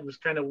Board of Ed was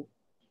kind of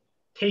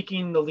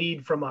taking the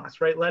lead from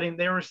us, right?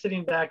 They were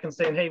sitting back and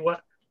saying, hey,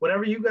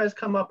 whatever you guys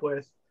come up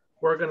with,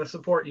 we're going to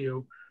support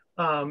you.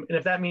 And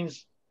if that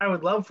means, I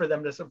would love for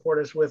them to support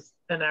us with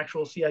an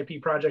actual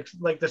CIP project,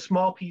 like the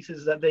small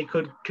pieces that they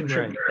could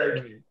contribute, right.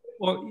 Like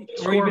well,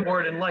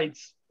 scoreboard and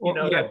lights, you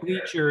know, yeah,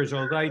 bleachers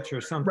or lights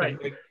or something.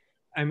 Right. Like,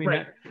 I mean,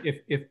 right.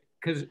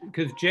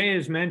 Because Jay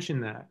has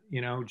mentioned that,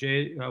 you know,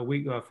 Jay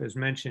Wheatloff has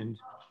mentioned,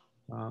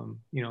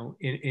 you know,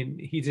 and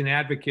he's an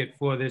advocate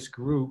for this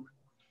group,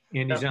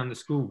 and he's on the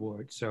school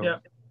board. So yeah,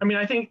 I mean,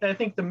 I think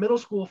the middle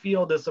school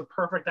field is a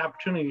perfect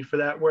opportunity for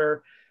that,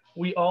 where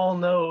we all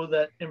know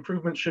that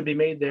improvements should be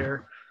made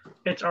there.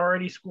 It's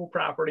already school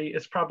property.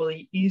 It's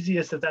probably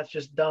easiest if that's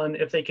just done,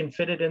 if they can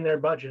fit it in their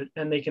budget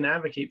and they can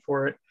advocate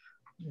for it.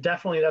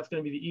 Definitely, that's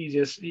going to be the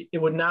easiest.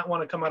 It would not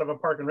want to come out of a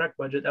park and rec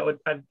budget.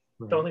 I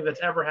don't think that's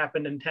ever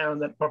happened in town,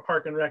 that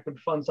park and rec would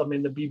fund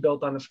something to be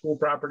built on a school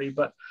property.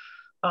 But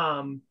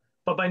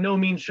by no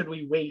means should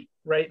we wait,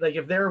 right? Like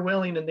if they're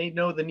willing and they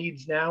know the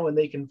needs now and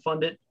they can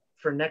fund it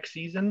for next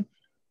season,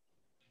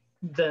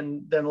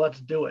 then let's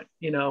do it.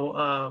 You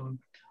know,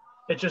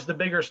 it's just the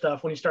bigger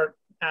stuff when you start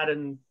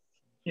adding,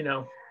 you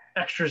know,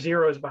 extra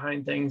zeros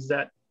behind things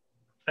that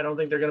I don't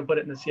think they're going to put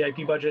it in the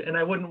CIP budget. And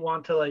I wouldn't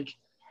want to like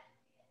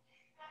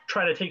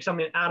try to take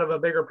something out of a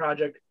bigger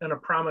project and a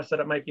promise that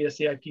it might be a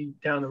CIP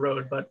down the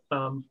road. But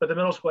the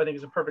middle school, I think,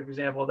 is a perfect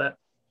example that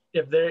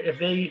if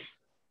they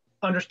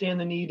understand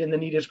the need and the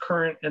need is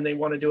current and they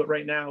want to do it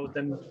right now,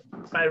 then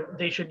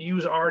they should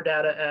use our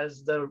data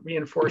as the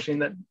reinforcing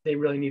that they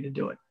really need to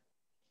do it.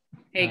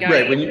 Hey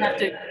guys,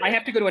 right, I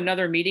have to go to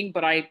another meeting,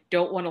 but I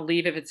don't want to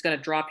leave if it's going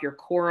to drop your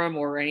quorum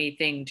or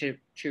anything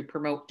to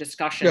promote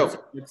discussions. No.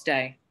 So would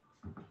stay.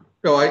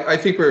 No, I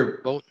think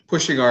we're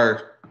pushing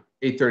our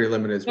 8:30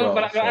 limit as well.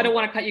 But I don't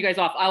want to cut you guys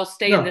off. I'll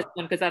stay in this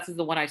one because that's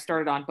the one I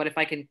started on. But if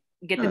I can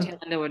get the tail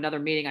into another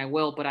meeting, I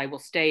will. But I will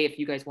stay if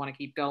you guys want to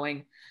keep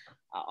going.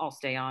 I'll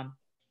stay on.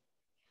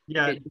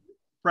 Yeah,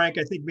 Frank,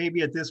 I think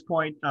maybe at this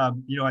point,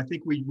 you know, I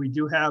think we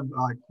do have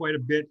quite a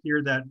bit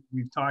here that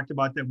we've talked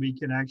about that we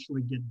can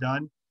actually get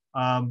done.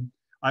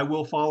 I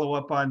will follow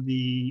up on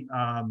the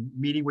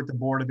meeting with the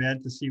Board of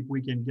Ed to see if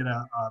we can get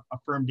a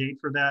firm date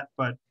for that.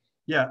 But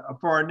yeah,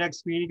 for our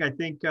next meeting, I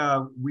think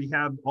we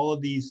have all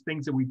of these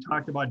things that we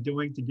talked about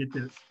doing to get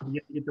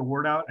the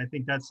word out. I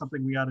think that's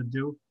something we ought to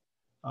do.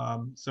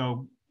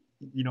 So,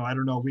 you know, I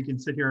don't know, we can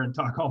sit here and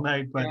talk all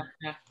night, but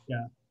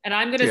yeah. And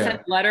I'm going to send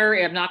a letter.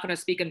 I'm not going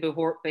to speak on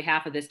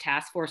behalf of this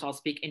task force. I'll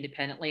speak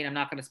independently, and I'm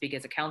not going to speak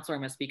as a counselor.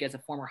 I'm going to speak as a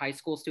former high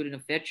school student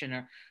of Fitch and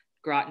a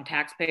Groton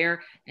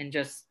taxpayer, and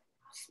just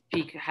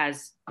speak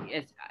as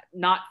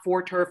not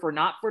for turf or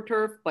not for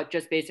turf, but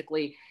just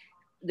basically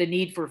the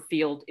need for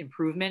field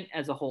improvement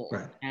as a whole.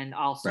 Right. And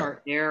I'll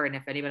start there. And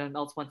if anyone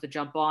else wants to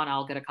jump on,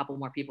 I'll get a couple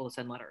more people to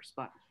send letters.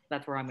 But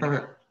that's where I'm going to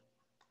go.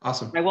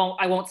 Awesome. I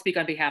won't speak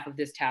on behalf of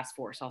this task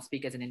force. I'll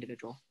speak as an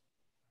individual.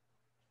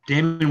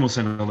 Damon will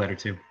send a letter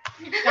too.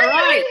 All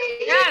right.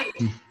 Yes.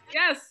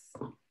 Yes.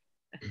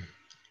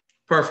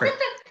 Perfect.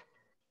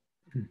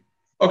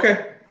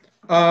 Okay.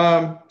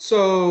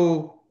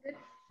 So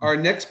our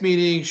next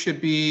meeting should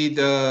be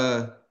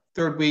the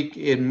third week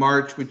in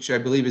March, which I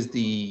believe is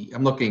the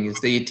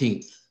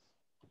 18th.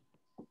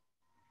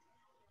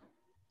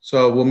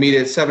 So we'll meet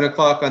at 7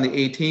 o'clock on the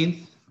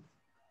 18th,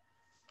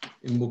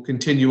 and we'll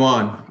continue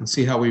on and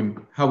see how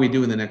we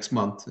do in the next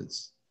month.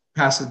 It's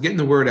getting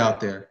the word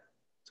out there.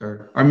 It's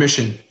our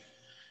mission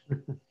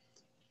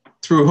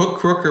through hook,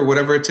 crook, or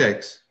whatever it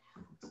takes.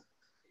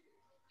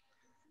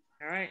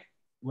 All right.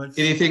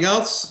 Anything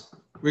else?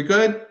 We're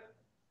good?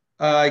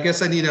 I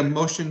guess I need a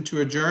motion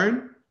to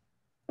adjourn.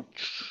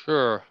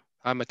 Sure.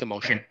 I'll make a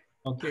motion.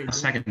 Okay. I'll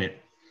second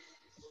it.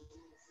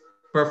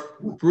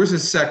 Bruce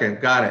is second.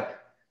 Got it.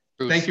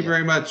 Bruce, Thank you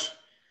very much.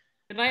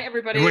 Good night,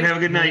 everybody. Everyone have a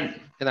good night.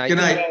 Good night. Good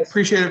night.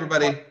 Appreciate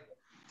everybody.